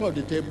on top of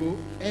the table,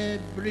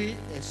 every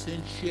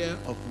essential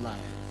of life.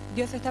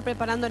 Dios está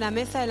preparando la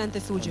mesa delante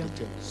suyo.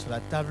 Sur la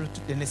table,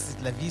 toutes les nécessités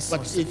de la vie sont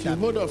But sur if la you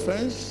table. hold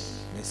offense,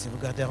 Mais si vous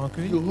gardez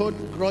rancune, you hold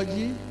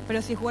grudge,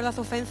 Pero si guardas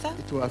ofensa,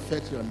 it will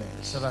affect your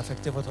next. ça va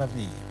affecter votre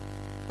avenir.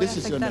 puede This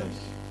is your afectar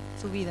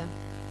next. su vida.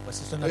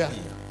 Voici son Yeah.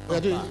 avenir. Yeah,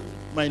 Un do pas.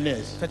 it. My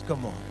next. Faites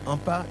comment? Un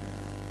pas,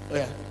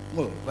 Yeah.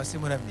 Move. voici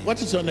mon avenir.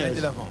 What is your Allez next?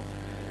 de l'avant.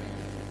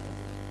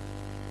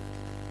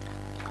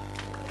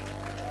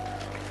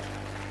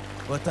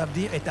 Votre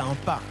avenir est à un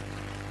pas.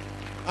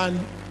 And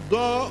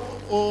God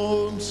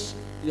owns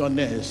your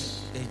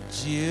next. Et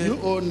Dieu, You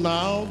own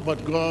now,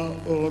 but God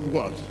owns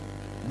what?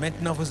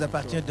 maintenant vous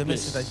appartient, demain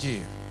Yes. c'est à Dieu.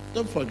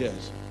 Don't forget.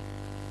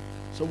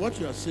 So what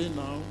you are saying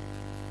now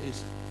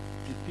is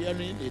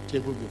preparing a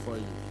table before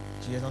you.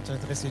 Dieu est en train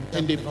de dresser une In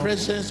table the devant vous,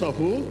 presence of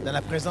who? dans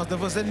la présence de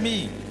vos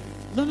ennemis.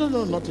 No,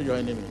 not your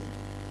enemy.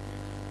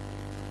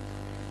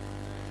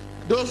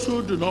 Those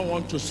who do not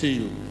want to see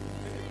you.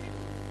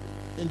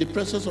 In the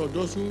presence of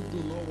those who do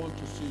not want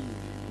to see you.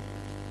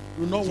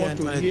 Do not Dieu est want en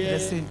to train de hear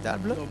dresser une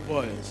table your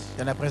voice.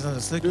 dans la présence de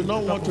ceux qui Do ne not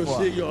veulent pas want vous to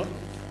voir. see your...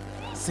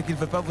 Ceux qui ne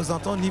veulent pas vous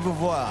entendre ni vous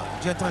voir.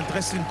 Dieu est en train de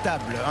dresser une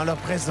table en leur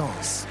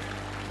présence.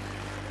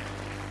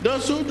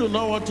 Those who do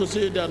not want to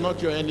see you, they are not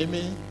your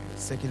enemy.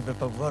 Ceux qui ne veulent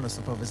pas vous voir ne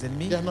sont pas vos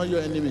ennemis. They are not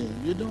your enemy.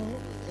 You know,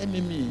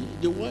 enemy,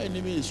 the word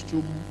enemy is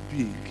too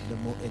big. Le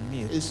mot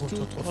ennemi est It's trop, too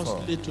trop, trop fort.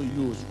 costly to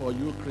use for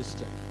you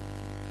Christian.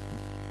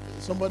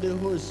 Somebody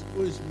who is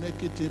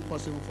making it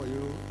possible for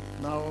you,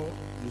 now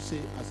you see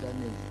as an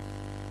enemy.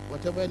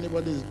 Whatever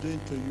anybody is doing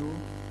to you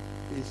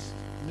is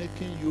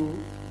making you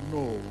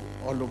know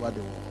all over the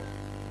world.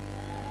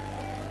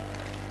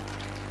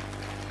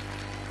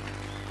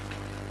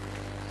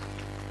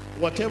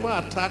 Whatever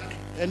attack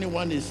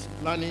anyone is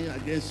planning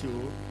against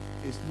you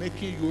is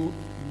making you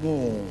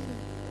know.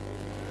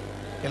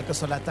 Quelle que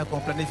soit l'attaque qu'on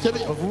planifie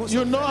contre vous,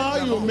 You know how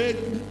you make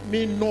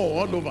me know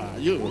all over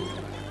you.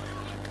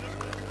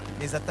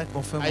 les attaques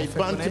vont faire I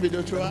ban TB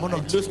Joshua,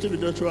 I lose TB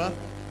Joshua,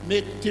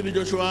 make TB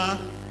Joshua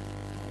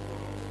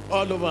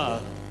all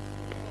over.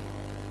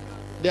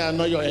 They are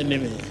not your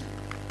enemy.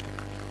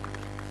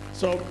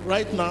 So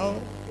right now,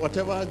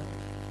 whatever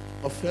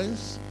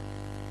offense,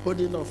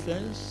 holding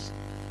offense,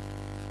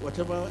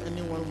 whatever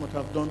anyone would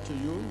have done to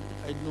you,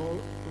 I know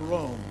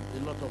wrong,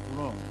 a lot of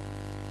wrong.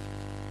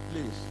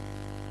 Please,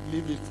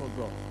 leave it for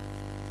God.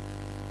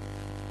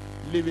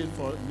 Leave it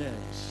for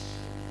next.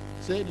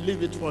 Say,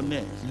 leave it for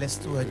next. Laisse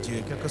tout à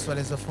Dieu. Quelles que soient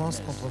les offenses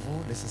contre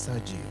vous, laissez ça à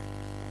Dieu.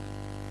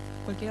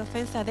 Cualquier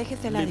ofensa,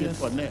 déjesela a Leave it Dios.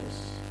 for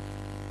next.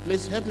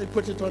 Please help me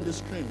put it on the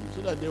screen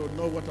so that they will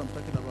know what I'm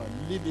talking about.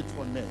 Leave it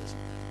for next.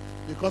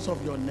 Because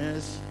of your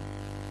next,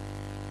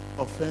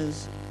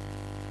 offense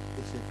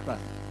is a crime.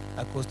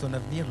 À cause de ton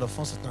avenir,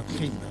 l'offense est un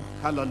crime.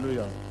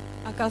 Hallelujah.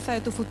 A causa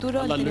de tu futuro,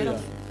 el tener Aleluya.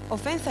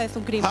 ofensa es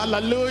un crimen.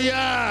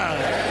 Hallelujah.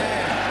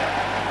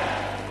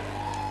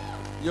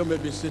 You may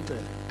be seated.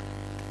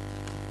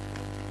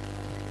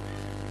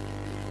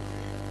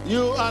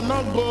 You are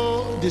not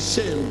go the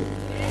same.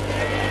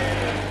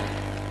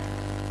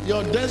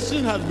 Your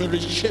destiny has been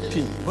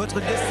reshaping. Votre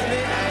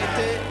destinée a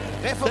été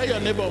Tell your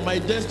réformée. neighbor, my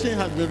destiny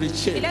has been Dile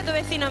reshaped. a tu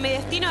vecino, mi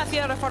destino ha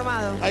sido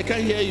reformado. I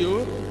can hear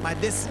you. Ma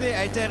destinée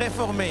a été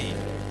réformée.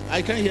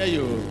 I can hear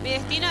you. Mi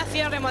destino ha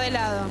sido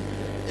remodelado.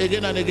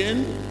 Again and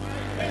again.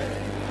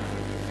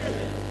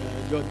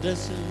 Your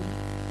destiny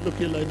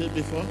looking like that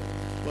before,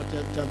 but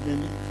it has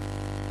been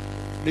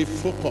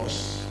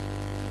refocused,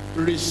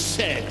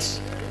 reset.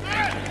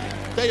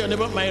 Tell your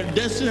neighbor, my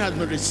destiny has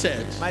been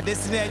reset. Ma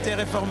destinée a été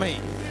réformée.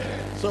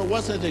 So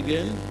what's it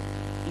again?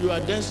 You are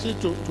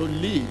destined to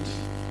lead,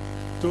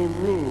 to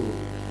rule,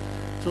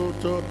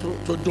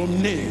 to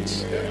dominate.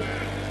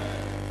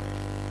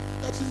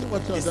 That is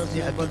what you are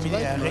Destiné destined à but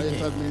dominer, à right now it régner.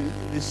 has been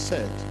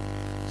reset.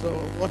 So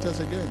what else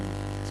again?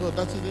 So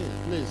that's it.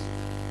 Please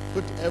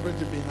put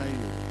everything behind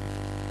you.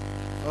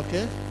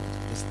 Okay?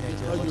 Destinée a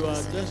été Because you are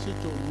redressée.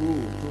 destined to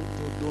rule,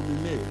 to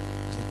dominate.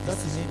 That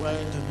is Destiné why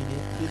à dominer,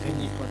 à people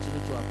régner. will continue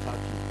to attack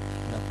you.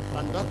 La pourquoi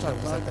And on that continue à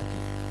vous attack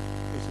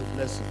attaquer. is a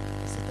blessing.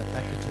 Cette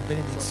attaque est une So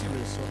bénédiction.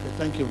 please, okay,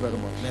 thank you very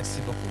much. Merci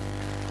beaucoup.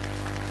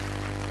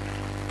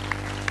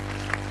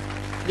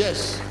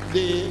 Yes,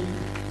 the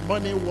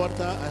money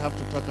water, I have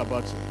to talk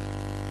about it.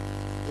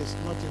 It's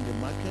not in the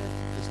market,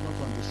 it's not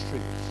on the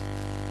street.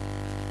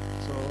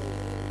 So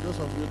those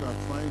of you that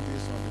find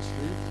this on the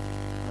street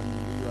and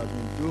you have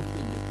been duped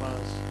in the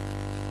past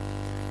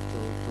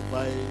to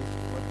buy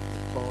what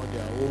they call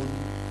their own,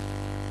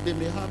 they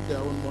may have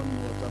their own money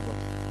water, but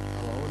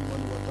our own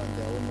money water and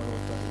their own money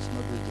water is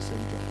not doing the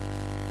same job.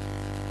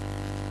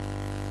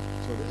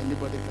 So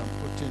anybody can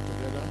put it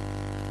together.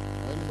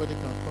 anybody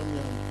can come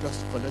here and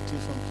just collect you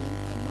something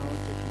and now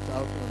take it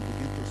out and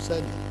begin to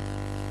sell it.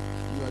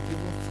 You are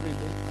given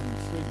freely and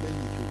freely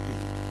you should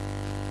give.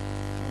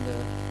 And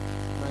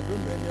I know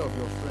many of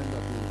your friends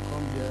that will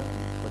come here and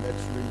collect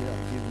freely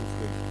and give you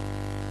freely.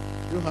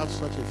 Do you have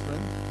such a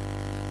friend?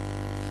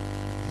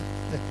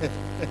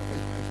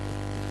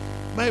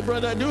 My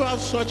brother, do you have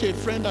such a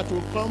friend that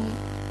will come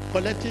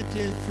collect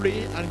it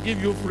free and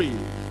give you free?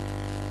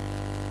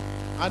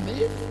 And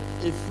if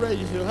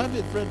you have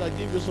a friend that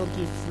gives you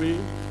something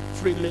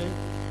freely,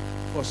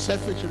 for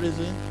selfish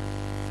reason,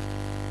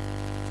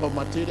 for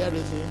material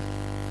reason,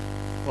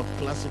 for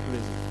classic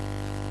reason.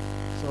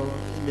 So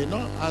he may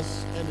not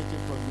ask anything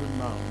from you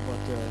now, but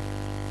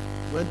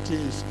when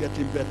things is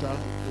getting better,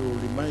 he will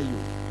remind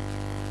you.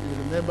 You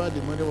remember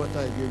the money what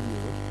I gave you.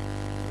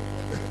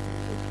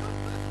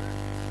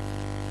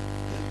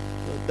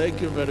 So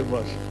thank you very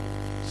much.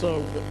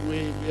 So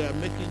we are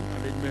making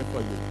arrangement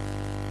for you.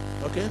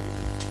 Okay?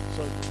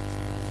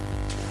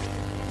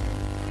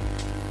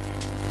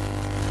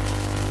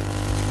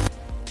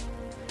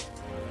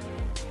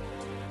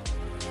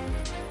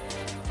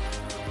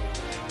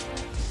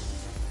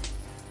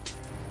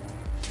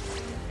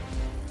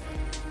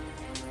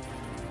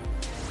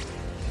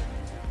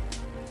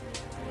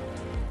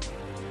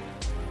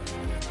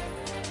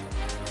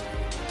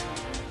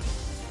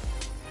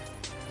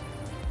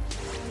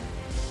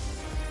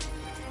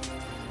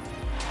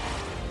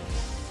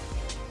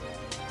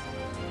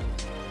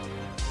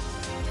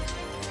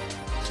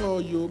 So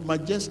you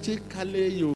majestically, you